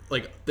then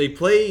like they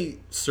play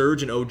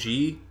Serge and OG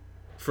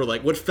for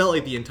like what felt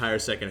like the entire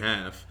second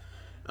half.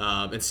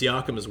 And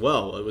Siakam as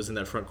well. It was in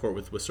that front court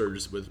with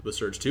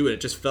Serge too, and it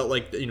just felt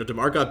like, you know,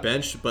 DeMar got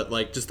benched, but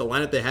like just the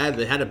lineup they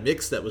had a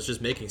mix that was just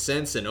making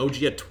sense. And OG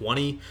had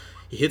 20,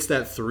 he hits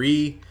that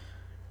 3,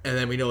 and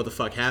then we know what the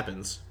fuck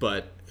happens.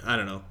 But I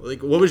don't know.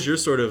 Like, what was your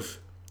sort of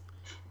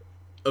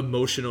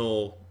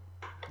emotional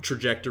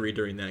trajectory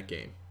during that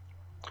game?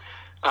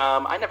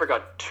 I never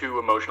got too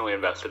emotionally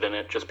invested in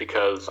it just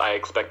because I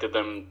expected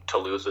them to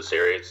lose the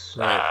series.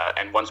 Right.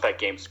 And once that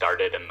game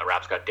started and the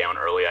Raps got down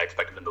early, I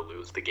expected them to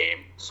lose the game.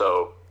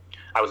 So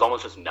I was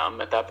almost just numb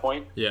at that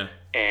point. Yeah.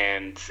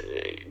 And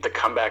the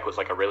comeback was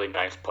like a really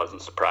nice,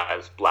 pleasant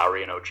surprise.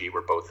 Lowry and OG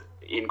were both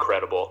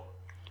incredible.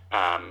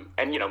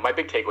 And, you know, my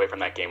big takeaway from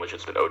that game was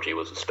just that OG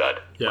was a stud.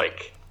 Yeah.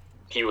 Like,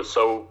 he was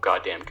so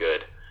goddamn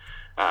good.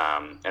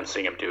 And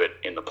seeing him do it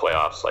in the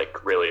playoffs,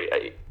 like,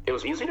 really, it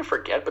was easy to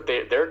forget, but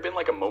there had been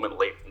like a moment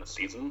late in the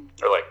season,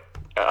 or like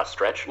a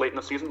stretch late in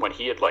the season when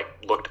he had like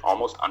looked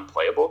almost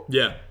unplayable.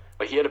 Yeah.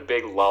 Like, he had a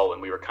big lull,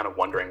 and we were kind of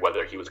wondering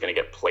whether he was going to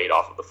get played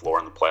off of the floor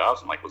in the playoffs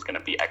and like was going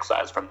to be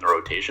excised from the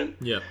rotation.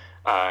 Yeah.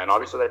 And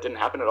obviously that didn't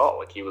happen at all.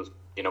 Like, he was,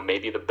 you know,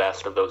 maybe the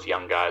best of those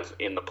young guys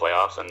in the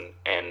playoffs,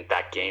 and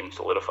that game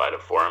solidified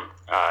it for him.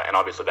 And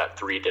obviously that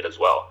 3 did as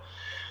well.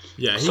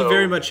 Yeah, he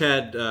very much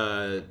had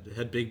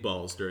big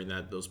balls during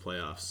those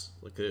playoffs.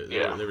 Like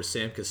they were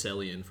Sam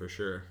Casselian for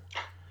sure.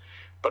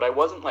 But I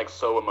wasn't like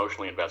so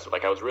emotionally invested.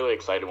 Like, I was really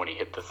excited when he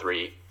hit the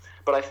 3.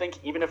 But I think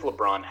even if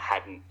LeBron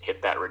hadn't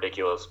hit that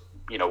ridiculous,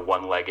 you know,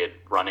 one-legged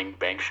running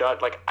bank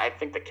shot, like, I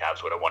think the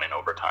Cavs would have won in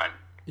overtime.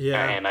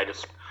 Yeah. And I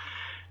just,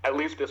 at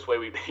least this way,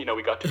 we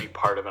got to be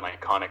part of an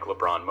iconic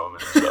LeBron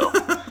moment. So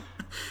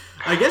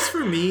I guess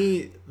for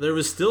me, there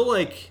was still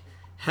like,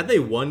 had they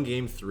won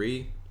Game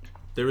 3,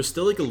 there was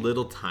still like a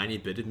little tiny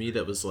bit of me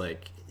that was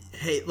like,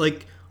 hey,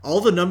 like,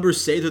 all the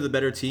numbers say they're the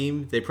better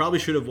team. They probably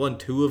should have won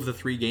 2 of the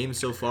 3 games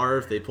so far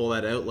if they pull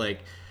that out.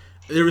 Like,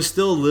 there was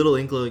still a little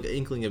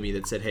inkling of me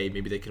that said, hey,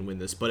 maybe they can win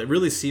this. But it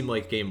really seemed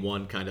like Game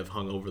 1 kind of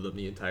hung over them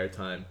the entire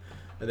time.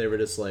 And they were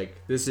just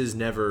like,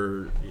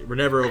 we're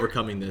never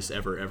overcoming this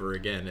ever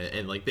again.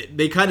 And like,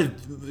 they kind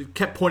of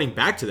kept pointing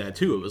back to that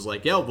too. It was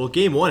like, yeah, well,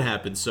 Game 1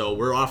 happened, so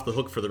we're off the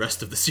hook for the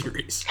rest of the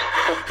series.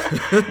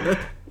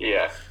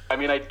 Yeah. I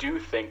mean, I do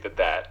think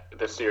that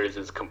the series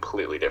is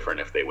completely different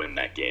if they win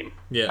that game.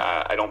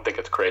 Yeah. I don't think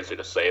it's crazy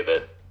to say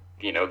that,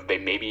 you know, they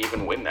maybe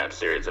even win that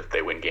series if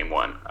they win Game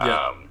 1.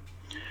 Yeah.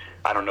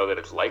 I don't know that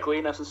it's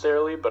likely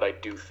necessarily, but I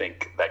do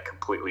think that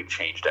completely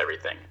changed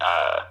everything.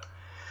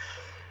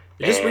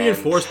 It just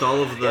reinforced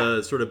all of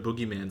the sort of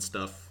boogeyman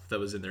stuff that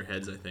was in their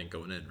heads, I think,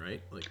 going in,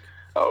 right? Like,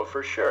 oh,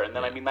 for sure. And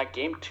then, I mean, that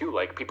Game 2,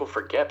 like, people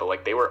forget, but,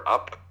 like, they were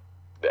up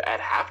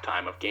at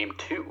halftime of Game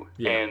 2.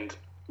 Yeah. And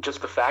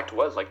just the fact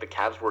was, like, the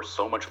Cavs were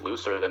so much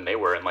looser than they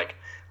were. And, like,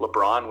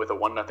 LeBron with a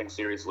 1-0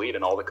 series lead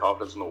and all the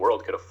confidence in the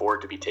world could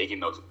afford to be taking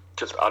those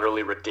just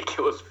utterly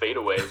ridiculous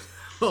fadeaways.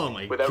 Oh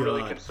my without God.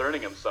 really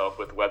concerning himself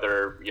with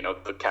whether, you know,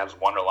 the Cavs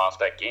won or lost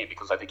that game,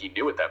 because I think he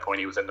knew at that point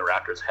he was in the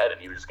Raptors' head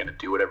and he was just going to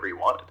do whatever he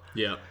wanted.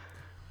 Yeah.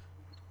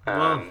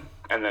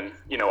 And then,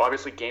 you know,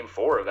 obviously Game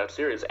 4 of that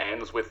series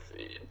ends with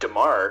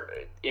DeMar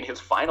in his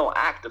final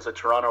act as a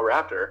Toronto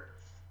Raptor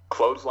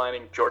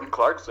clotheslining Jordan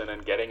Clarkson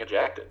and getting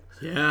ejected.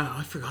 Yeah,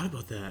 I forgot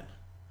about that.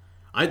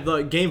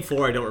 Game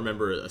 4 I don't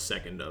remember a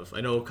second of.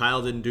 I know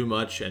Kyle didn't do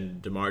much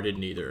and DeMar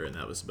didn't either, and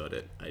that was about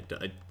it. You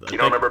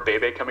don't remember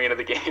Bebe coming into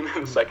the game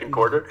in the second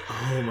quarter?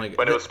 Oh my God.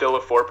 When it was still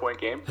a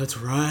 4-point game? That's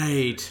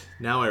right.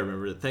 Now I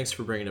remember it. Thanks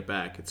for bringing it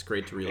back. It's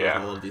great to relive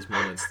all of these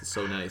moments. It's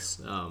so nice.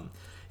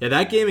 Yeah,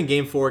 that game and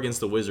Game 4 against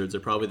the Wizards are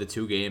probably the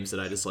 2 games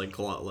that I just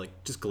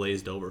just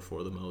glazed over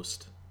for the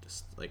most.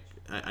 Just like,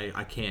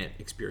 I can't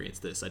experience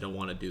this. I don't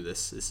want to do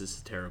this. This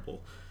is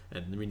terrible.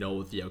 And we know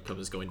what the outcome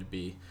is going to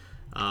be.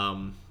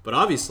 But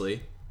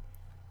obviously,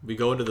 we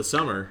go into the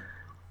summer,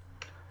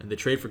 and they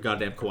trade for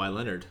goddamn Kawhi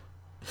Leonard.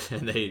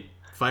 And they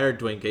fired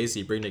Dwayne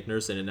Casey, bring Nick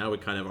Nurse in, and now we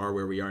kind of are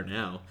where we are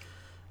now.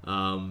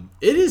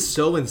 It is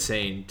so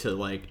insane to,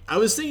 like... I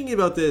was thinking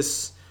about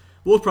this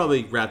we'll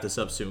probably wrap this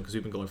up soon because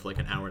we've been going for like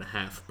an hour and a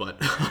half. But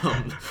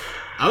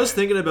I was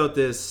thinking about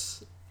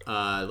this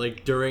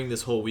like during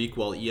this whole week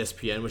while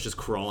ESPN was just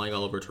crawling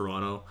all over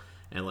Toronto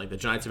and like the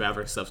Giants of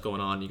Africa stuff's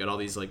going on. You got all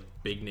these like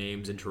big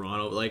names in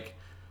Toronto. Like,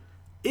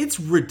 it's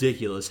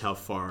ridiculous how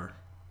far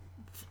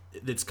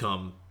it's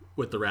come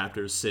with the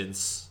Raptors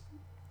since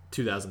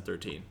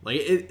 2013.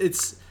 Like,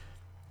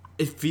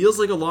 it feels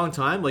like a long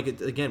time. Like,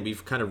 again,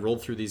 we've kind of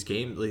rolled through these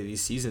games, like,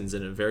 these seasons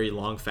in a very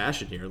long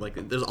fashion here.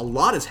 Like, there's a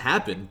lot has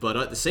happened, but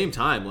at the same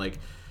time, like,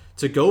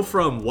 to go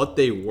from what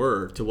they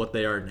were to what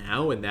they are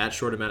now in that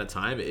short amount of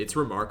time, it's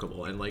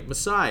remarkable. And like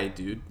Masai,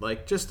 dude,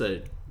 like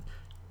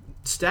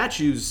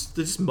statues,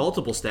 there's just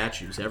multiple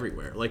statues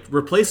everywhere. Like,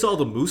 replace all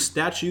the moose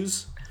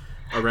statues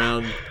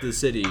around the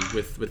city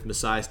with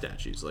Masai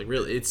statues. Like,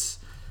 really, it's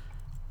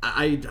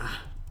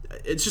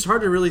just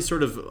hard to really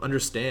sort of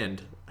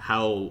understand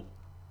how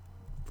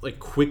like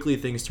quickly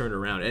things turn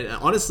around. And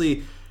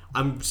honestly,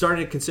 I'm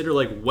starting to consider,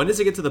 like, when does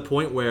it get to the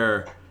point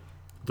where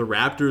the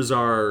Raptors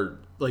are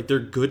like, their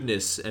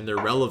goodness and their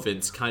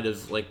relevance kind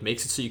of like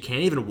makes it so you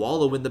can't even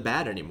wallow in the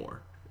bad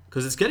anymore?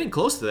 Because it's getting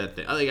close to that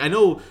thing. Like, I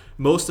know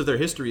most of their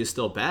history is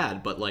still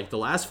bad, but like the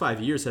last 5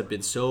 years have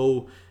been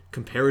so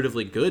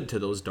comparatively good to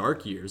those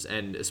dark years,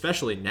 and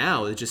especially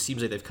now, it just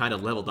seems like they've kind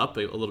of leveled up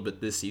a little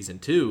bit this season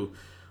too.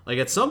 Like,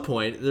 at some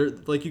point, they're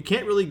like, you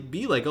can't really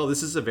be like, oh,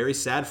 this is a very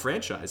sad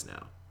franchise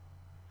now.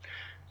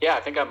 Yeah, I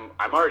think I'm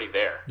already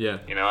there. Yeah.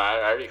 You know, I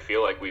already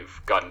feel like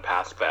we've gotten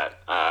past that.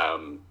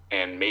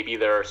 And maybe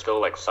there are still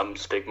like some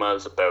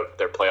stigmas about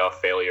their playoff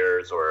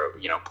failures or,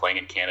 you know, playing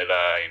in Canada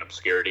in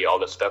obscurity, all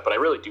this stuff. But I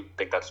really do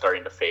think that's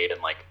starting to fade.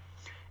 And like,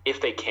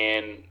 if they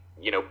can,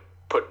 you know,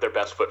 put their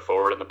best foot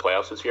forward in the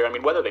playoffs this year, I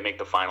mean, whether they make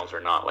the finals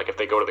or not, like if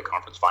they go to the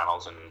conference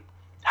finals and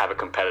have a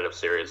competitive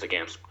series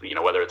against, you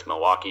know, whether it's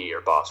Milwaukee or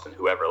Boston,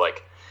 whoever,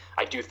 like,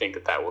 I do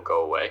think that will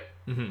go away.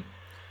 Mm-hmm.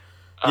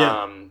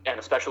 Yeah. And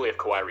especially if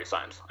Kawhi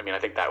resigns. I mean, I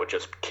think that would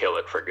just kill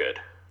it for good.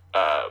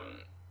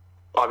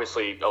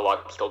 Obviously, a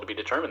lot still to be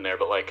determined there,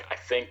 but like, I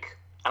think,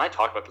 and I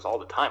talk about this all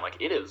the time, like,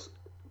 it is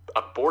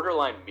a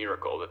borderline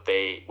miracle that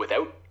they,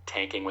 without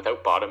tanking,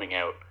 without bottoming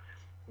out,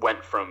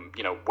 went from,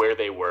 you know, where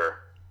they were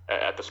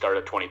at the start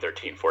of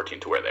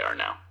 2013-14 to where they are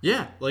now.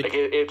 Yeah. Like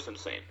it's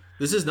insane.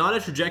 This is not a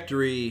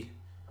trajectory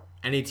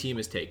any team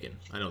has taken,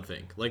 I don't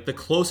think. Like, the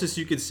closest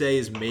you could say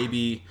is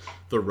maybe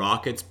the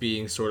Rockets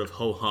being sort of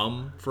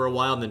ho-hum for a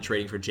while and then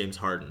trading for James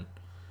Harden.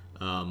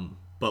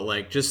 But,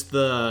 like, just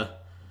the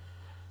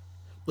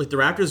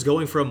Raptors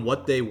going from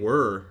what they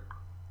were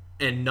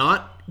and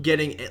not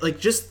getting, like,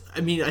 just, I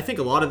mean, I think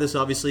a lot of this,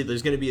 obviously,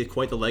 there's going to be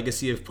quite the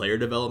legacy of player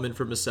development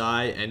for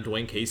Masai and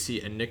Dwayne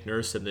Casey and Nick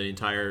Nurse and the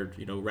entire,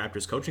 you know,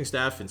 Raptors coaching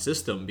staff and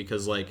system,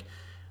 because, like,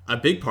 a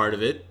big part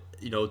of it,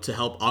 you know, to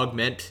help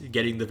augment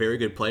getting the very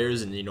good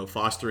players and, you know,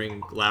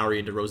 fostering Lowry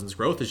and DeRozan's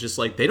growth, is just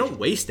like, they don't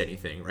waste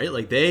anything, right?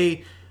 Like,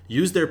 they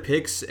use their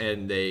picks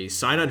and they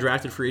sign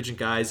undrafted free agent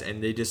guys,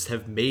 and they just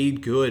have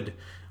made good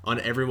on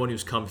everyone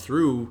who's come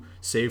through,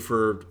 save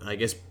for, I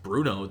guess,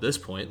 Bruno at this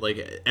point.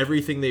 Like,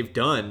 everything they've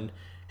done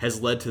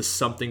has led to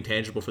something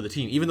tangible for the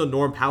team. Even though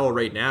Norm Powell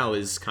right now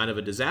is kind of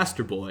a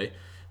disaster boy,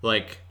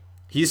 like,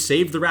 he's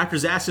saved the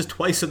Raptors' asses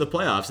twice in the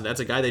playoffs, and that's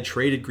a guy they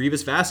traded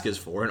Grievous Vasquez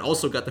for, and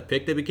also got the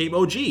pick that became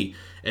OG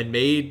and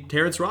made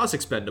Terrence Ross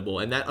expendable,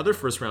 and that other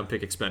first-round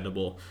pick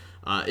expendable.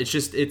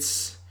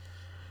 It's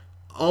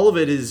all of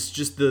it is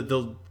just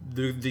the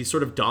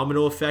sort of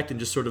domino effect and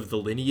just sort of the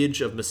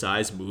lineage of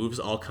Masai's moves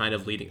all kind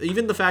of leading.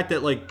 Even the fact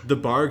that, like, the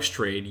Bargs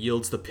trade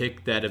yields the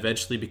pick that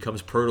eventually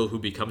becomes Pirtle, who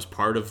becomes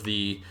part of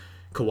the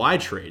Kawhi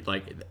trade.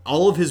 Like,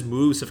 all of his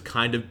moves have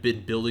kind of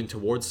been building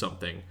towards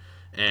something,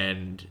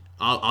 and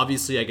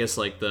obviously, I guess,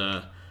 like,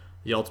 the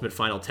ultimate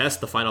final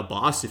test, the final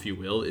boss, if you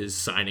will, is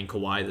signing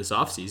Kawhi this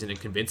offseason and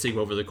convincing him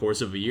over the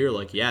course of a year,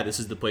 like, yeah, this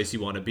is the place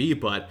you want to be.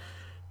 But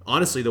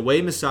honestly, the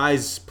way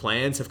Masai's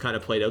plans have kind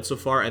of played out so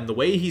far, and the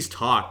way he's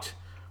talked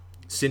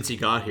since he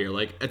got here,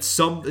 like, I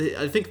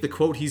think the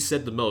quote he's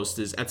said the most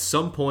is, at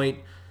some point,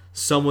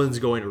 someone's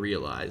going to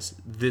realize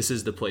this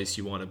is the place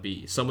you want to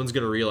be. Someone's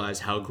going to realize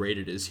how great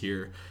it is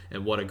here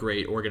and what a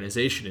great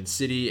organization and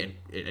city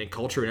and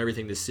culture and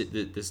everything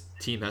this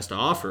team has to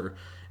offer.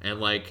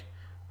 And, like,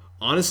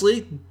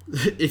 honestly,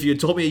 if you had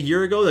told me a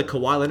year ago that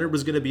Kawhi Leonard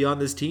was going to be on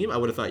this team, I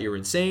would have thought you were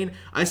insane.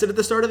 I said at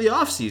the start of the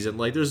offseason,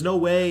 like, there's no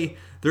way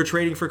they're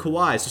trading for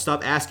Kawhi, so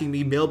stop asking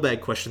me mailbag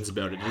questions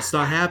about it. It's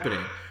not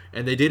happening.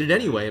 And they did it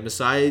anyway. And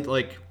Masai,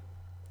 like,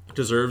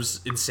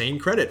 deserves insane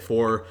credit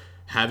for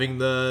having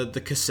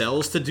the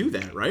Cassels to do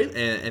that, right?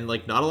 And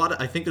like, not a lot of,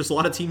 I think there's a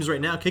lot of teams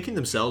right now kicking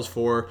themselves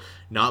for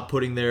not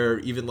putting their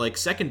even like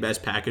second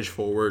best package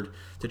forward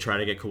to try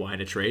to get Kawhi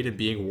in a trade and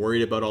being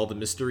worried about all the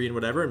mystery and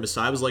whatever. And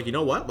Masai was like, you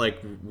know what?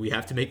 Like, we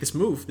have to make this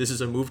move. This is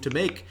a move to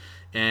make.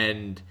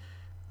 And,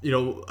 you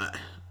know,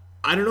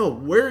 I don't know,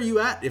 where are you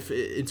at if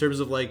in terms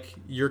of like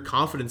your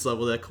confidence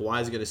level that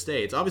Kawhi is going to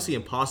stay? It's obviously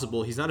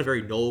impossible. He's not a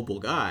very knowable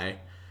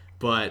guy,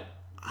 but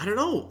I don't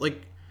know,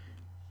 like,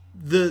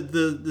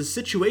 the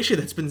situation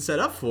that's been set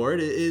up for it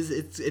is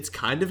it's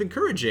kind of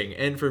encouraging.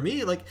 And for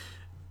me, like,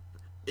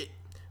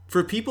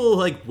 for people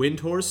like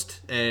Windhorst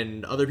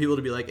and other people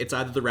to be like, it's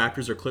either the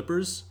Raptors or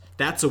Clippers,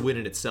 that's a win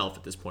in itself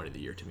at this point of the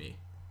year to me.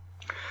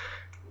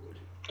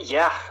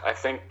 Yeah, I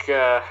think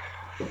I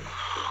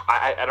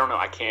don't know.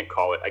 I can't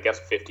call it, I guess,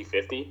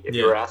 50-50 if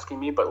you're asking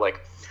me. But,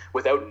 like,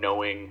 without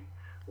knowing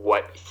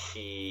what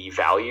he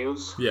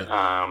values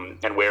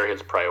and where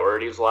his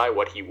priorities lie,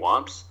 what he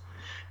wants,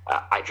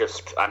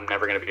 I'm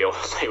never going to be able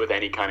to say with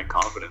any kind of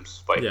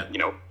confidence. Like, you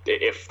know,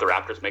 if the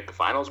Raptors make the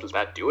finals, does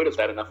that do it? Is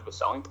that enough of a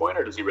selling point?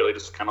 Or does he really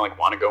just kind of, like,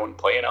 want to go and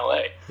play in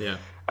LA? Yeah.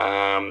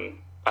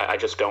 I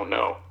just don't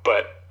know.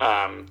 But,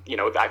 you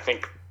know, I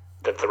think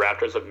that the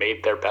Raptors have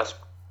made their best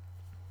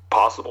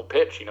possible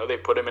pitch. You know, they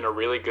put him in a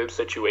really good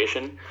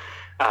situation.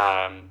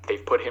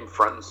 They've put him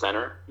front and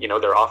center. You know,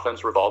 their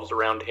offense revolves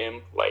around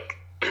him. Like,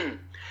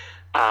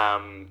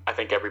 I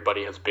think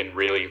everybody has been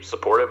really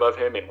supportive of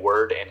him in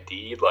word and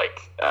deed.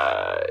 Like,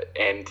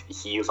 and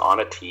he is on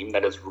a team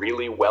that is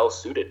really well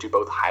suited to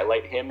both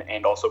highlight him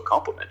and also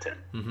compliment him.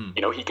 Mm-hmm.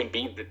 You know, he can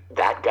be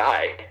that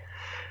guy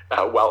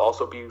while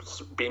also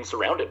being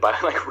surrounded by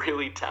like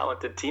really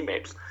talented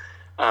teammates.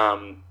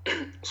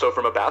 So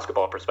from a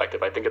basketball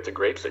perspective, I think it's a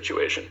great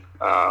situation.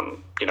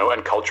 You know,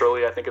 and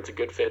culturally, I think it's a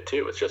good fit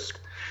too.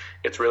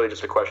 It's really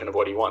just a question of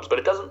what he wants, but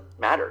it doesn't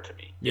matter to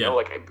me. You know,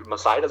 like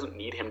Masai doesn't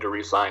need him to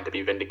re-sign to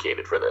be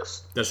vindicated for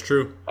this. That's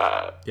true.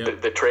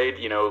 The trade,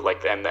 you know,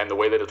 like, and the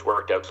way that it's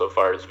worked out so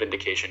far is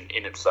vindication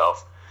in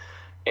itself.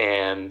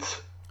 And,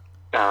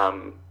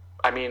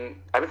 I mean,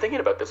 I've been thinking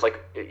about this, like,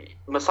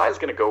 Masai's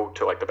going to go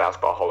to like the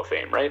Basketball Hall of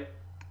Fame, right?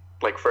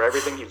 Like, for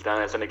everything he's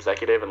done as an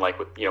executive and, like,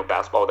 with, you know,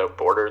 Basketball Without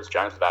Borders,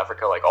 Giants of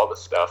Africa, like, all this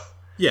stuff.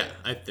 Yeah,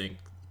 I think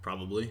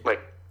probably.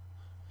 Like,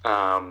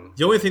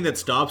 the only thing that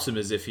stops him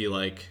is if he,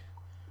 like,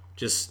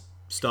 just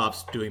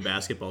stops doing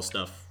basketball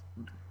stuff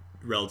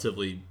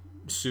relatively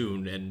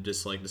soon and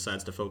just, like,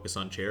 decides to focus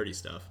on charity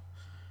stuff.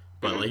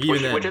 But, like,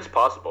 even then... Which is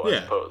possible, I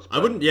suppose. But...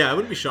 I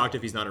wouldn't be shocked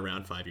if he's not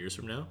around 5 years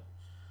from now.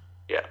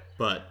 Yeah.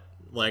 But,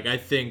 like, I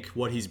think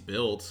what he's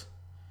built,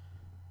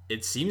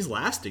 it seems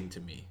lasting to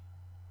me.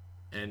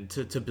 And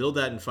to build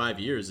that in 5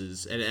 years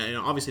is, and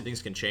obviously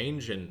things can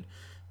change, and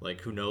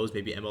like who knows,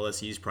 maybe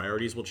MLSE's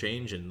priorities will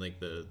change, and like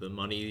the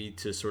money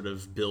to sort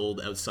of build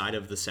outside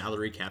of the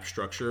salary cap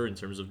structure in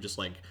terms of just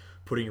like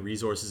putting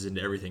resources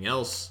into everything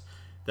else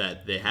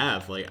that they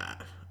have. Like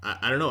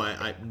I don't know,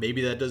 I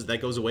maybe that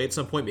goes away at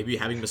some point. Maybe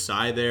having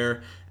Masai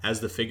there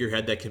as the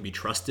figurehead that can be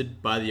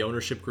trusted by the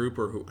ownership group,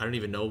 or who I don't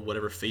even know,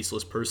 whatever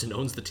faceless person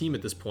owns the team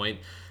at this point.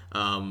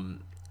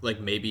 Like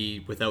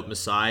maybe without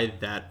Masai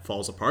that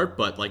falls apart,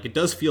 but like it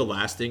does feel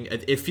lasting.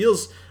 It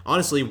feels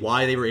honestly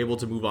why they were able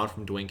to move on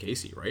from Dwayne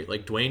Casey, right?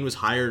 Like Dwayne was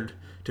hired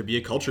to be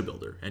a culture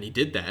builder, and he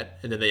did that,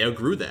 and then they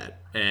outgrew that.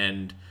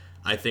 And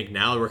I think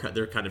now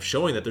they're kind of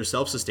showing that they're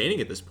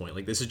self-sustaining at this point.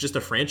 Like this is just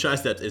a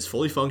franchise that is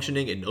fully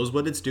functioning. It knows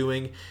what it's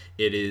doing.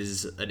 It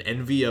is an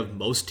envy of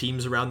most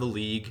teams around the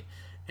league,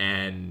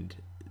 and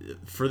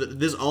for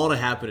this all to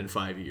happen in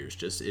 5 years,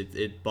 just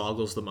it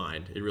boggles the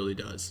mind. It really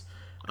does.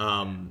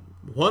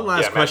 One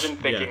last question.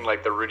 Imagine thinking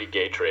like the Rudy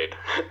Gay trade.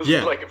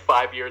 Yeah. Like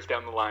 5 years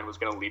down the line was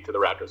going to lead to the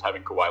Raptors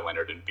having Kawhi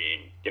Leonard and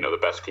being, you know, the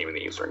best team in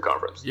the Eastern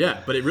Conference.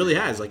 Yeah, but it really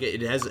has. Like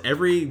it has,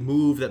 every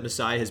move that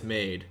Masai has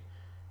made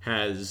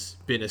has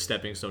been a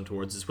stepping stone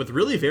towards this, with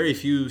really very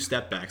few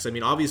step backs. I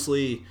mean,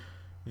 obviously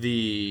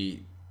the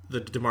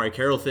DeMarre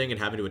Carroll thing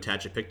and having to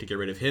attach a pick to get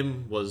rid of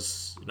him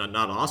was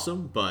not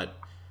awesome, but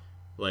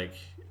like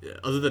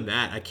other than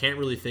that, I can't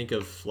really think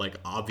of like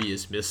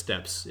obvious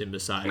missteps in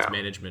Masai's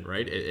management,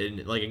 right?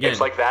 And like again, it's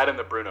like that and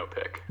the Bruno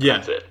pick. Yeah,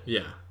 that's it.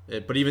 Yeah,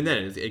 but even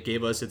then, it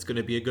gave us it's going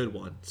to be a good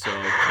one. So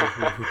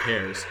who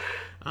cares?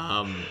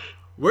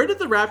 Where did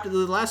the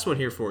last one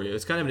here for you?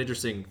 It's kind of an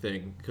interesting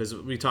thing because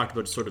we talked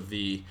about sort of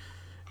the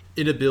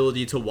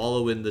inability to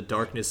wallow in the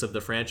darkness of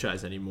the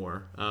franchise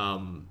anymore.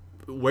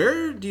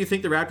 Where do you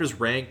think the Raptors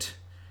ranked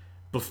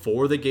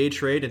before the Gay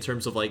trade in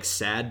terms of like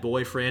sad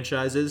boy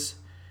franchises?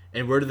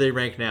 And where do they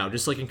rank now?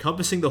 Just like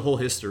encompassing the whole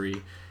history.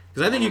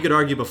 Because I think you could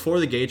argue before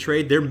the Gay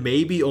trade, they're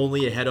maybe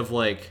only ahead of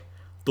like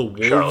the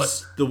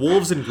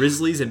Wolves and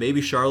Grizzlies, and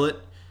maybe Charlotte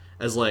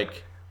as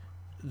like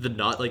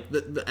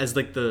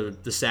the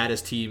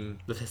saddest team,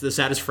 the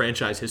saddest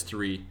franchise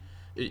history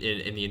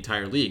in the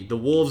entire league. The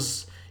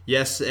Wolves,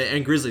 yes,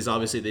 and Grizzlies,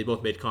 obviously they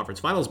both made conference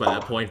finals by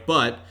that point,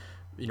 but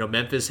you know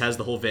Memphis has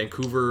the whole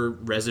Vancouver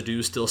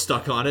residue still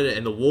stuck on it,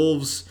 and the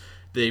Wolves,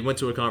 they went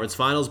to a conference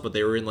finals, but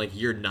they were in like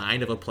year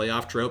 9 of a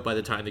playoff drought by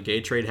the time the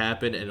Gay trade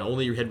happened, and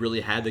only had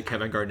really had the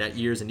Kevin Garnett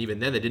years, and even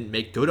then they didn't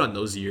make good on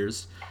those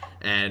years.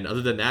 And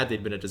other than that,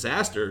 they'd been a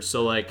disaster.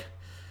 So like,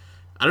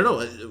 I don't know,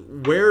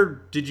 where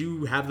did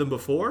you have them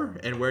before,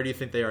 and where do you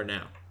think they are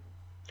now?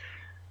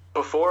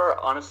 Before,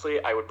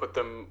 honestly, I would put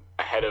them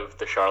ahead of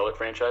the Charlotte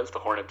franchise, the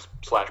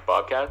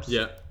Hornets/Bobcats.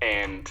 Yeah.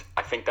 And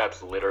I think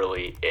that's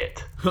literally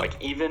it. Like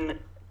even...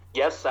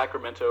 Yes,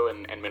 Sacramento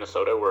and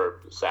Minnesota were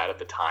sad at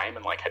the time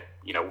and like had,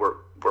 you know,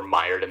 were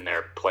mired in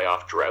their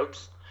playoff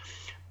droughts,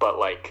 but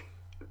like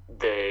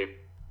the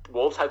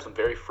Wolves had some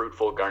very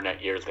fruitful Garnett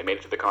years. They made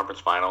it to the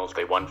conference finals.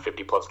 They won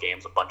 50 plus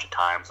games a bunch of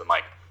times and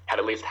like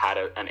at least had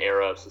an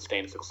era of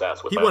sustained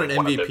success. He won an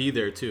MVP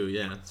there too,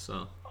 yeah.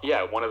 So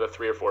yeah, one of the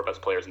 3 or 4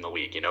 best players in the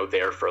league.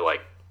 There for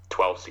like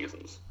 12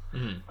 seasons.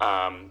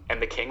 Mm-hmm.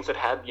 And the Kings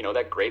had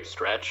that great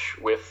stretch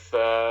with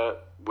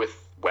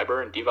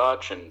Weber and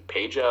Divac and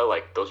Peja.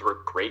 Like, those were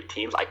great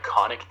teams,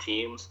 iconic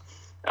teams.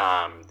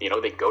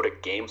 They go to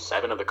Game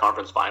 7 of the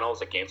conference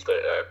finals against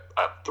a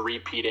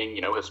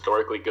three-peating,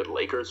 historically good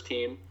Lakers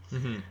team.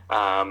 Mm-hmm.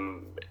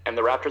 And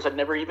the Raptors had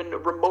never even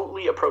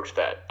remotely approached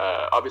that.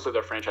 Obviously,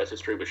 their franchise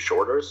history was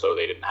shorter, so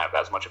they didn't have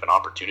as much of an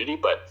opportunity.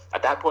 But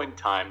at that point in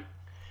time,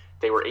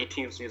 they were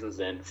 18 seasons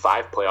in,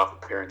 5 playoff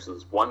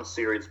appearances, 1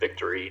 series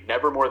victory,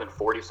 never more than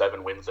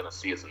 47 wins in a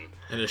season.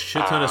 And a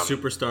shit ton of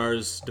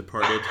superstars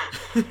departed.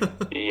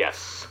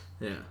 Yes.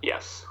 Yeah.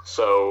 Yes.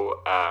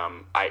 So,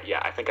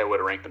 I think I would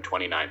have ranked them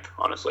 29th,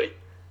 honestly.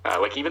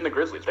 Like, even the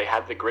Grizzlies, they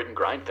had the grit and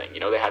grind thing.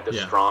 They had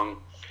this strong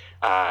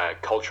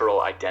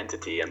cultural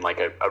identity and, like,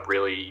 a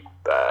really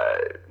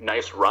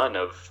nice run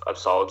of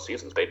solid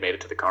seasons. They'd made it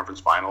to the conference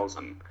finals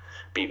and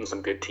beaten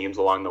some good teams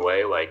along the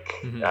way. Like,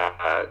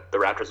 the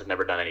Raptors have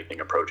never done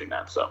anything approaching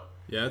that, so.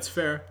 Yeah, that's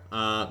fair.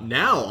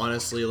 Now,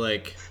 honestly,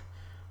 like,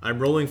 I'm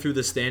rolling through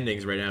the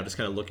standings right now, just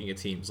kind of looking at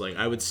teams. Like,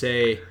 I would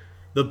say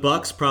the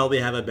Bucks probably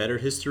have a better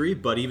history,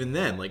 but even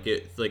then, like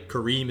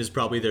Kareem is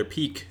probably their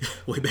peak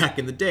way back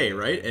in the day,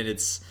 right? And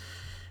it's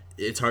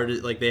hard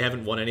to, like, they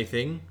haven't won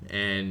anything,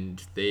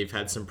 and they've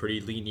had some pretty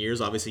lean years.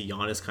 Obviously,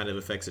 Giannis kind of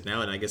affects it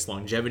now, and I guess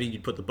longevity,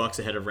 you'd put the Bucks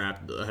ahead of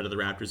the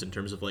Raptors in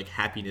terms of, like,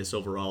 happiness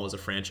overall as a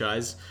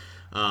franchise.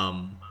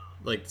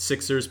 Like,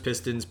 Sixers,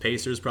 Pistons,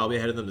 Pacers probably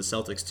ahead of them. The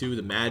Celtics too.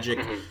 The Magic.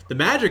 The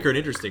Magic are an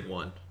interesting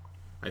one,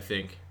 I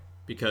think.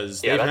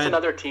 Because that's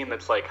another team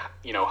that's like,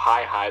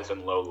 high highs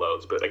and low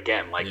lows. But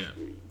again, like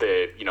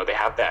they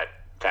have that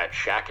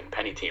Shaq and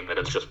Penny team that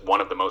is just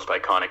one of the most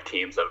iconic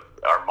teams of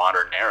our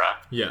modern era.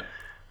 Yeah.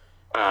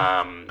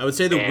 I would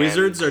say the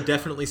Wizards are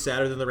definitely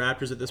sadder than the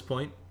Raptors at this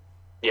point.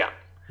 Yeah.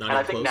 And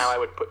I think now I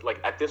would put, like,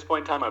 at this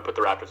point in time, I would put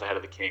the Raptors ahead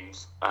of the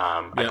Kings.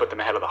 I'd put them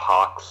ahead of the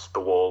Hawks,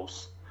 the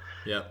Wolves.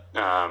 Yeah.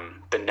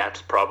 The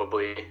Nets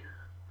probably.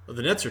 Well,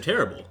 the Nets are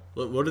terrible.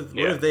 What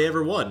have they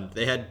ever won?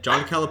 They had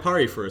John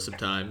Calipari for some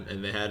time,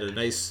 and they had a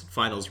nice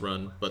finals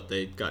run, but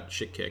they got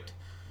shit kicked.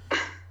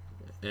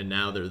 And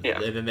now and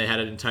then they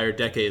had an entire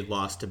decade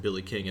lost to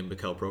Billy King and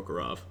Mikhail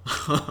Prokhorov.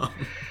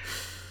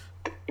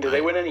 Did they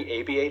win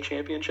any ABA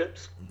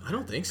championships? I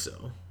don't think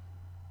so.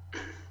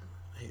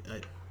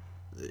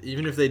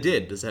 Even if they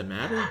did, does that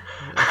matter?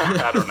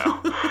 I don't know.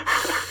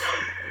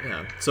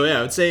 Yeah. So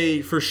I would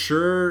say for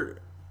sure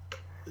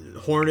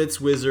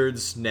Hornets,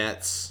 Wizards,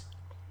 Nets.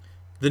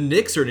 The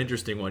Knicks are an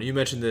interesting one. You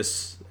mentioned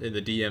this in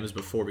the DMs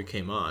before we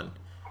came on.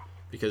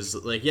 Because,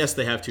 like, yes,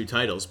 they have 2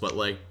 titles, but,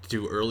 like,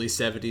 do early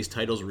 70s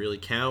titles really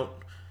count?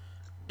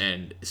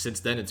 And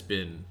since then, it's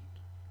been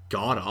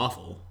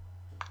god-awful.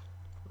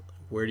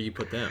 Where do you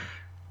put them?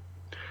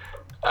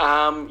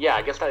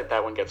 I guess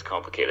that one gets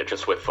complicated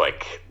just with,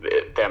 like,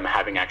 them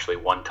having actually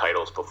won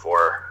titles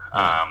before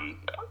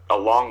a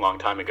long, long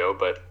time ago,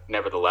 but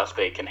nevertheless,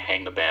 they can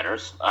hang the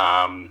banners.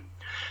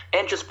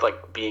 And just,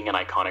 like, being an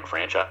iconic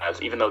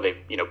franchise, even though they've,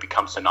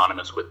 become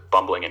synonymous with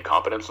bumbling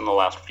incompetence in the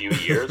last few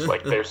years,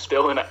 like, they're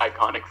still an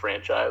iconic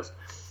franchise,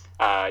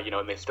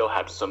 and they still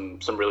have some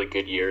really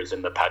good years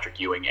in the Patrick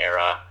Ewing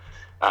era.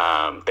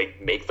 They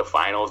make the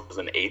finals as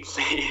an 8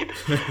 seed,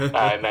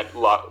 and that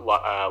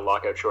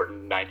lockout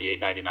shortened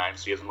 98-99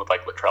 season with,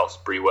 like, Latrell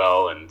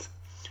Sprewell and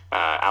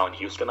Allen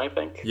Houston, I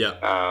think.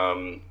 Yeah.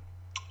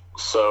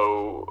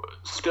 So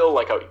still,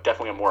 like,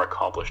 definitely a more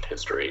accomplished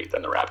history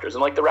than the Raptors.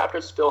 And, like, the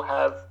Raptors still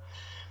have,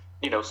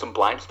 some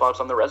blind spots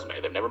on the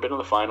resume. They've never been to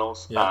the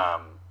finals. Yeah.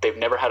 They've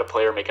never had a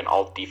player make an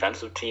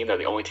all-defensive team. They're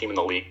the only team in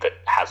the league that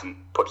hasn't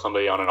put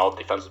somebody on an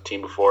all-defensive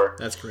team before.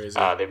 That's crazy.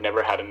 They've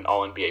never had an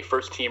all-NBA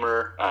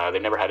first-teamer.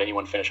 They've never had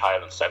anyone finish higher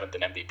than 7th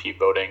in MVP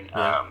voting.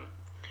 Yeah.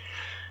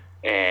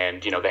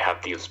 And, they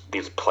have these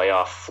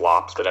playoff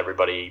flops that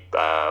everybody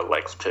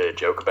likes to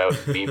joke about,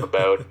 meme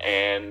about.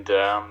 And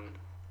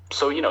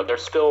so, they're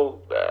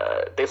still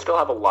they still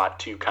have a lot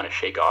to kind of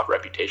shake off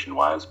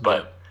reputation-wise.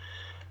 But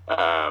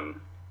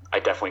I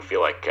definitely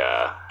feel like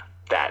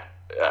that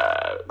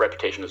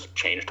reputation has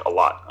changed a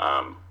lot.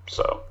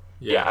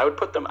 I would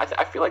put them.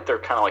 I feel like they're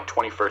kind of like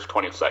 21st,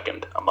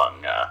 22nd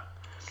among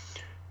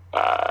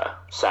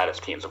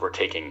saddest teams if we're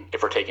taking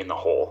the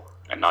whole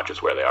and not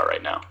just where they are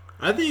right now.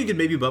 I think you could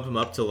maybe bump them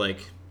up to,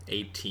 like,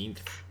 18th.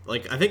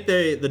 Like, I think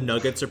the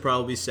Nuggets are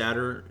probably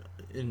sadder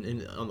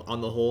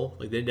on the whole.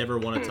 Like, they never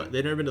won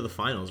they've never been to the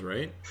finals,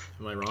 right?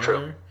 Am I wrong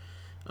True.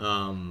 there?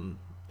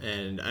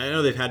 And I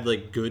know they've had,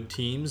 like, good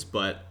teams,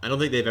 but I don't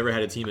think they've ever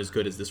had a team as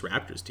good as this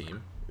Raptors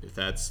team.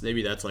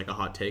 Maybe that's like a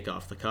hot take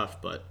off the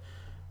cuff, but,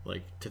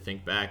 like, to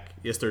think back,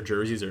 yes, their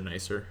jerseys are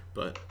nicer,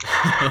 but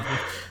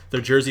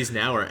their jerseys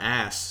now are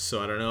ass.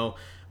 So I don't know.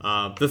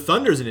 The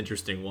Thunder's an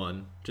interesting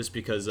one, just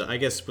because I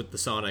guess with the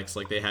Sonics,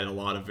 like, they had a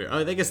lot of.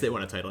 I guess they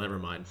won a title. Never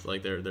mind.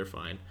 Like, they're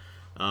fine.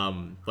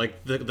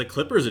 Like, the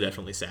Clippers are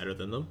definitely sadder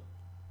than them.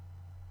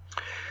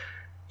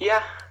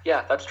 Yeah,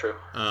 that's true.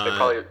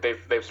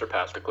 They've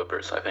surpassed the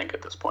Clippers, I think,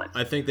 at this point.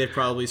 I think they've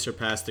probably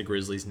surpassed the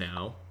Grizzlies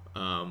now.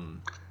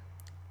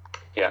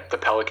 Yeah, the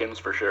Pelicans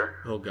for sure.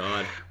 Oh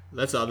God,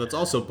 that's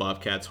also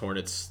Bobcats,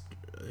 Hornets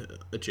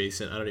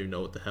adjacent. I don't even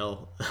know what the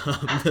hell.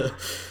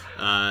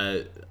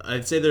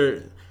 I'd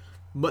say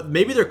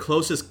maybe their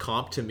closest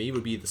comp to me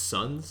would be the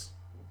Suns.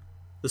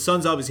 The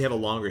Suns obviously have a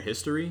longer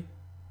history,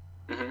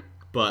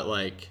 but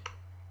like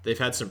they've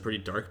had some pretty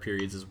dark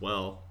periods as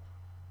well,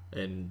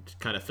 and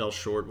kind of fell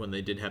short when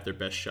they did have their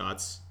best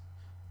shots.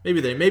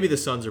 Maybe the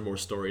Suns are more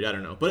storied. I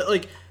don't know, but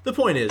like the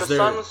point is,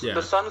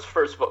 the Suns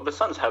first of all, the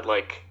Suns had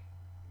like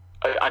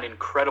an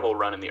incredible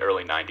run in the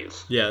early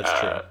 90s. Yeah, that's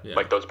true. Yeah.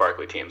 Like those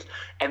Barkley teams.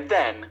 And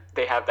then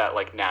they have that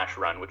like Nash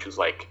run, which is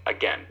like,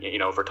 again,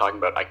 if we're talking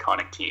about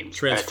iconic teams,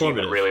 transformative. And a team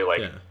that really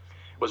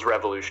was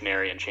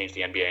revolutionary and changed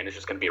the NBA and is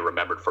just going to be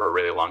remembered for a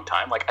really long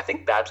time. Like, I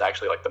think that's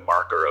actually like the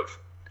marker of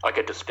like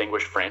a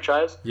distinguished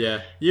franchise.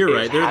 Yeah, you're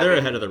right. They're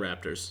ahead of the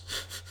Raptors.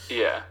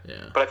 Yeah.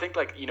 But I think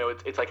like,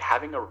 it's like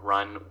having a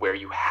run where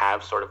you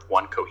have sort of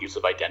one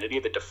cohesive identity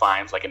that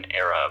defines like an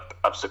era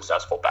of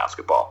successful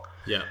basketball.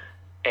 Yeah.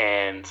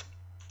 And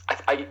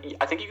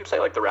I think you could say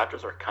like the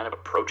Raptors are kind of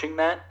approaching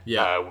that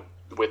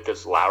with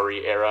this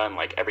Lowry era and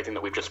like everything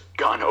that we've just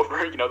gone over,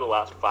 the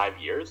last 5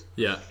 years.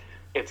 Yeah.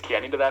 It's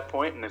getting to that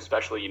point, and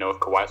especially, if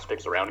Kawhi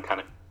sticks around and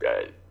kind of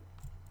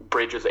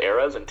bridges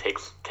eras and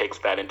takes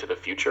that into the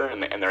future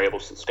and they're able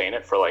to sustain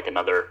it for like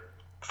another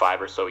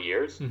 5 or so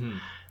years,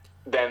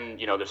 then,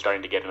 they're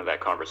starting to get into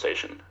that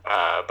conversation.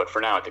 But for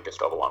now, I think they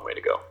still have a long way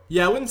to go.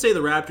 Yeah, I wouldn't say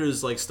the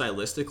Raptors like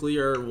stylistically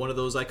are one of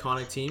those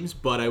iconic teams,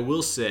 but I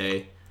will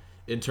say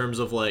in terms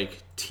of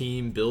like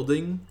team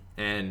building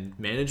and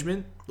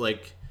management,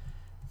 like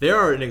they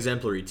are an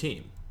exemplary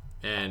team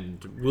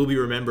and will be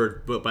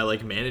remembered by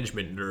like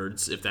management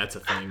nerds, if that's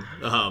a thing.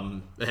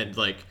 And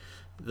like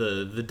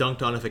the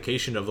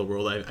dunked-onification of the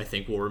world, I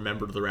think will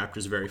remember the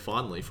Raptors very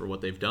fondly for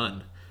what they've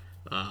done.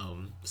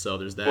 So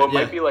there's that. Well, it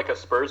might be like a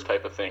Spurs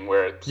type of thing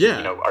where it's,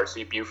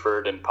 R.C.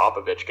 Buford and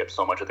Popovich get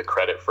so much of the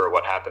credit for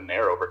what happened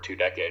there over 2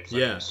 decades.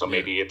 So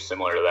maybe it's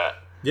similar to that.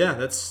 Yeah,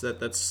 that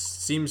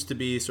seems to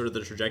be sort of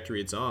the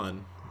trajectory it's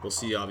on. We'll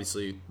see.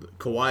 Obviously,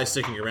 Kawhi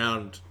sticking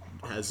around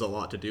has a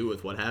lot to do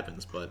with what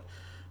happens, but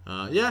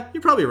yeah,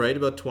 you're probably right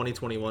about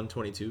 2021,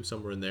 22,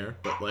 somewhere in there.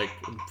 But like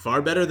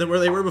far better than where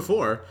they were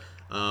before.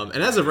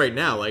 And as of right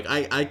now, like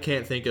I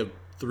can't think of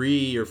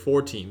 3 or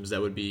 4 teams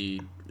that would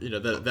be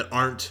that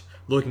aren't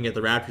looking at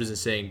the Raptors and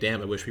saying,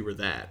 "Damn, I wish we were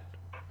that."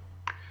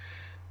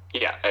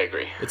 Yeah, I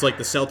agree. It's like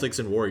the Celtics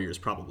and Warriors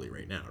probably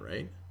right now,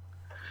 right?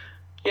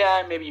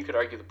 Yeah, maybe you could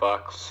argue the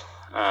Bucks,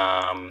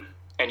 and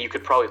you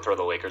could probably throw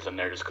the Lakers in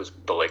there just because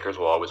the Lakers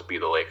will always be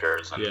the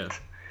Lakers, and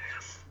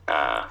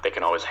they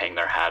can always hang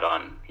their hat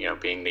on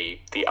being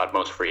the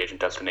utmost free agent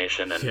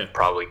destination and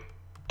probably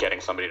getting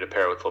somebody to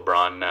pair with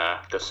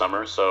LeBron this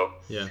summer. So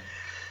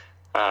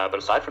but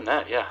aside from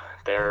that,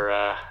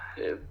 they're.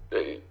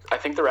 I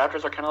think the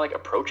Raptors are kind of like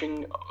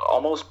approaching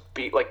almost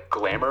like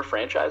glamour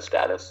franchise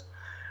status.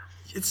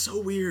 It's so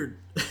weird.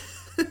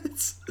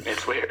 It's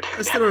weird.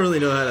 I still don't really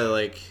know how to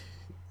like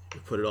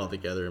put it all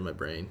together in my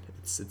brain.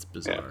 It's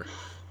bizarre.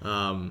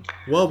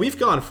 Well, we've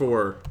gone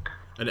for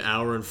an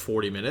hour and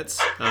 40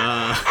 minutes.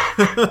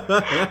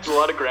 It's a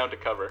lot of ground to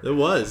cover. It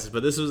was,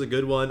 but this was a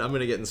good one. I'm going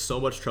to get in so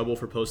much trouble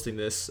for posting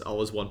this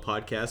all as one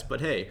podcast,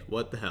 but hey,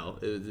 what the hell?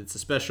 It's a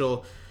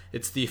special.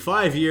 It's the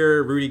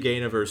 5-year Rudy Gay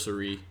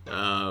anniversary,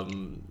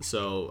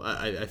 so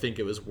I think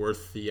it was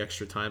worth the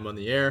extra time on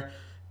the air.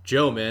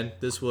 Joe, man,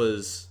 this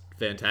was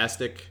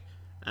fantastic.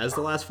 As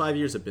the last 5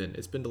 years have been.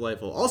 It's been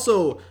delightful.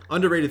 Also,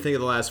 underrated thing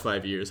of the last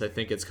 5 years, I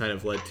think it's kind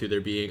of led to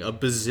there being a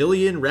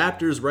bazillion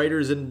Raptors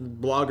writers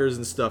and bloggers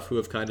and stuff who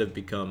have kind of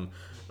become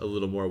a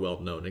little more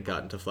well-known and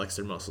gotten to flex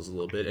their muscles a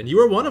little bit. And you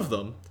are one of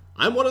them.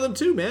 I'm one of them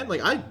too, man.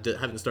 Like, I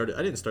didn't start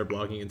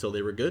blogging until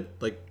they were good.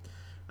 Like,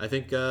 I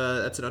think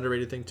that's an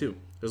underrated thing too.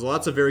 There's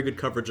lots of very good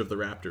coverage of the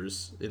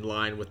Raptors in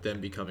line with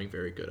them becoming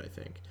very good, I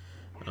think.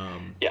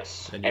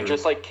 Yes, and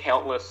just like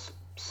countless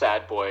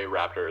sad boy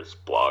Raptors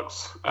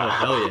blogs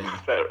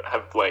that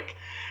have like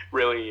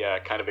really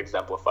kind of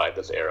exemplified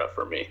this era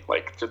for me.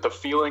 Like the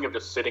feeling of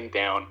just sitting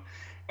down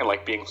and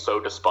like being so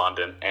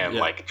despondent and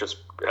like just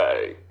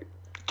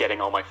getting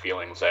all my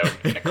feelings out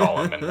in a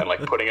column and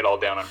like putting it all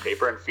down on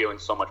paper and feeling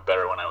so much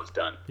better when I was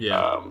done.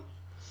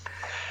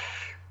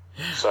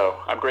 So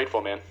I'm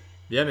grateful, man.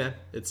 Yeah, man.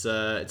 It's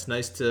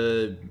nice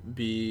to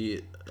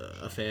be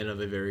a fan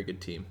of a very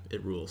good team.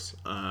 It rules.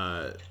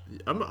 I'm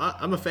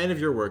a fan of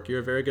your work.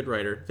 You're a very good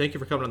writer. Thank you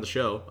for coming on the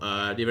show. Do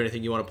you have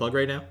anything you want to plug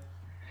right now?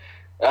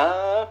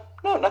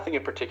 No, nothing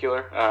in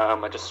particular.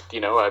 I just,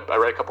 I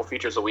write a couple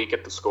features a week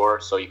at The Score,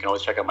 so you can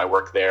always check out my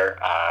work there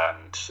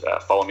and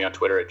follow me on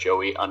Twitter at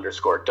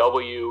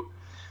Joey_W.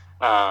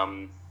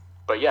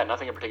 But yeah,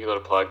 nothing in particular to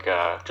plug.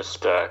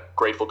 Just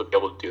grateful to be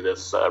able to do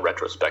this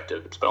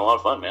retrospective. It's been a lot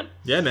of fun, man.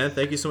 Yeah, man.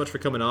 Thank you so much for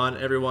coming on,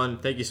 everyone.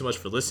 Thank you so much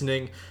for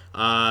listening.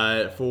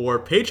 For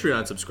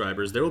Patreon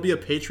subscribers, there will be a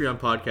Patreon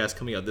podcast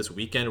coming out this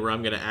weekend where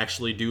I'm going to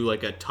actually do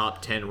like a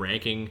top 10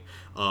 ranking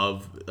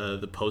of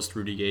the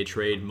post-Rudy Gay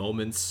trade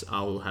moments.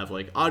 I'll have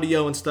like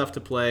audio and stuff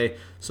to play,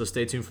 so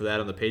stay tuned for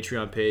that on the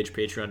Patreon page,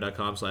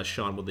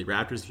 patreon.com/Sean Woodley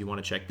Raptors if you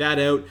want to check that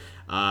out.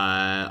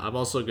 I'm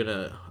also going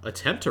to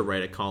attempt to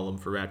write a column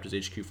for Raptors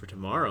HQ for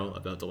tomorrow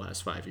about the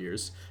last 5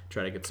 years.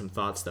 Try to get some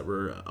thoughts that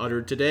were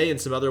uttered today and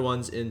some other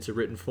ones into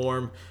written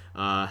form.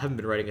 Haven't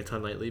been writing a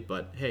ton lately,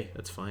 but hey,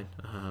 that's fine.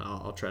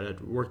 I'll try to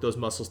work those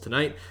muscles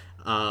tonight.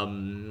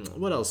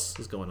 What else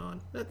is going on?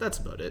 That's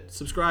about it.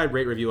 Subscribe,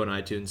 rate, review on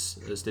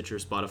iTunes, Stitcher,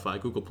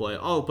 Spotify, Google Play,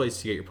 all the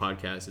places to get your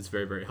podcasts. It's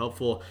very, very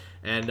helpful.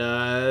 And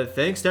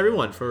thanks to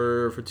everyone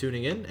for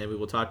tuning in, and we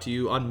will talk to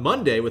you on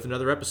Monday with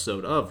another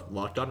episode of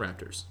Locked On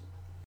Raptors.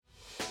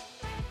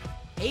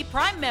 Hey,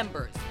 Prime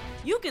members,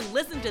 you can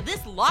listen to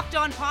this Locked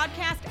On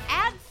podcast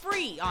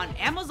ad-free on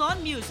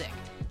Amazon Music.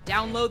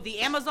 Download the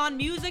Amazon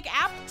Music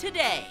app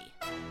today.